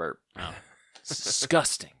 Yeah, the burp. Oh. It's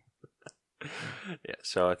disgusting. Yeah,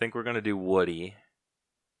 so I think we're going to do Woody.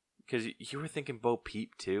 Because you were thinking Bo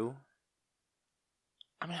Peep, too?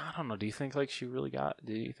 I mean, I don't know. Do you think like do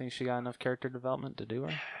you think she got enough character development to do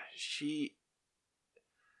her?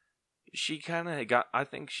 She kind of I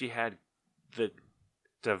think she had the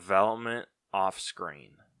development off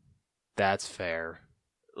screen. That's fair.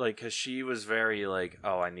 Like, because she was very, like,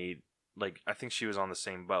 I think she was on the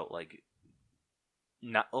same boat. Like,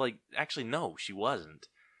 not, like, actually, no, she wasn't.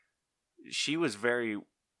 She was very,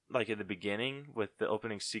 like, at the beginning, with the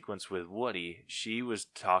opening sequence with Woody, she was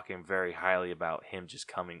talking very highly about him just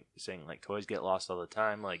saying, like, toys get lost all the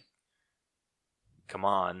time. Like, come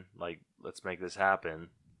on, like, let's make this happen.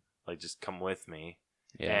 Like, just come with me.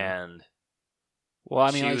 Yeah. And Well,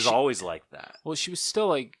 I mean, she like, was always like that. Well, she was still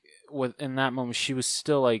like in that moment. She was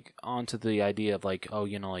still like onto the idea of like, oh,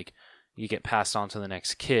 like you get passed on to the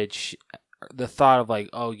next kid. The thought of like,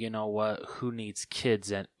 oh, you know what? Who needs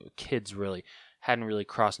kids? And kids really hadn't really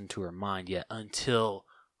crossed into her mind yet until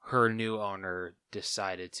her new owner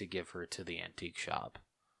decided to give her to the antique shop.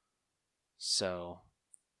 So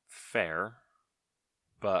Fair.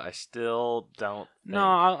 But I still don't think... no,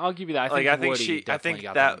 I'll give you that. I think Woody definitely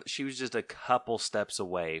got that she was just a couple steps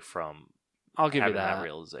away from I'll give you having that that.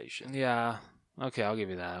 realization. Yeah. Okay, I'll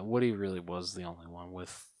give you that. Woody really was the only one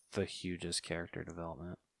with the hugest character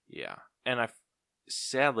development. Yeah. And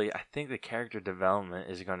sadly, I think the character development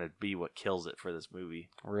is going to be what kills it for this movie.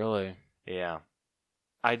 Really? Yeah.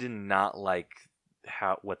 I did not like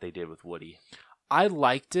what they did with Woody. I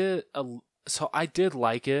liked it. So I did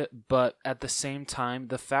like it, but at the same time,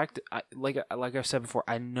 the fact, like I've said before,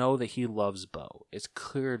 I know that he loves Bo. It's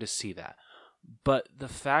clear to see that. But the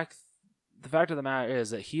fact of the matter is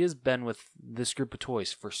that he has been with this group of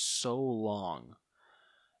toys for so long,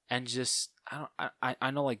 and just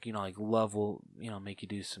I know, like, like love will make you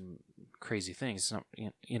do some crazy things,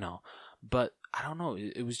 but I don't know.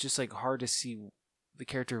 It was just like hard to see the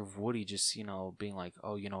character of Woody just being like,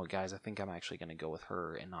 oh, you know what, guys, I think I'm actually going to go with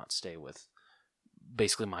her and not stay with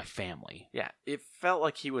basically my family. Yeah, it felt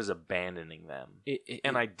like he was abandoning them,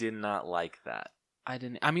 and I did not like that. I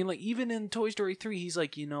didn't. I mean, like, even in Toy Story 3, he's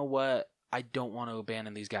like, you know what? I don't want to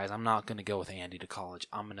abandon these guys. I'm not going to go with Andy to college.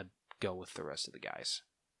 I'm going to go with the rest of the guys.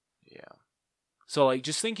 Yeah. So, like,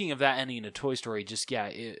 just thinking of that ending in a Toy Story,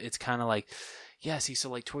 it's kind of like, yeah, see, so,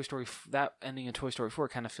 like, that ending in Toy Story 4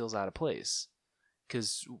 kind of feels out of place.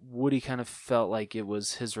 Because Woody kind of felt like it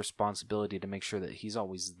was his responsibility to make sure that he's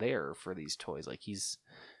always there for these toys. Like, he's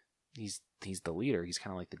the leader. He's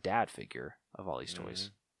kind of like the dad figure of all these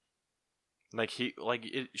toys. Like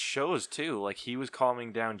it shows too. Like, he was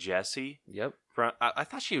calming down Jessie. Yep. I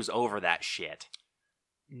thought she was over that shit.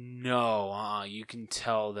 No, you can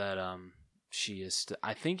tell that she is.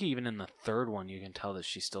 I think even in the third one, you can tell that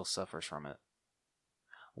she still suffers from it.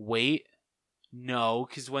 Wait, no,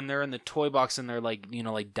 because when they're in the toy box and they're like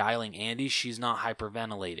like dialing Andy, she's not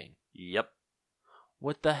hyperventilating. Yep.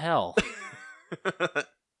 What the hell?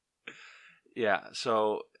 Yeah.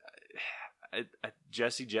 So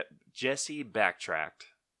Jessie backtracked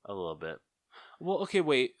a little bit. Well, okay,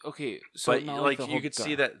 wait, okay. So but like you could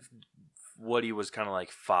see that Woody was kind of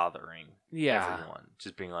like fathering everyone,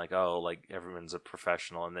 just being like, oh, like everyone's a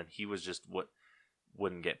professional, and then he was just what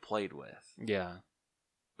wouldn't get played with. Yeah.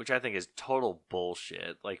 Which I think is total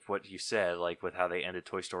bullshit, like what you said, like with how they ended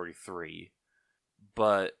Toy Story 3.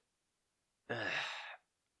 But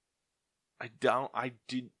I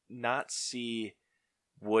did not see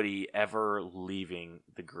Woody ever leaving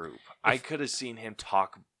the group. I could have seen him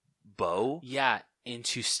talk Bo. Yeah,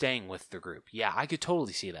 into staying with the group. Yeah, I could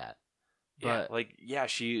totally see that. But yeah,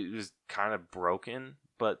 she was kind of broken,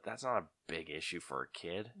 but that's not a big issue for a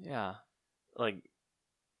kid. Yeah. Like,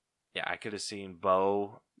 yeah, I could have seen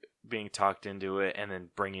Bo being talked into it, and then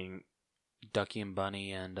bringing Ducky and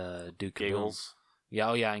Bunny and Duke Giggles.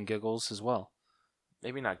 Yeah, oh yeah, and Giggles as well.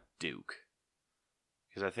 Maybe not Duke,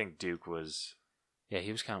 because I think Duke was. Yeah,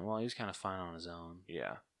 he was kind of fine on his own.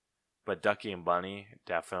 Yeah, but Ducky and Bunny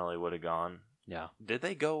definitely would have gone. Yeah. Did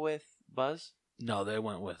they go with Buzz? No, they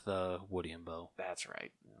went with Woody and Bo. That's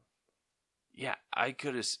right. Yeah, I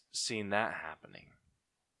could have seen that happening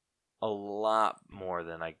a lot more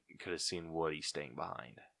than I could have seen Woody staying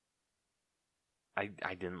behind.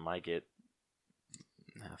 I didn't like it.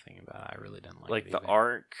 Now thinking about it, I really didn't like it the either.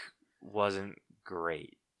 arc wasn't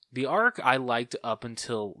great. The arc I liked up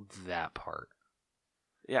until that part.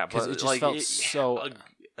 Yeah, but it just felt so.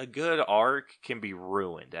 A good arc can be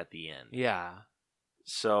ruined at the end. Yeah.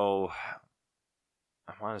 So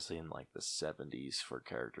I'm honestly in like the 70s for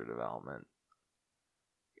character development,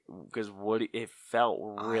 because Woody, it felt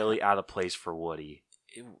really out of place for Woody.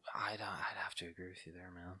 I'd have to agree with you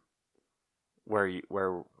there, man.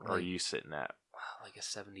 Where are you sitting at? Like a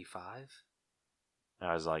 75?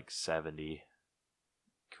 I was like 70.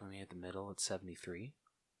 Can we meet at the middle at 73?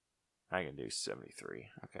 I can do 73.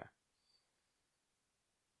 Okay.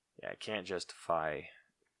 Yeah, I can't justify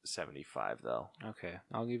 75 though. Okay,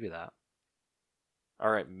 I'll give you that.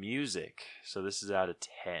 All right, music. So this is out of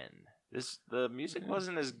 10. The music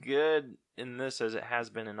wasn't as good in this as it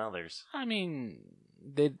has been in others. I mean,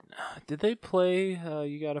 did they play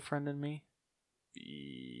You Got a Friend in Me?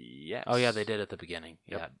 Yes. Oh yeah, they did at the beginning.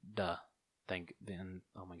 Yep. Yeah, duh.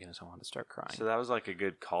 Oh my goodness, I wanted to start crying. So that was like a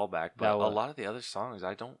good callback, but a lot of the other songs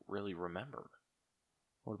I don't really remember.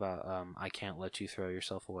 What about I Can't Let You Throw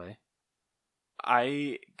Yourself Away?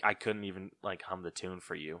 I couldn't even like hum the tune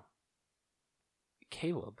for you.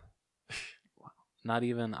 Caleb. Not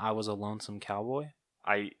even I Was a Lonesome Cowboy?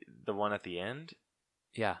 The one at the end?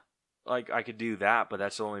 Yeah. Like, I could do that, but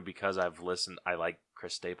that's only because I like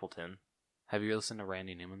Chris Stapleton. Have you listened to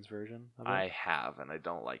Randy Newman's version of it? I have, and I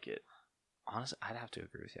don't like it. Honestly, I'd have to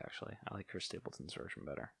agree with you, actually. I like Chris Stapleton's version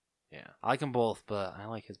better. Yeah. I like them both, but I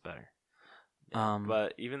like his better. Yeah,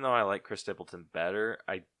 but even though I like Chris Stapleton better,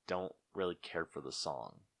 I don't really care for the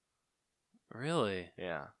song. Really?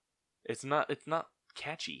 Yeah. It's not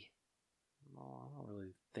catchy. Well, I don't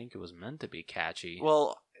really think it was meant to be catchy.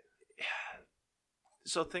 Well,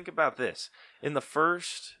 so think about this. In the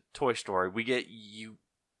first Toy Story, we get You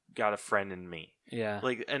Got a Friend in Me. Yeah.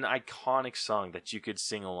 Like an iconic song that you could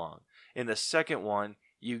sing along. In the second one,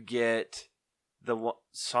 you get the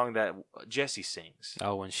song that Jessie sings.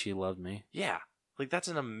 Oh, When She Loved Me. Yeah, like that's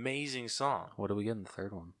an amazing song. What do we get in the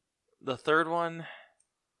third one? The third one,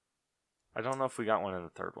 I don't know if we got one in the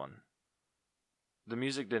third one. The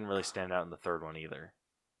music didn't really stand out in the third one either.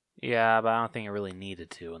 Yeah, but I don't think it really needed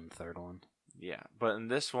to in the third one. Yeah, but in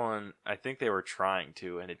this one, I think they were trying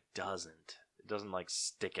to, and it doesn't. It doesn't like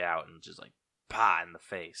stick out and just like pah in the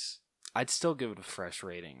face. I'd still give it a fresh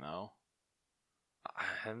rating though.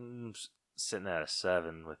 I'm sitting at a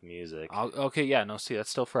 7 with music. Okay, yeah, no, see, that's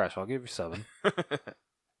still fresh. I'll give you 7.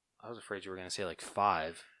 I was afraid you were gonna say like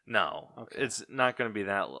 5. No, Okay. it's not going to be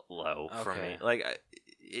that low for Okay. me. Like,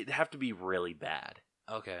 it'd have to be really bad.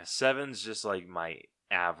 Okay. 7's just like my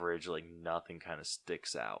average. Like nothing kind of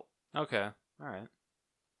sticks out. Okay. All right.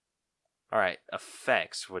 All right,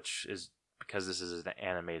 effects, which is because this is an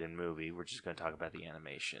animated movie. We're just going to talk about the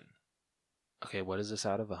animation Okay, what is this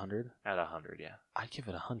out of 100? at 100. Yeah. I'd give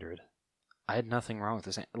it 100. I had nothing wrong with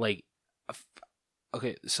this. Like,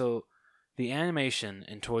 okay, so the animation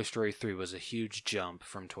in Toy Story 3 was a huge jump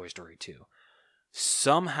from Toy Story 2.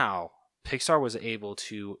 Somehow, Pixar was able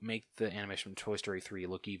to make the animation from Toy Story 3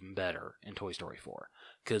 look even better in Toy Story 4.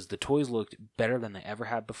 Because the toys looked better than they ever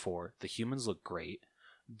had before. The humans looked great.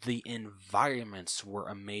 The environments were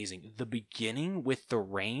amazing. The beginning with the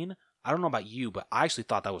rain, I don't know about you, but I actually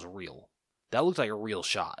thought that was real. That looked like a real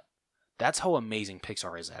shot. That's how amazing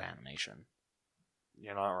Pixar is at animation.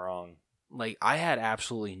 You're not wrong. Like, I had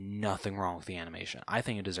absolutely nothing wrong with the animation. I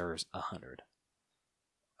think it deserves 100.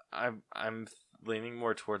 I'm leaning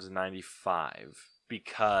more towards 95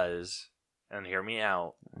 because, and hear me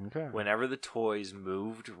out, Okay. whenever the toys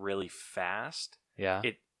moved really fast, Yeah.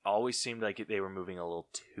 it always seemed like they were moving a little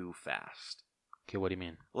too fast. Okay, what do you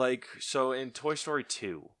mean? Like, so in Toy Story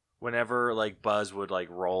 2, whenever like Buzz would like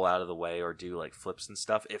roll out of the way or do like flips and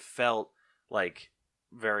stuff, it felt like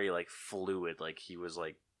very like fluid. Like he was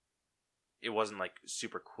like, it wasn't like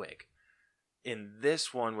super quick. In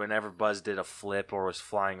this one, whenever Buzz did a flip or was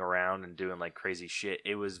flying around and doing like crazy shit,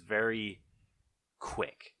 it was very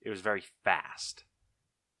quick. It was very fast.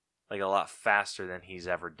 Like a lot faster than he's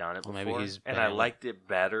ever done it Well, before. maybe he's and I been- liked it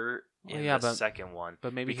better Well, in yeah, the but- second one.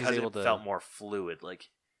 but maybe he's because able it to- felt more fluid. Like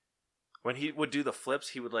when he would do the flips,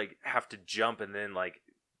 he would like have to jump and then like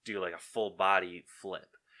do like a full body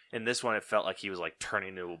flip. In this one, it felt like he was like turning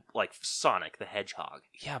into like Sonic the Hedgehog.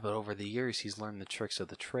 Yeah, but over the years, he's learned the tricks of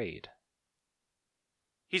the trade.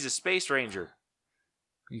 He's a space ranger.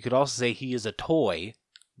 You could also say he is a toy,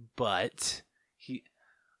 but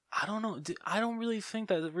I don't know. I don't really think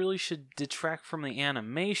that it really should detract from the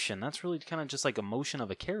animation. That's really kind of just like emotion of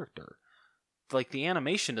a character. Like, the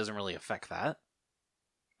animation doesn't really affect that.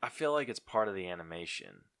 I feel like it's part of the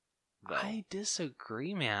animation. Though. I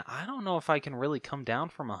disagree, man. I don't know if I can really come down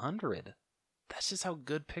from 100. That's just how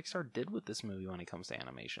good Pixar did with this movie when it comes to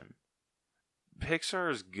animation. Pixar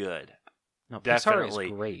is good. No, Definitely,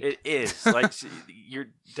 Pixar is great. It is. Like you're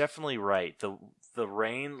definitely right. The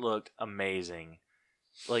rain looked amazing.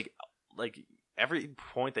 Like every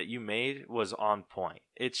point that you made was on point.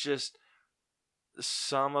 It's just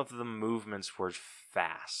some of the movements were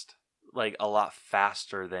fast, like a lot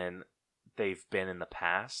faster than they've been in the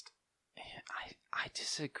past. I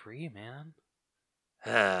disagree, man.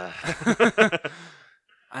 I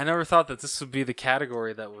I never thought that this would be the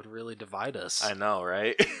category that would really divide us. know,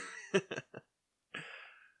 right?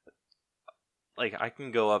 Like I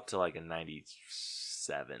can go up to like a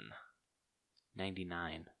 97.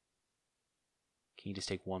 99. Can you just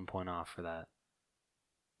take 1 point off for that?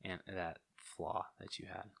 And that flaw that you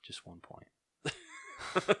had. Just 1 point.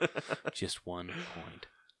 Just 1 point.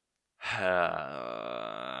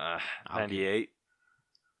 98.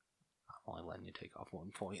 I'm only letting you take off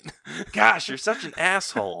 1 point. Gosh, you're such an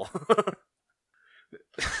asshole.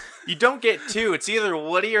 You don't get 2. It's either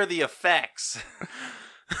Woody or the effects.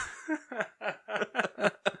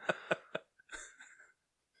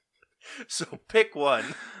 So pick one.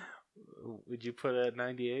 Would you put it at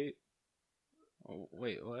 98?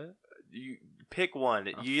 Wait, what? You pick one.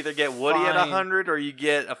 You either get Woody at Fine. 100 or you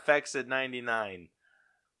get effects at 99.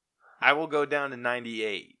 I will go down to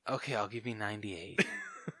 98. Okay, I'll give you 98.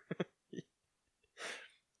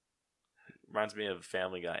 Reminds me of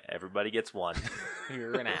Family Guy. Everybody gets one.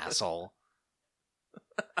 You're an asshole.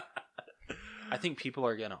 I think people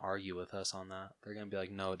are going to argue with us on that. They're going to be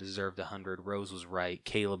like, no, it deserved 100. Rose was right.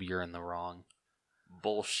 Caleb, you're in the wrong.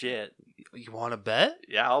 Bullshit. You want to bet?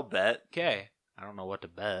 Yeah, I'll bet. Okay. I don't know what to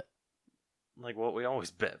bet. Like what we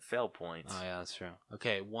always bet. Fail points. Oh, yeah, that's true.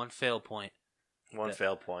 Okay, 1 fail point. One Yeah.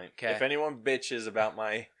 fail point. 'Kay. If anyone bitches about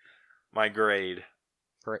my grade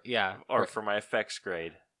Yeah. or for my effects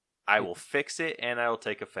grade, I will fix it, and I will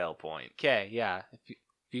take a fail point. Okay, yeah. If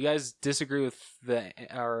you guys disagree with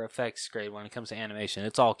our effects grade when it comes to animation,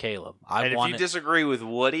 it's all Caleb. And if you disagree with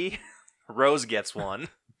Woody, Rose gets one.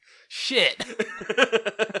 Shit.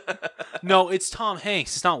 No, it's Tom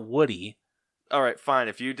Hanks. It's not Woody. All right, fine.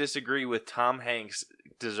 If you disagree with Tom Hanks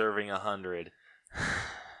deserving 100,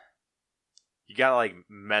 you gotta like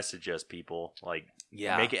message us, people. Like,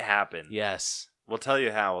 Yeah. make it happen. Yes. We'll tell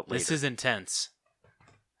you how later. This is intense.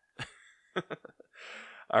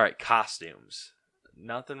 All right, costumes.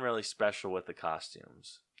 Nothing really special with the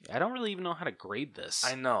costumes. I don't really even know how to grade this.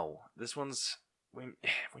 I know this one's. We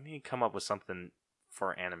need to come up with something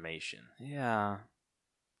for animation. Yeah.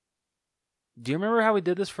 Do you remember how we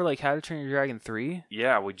did this for like How to Train Your Dragon 3?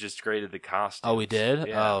 Yeah, we just graded the costumes. Oh, we did?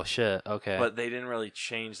 Yeah. Oh, shit. Okay. But they didn't really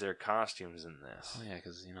change their costumes in this. Oh, yeah,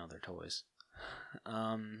 because, they're toys.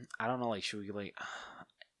 I don't know, like, should we, like...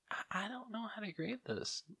 I don't know how to grade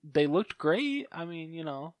this. They looked great. I mean,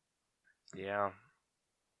 Yeah.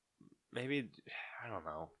 Maybe, I don't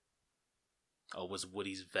know. Oh, was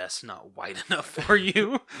Woody's vest not white enough for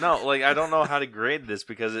you? No, like, I don't know how to grade this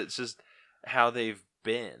because it's just how they've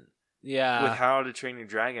been. Yeah. With How to Train Your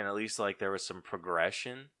Dragon, at least, like, there was some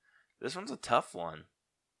progression. This one's a tough one.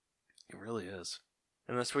 It really is.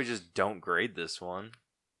 Unless we just don't grade this one.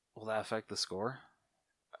 Will that affect the score?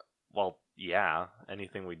 Well, yeah.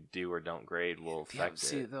 Anything we do or don't grade will affect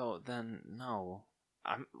See, it. though, then no.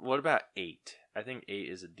 What about 8? I think 8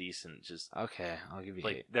 is a decent, just... Okay, I'll give you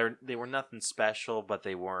like, 8. they were nothing special, but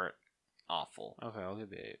they weren't awful. Okay, I'll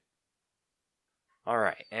give you 8. All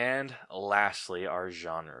right, and lastly, our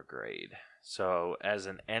genre grade. So, as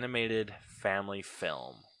an animated family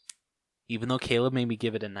film, Even though Caleb made me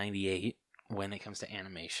give it a 98 when it comes to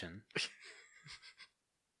animation.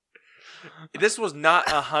 this was not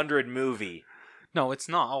a 100 movie. No, it's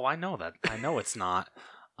not. Oh, I know that. I know it's not.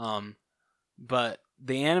 But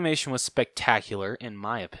the animation was spectacular, in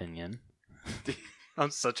my opinion. I'm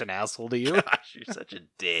such an asshole to you. Gosh, you're such a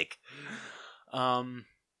dick. I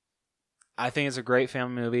think it's a great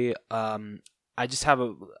family movie. I just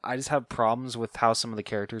have problems with how some of the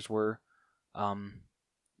characters were,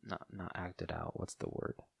 not acted out. What's the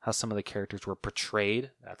word? How some of the characters were portrayed.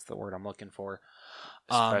 That's the word I'm looking for.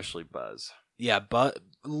 Especially Buzz. Yeah, but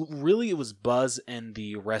really it was Buzz and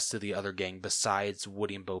the rest of the other gang besides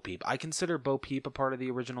Woody and Bo Peep. I consider Bo Peep a part of the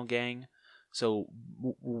original gang. So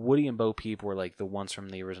Woody and Bo Peep were like the ones from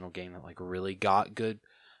the original gang that like really got good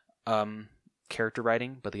character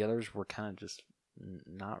writing, but the others were kind of just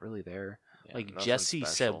not really there. Yeah, like nothing Jesse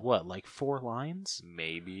said special. what, like 4 lines?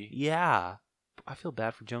 Maybe. Yeah. I feel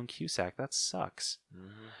bad for Joan Cusack. That sucks.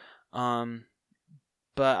 Mm-hmm.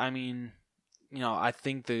 But I mean, I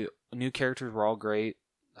think the new characters were all great.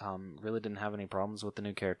 Really didn't have any problems with the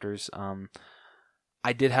new characters.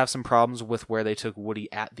 I did have some problems with where they took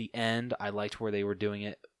Woody at the end. I liked where they were doing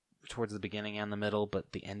it towards the beginning and the middle,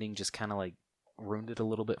 but the ending just kind of like ruined it a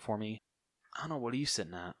little bit for me. I don't know. What are you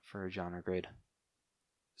sitting at for a genre grade?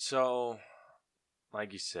 So,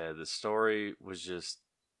 like you said, the story was just,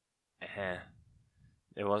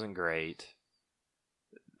 It wasn't great.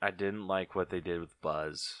 I didn't like what they did with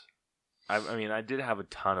Buzz. I mean, I did have a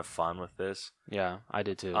ton of fun with this. Yeah, I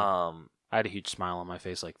did too. I had a huge smile on my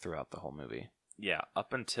face like throughout the whole movie. Yeah,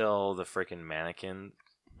 up until the freaking mannequin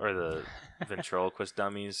or the ventriloquist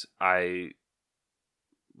dummies, I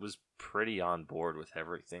was pretty on board with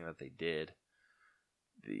everything that they did.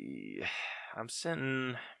 I'm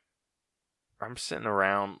sitting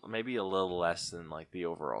around maybe a little less than like the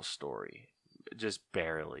overall story. Just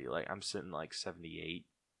barely. Like I'm sitting like 78,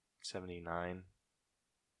 79.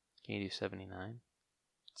 Can you do 79?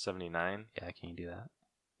 79? Yeah, can you do that?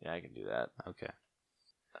 Yeah, I can do that. Okay.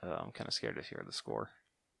 I'm kind of scared to hear the score.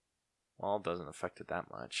 Well, it doesn't affect it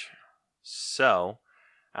that much. So,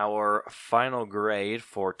 our final grade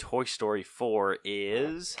for Toy Story 4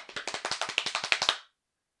 is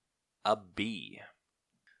a B.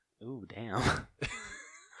 Ooh, damn.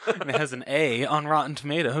 It has an A on Rotten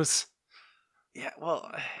Tomatoes. Yeah, well,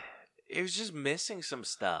 it was just missing some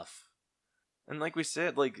stuff. And like we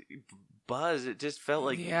said, like Buzz, it just felt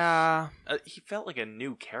like he felt like a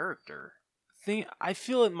new character. I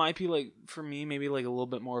feel it might be like for me maybe like a little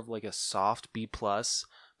bit more of like a soft B+, but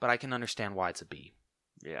I can understand why it's a B.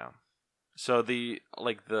 Yeah. So the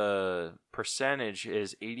percentage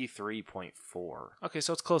is 83.4. Okay,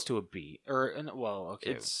 so it's close to a B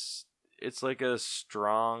okay. It's like a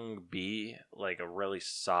strong B, like a really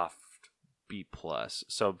soft B+.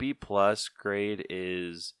 So B+ grade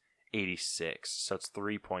is 86, so it's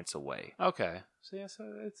 3 points away. Okay. So yeah, so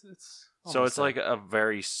it's So it's like a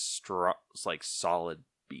very strong, it's like solid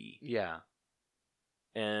B. Yeah.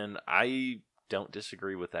 and I don't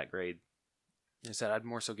disagree with that grade. I said I'd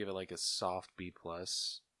more so give it like a soft B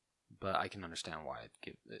plus, but I can understand why I'd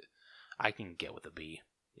give it. I can get with a B.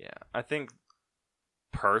 Yeah, I think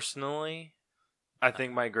personally, I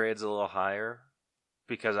think my grade's a little higher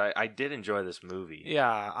because I did enjoy this movie.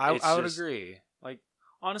 Yeah, It's I would just- agree. Like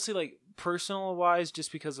honestly, like personal wise,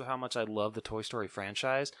 just because of how much I love the Toy Story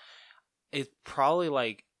franchise, it's probably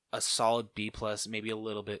like a solid B plus, maybe a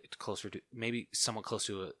little bit closer to, maybe somewhat close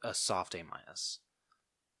to a soft A minus.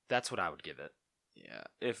 That's what I would give it. Yeah,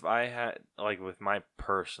 if I had like with my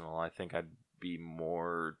personal, I think I'd be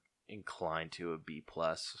more inclined to a B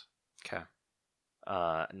plus. Okay.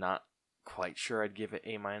 Not quite sure I'd give it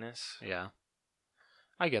A minus. Yeah.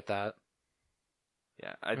 I get that.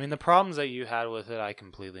 Yeah, I mean, the problems that you had with it, I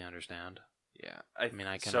completely understand. yeah. I mean,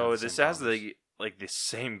 I can. So have the this same has problems. the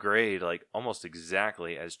same grade, like almost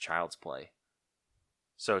exactly as Child's Play.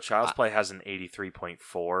 So Child's Play has an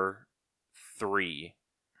 83.43,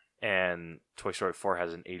 and Toy Story 4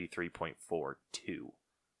 has an 83.42.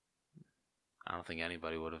 I don't think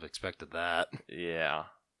anybody would have expected that. Yeah.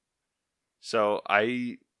 So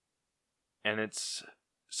it's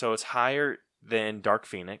higher than Dark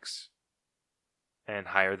Phoenix, and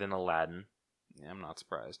higher than Aladdin. Yeah, I'm not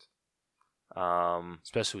surprised, Um,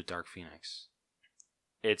 especially with Dark Phoenix.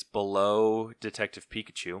 it's below Detective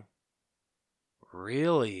Pikachu.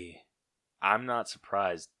 Really? I'm not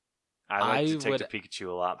surprised. I like I Detective would- Pikachu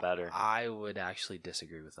a lot better. I would actually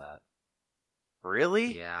disagree with that.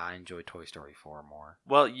 Really? Yeah, I enjoy Toy Story 4 more.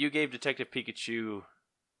 Well, you gave Detective Pikachu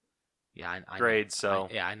Yeah, I grade, know. so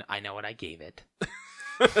I know what I gave it.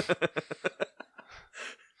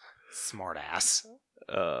 Smart ass.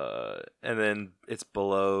 and then it's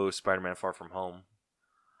below Spider-Man: Far From Home.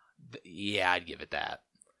 Yeah, I'd give it that.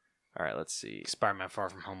 All right, let's see. Spider-Man: Far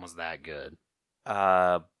From Home was that good.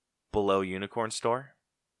 Below Unicorn Store.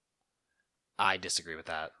 I disagree with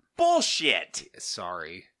that. Bullshit.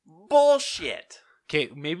 Sorry. Bullshit. Okay,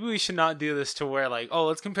 maybe we should not do this to where like, oh,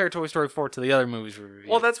 let's compare Toy Story 4 to the other movies we reviewed.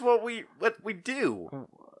 Well, that's what we do.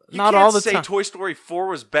 You not can't all the say time. Toy Story 4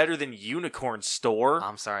 was better than Unicorn Store.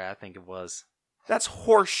 I'm sorry, I think it was. That's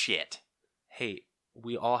horseshit. Hey,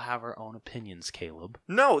 we all have our own opinions, Caleb.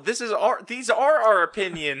 No, these are our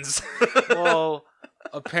opinions. Well,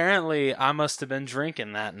 apparently I must have been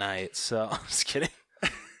drinking that night, so I'm just kidding.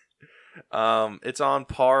 It's on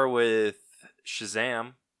par with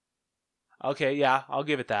Shazam, Okay, yeah, I'll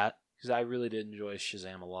give it that because I really did enjoy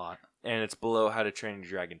Shazam a lot. and it's below How to Train Your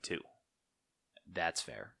Dragon 2. That's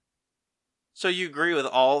fair. So you agree with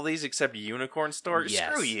all these except Unicorn Store?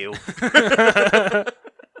 Yes. Screw you.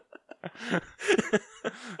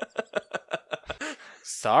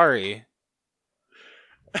 Sorry.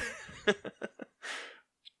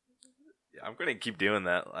 I'm gonna keep doing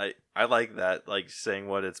that. I like that, like saying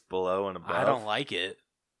what it's below and above. I don't like it.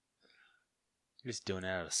 You're just doing it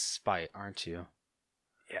out of spite, aren't you?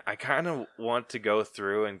 Yeah, I kind of want to go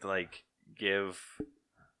through and like give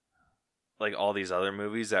like all these other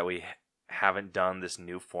movies that we haven't done this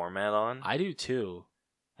new format on. I do too.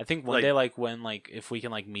 I think one Like- day, like when, like if we can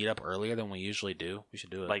like meet up earlier than we usually do, we should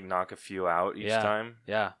do it. Like knock a few out each Yeah. time.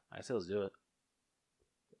 yeah, I say let's do it.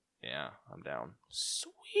 Yeah, I'm down.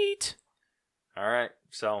 Sweet. All right,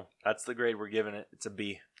 so that's the grade we're giving it. It's a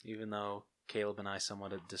B. Even though Caleb and I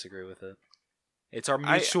somewhat disagree with it, it's our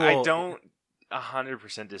I mutual. don't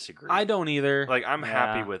 100% disagree. I don't either. Like I'm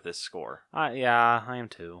happy Yeah. with this score. Yeah, I am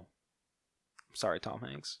too. I'm sorry, Tom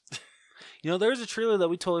Hanks. There's a trailer that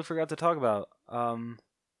we totally forgot to talk about. Oh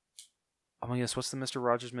my goodness, what's the Mr.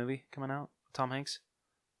 Rogers movie coming out? Tom Hanks.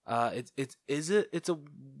 It's Is it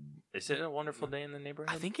A Wonderful Day in the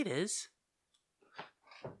Neighborhood? I think it is.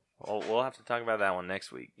 Well, we'll have to talk about that one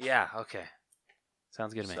next week. Yeah. Okay.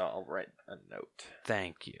 Sounds good to me. So I'll write a note.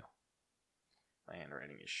 Thank you. My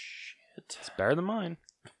handwriting is shit. It's better than mine.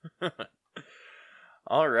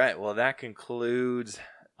 All right. Well, that concludes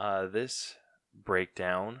this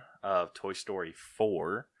breakdown of Toy Story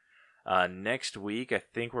 4. Next week, I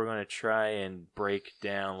think we're going to try and break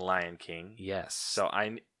down Lion King. Yes. So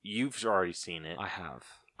you've already seen it. I have.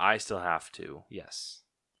 I still have to. Yes.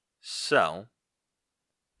 So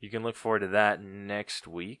you can look forward to that next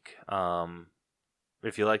week.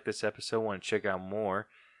 If you like this episode, want to check out more,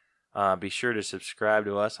 be sure to subscribe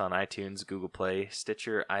to us on iTunes, Google Play,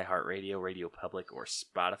 Stitcher, iHeartRadio, Radio Public, or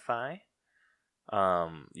Spotify.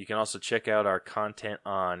 You can also check out our content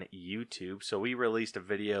on YouTube. So we released a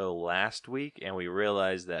video last week, and we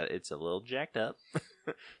realized that it's a little jacked up.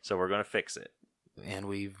 So we're going to fix it. And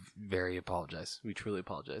we very apologize. We truly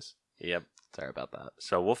apologize. Yep. Sorry about that.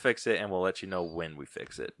 So we'll fix it, and we'll let you know when we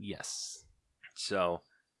fix it. Yes. So,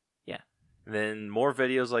 yeah. Then more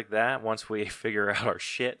videos like that, once we figure out our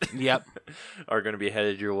shit, Yep. are going to be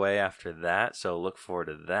headed your way after that. So look forward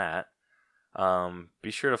to that.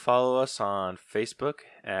 Be sure to follow us on Facebook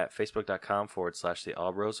at facebook.com/The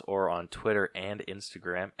Allbros, or on Twitter and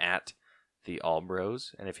Instagram at The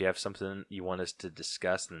Allbros. And if you have something you want us to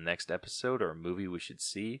discuss in the next episode or a movie we should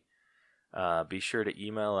see, be sure to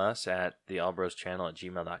email us at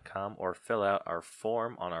theallbroschannel@gmail.com, or fill out our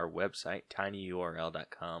form on our website,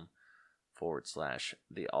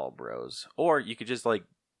 tinyurl.com/The Allbros. Or you could just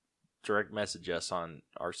direct message us on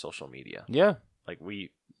our social media. Yeah.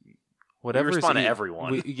 We Whatever's respond to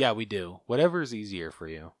everyone. We do. Whatever's easier for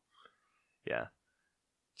you. Yeah.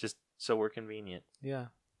 Just so we're convenient. Yeah.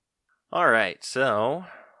 All right. So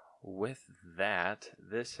with that,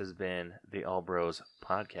 this has been the Allbros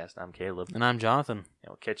podcast. I'm Caleb. And I'm Jonathan. And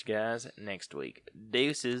we'll catch you guys next week.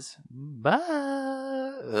 Deuces. Bye.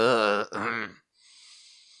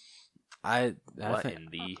 What in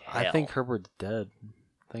the hell? I think Herbert's dead.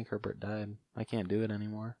 I think Herbert died. I can't do it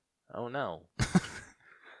anymore. Oh, no.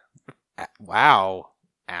 Wow,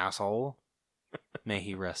 asshole. May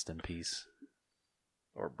he rest in peace.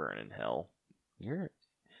 Or burn in hell.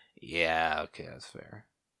 Yeah, okay, that's fair.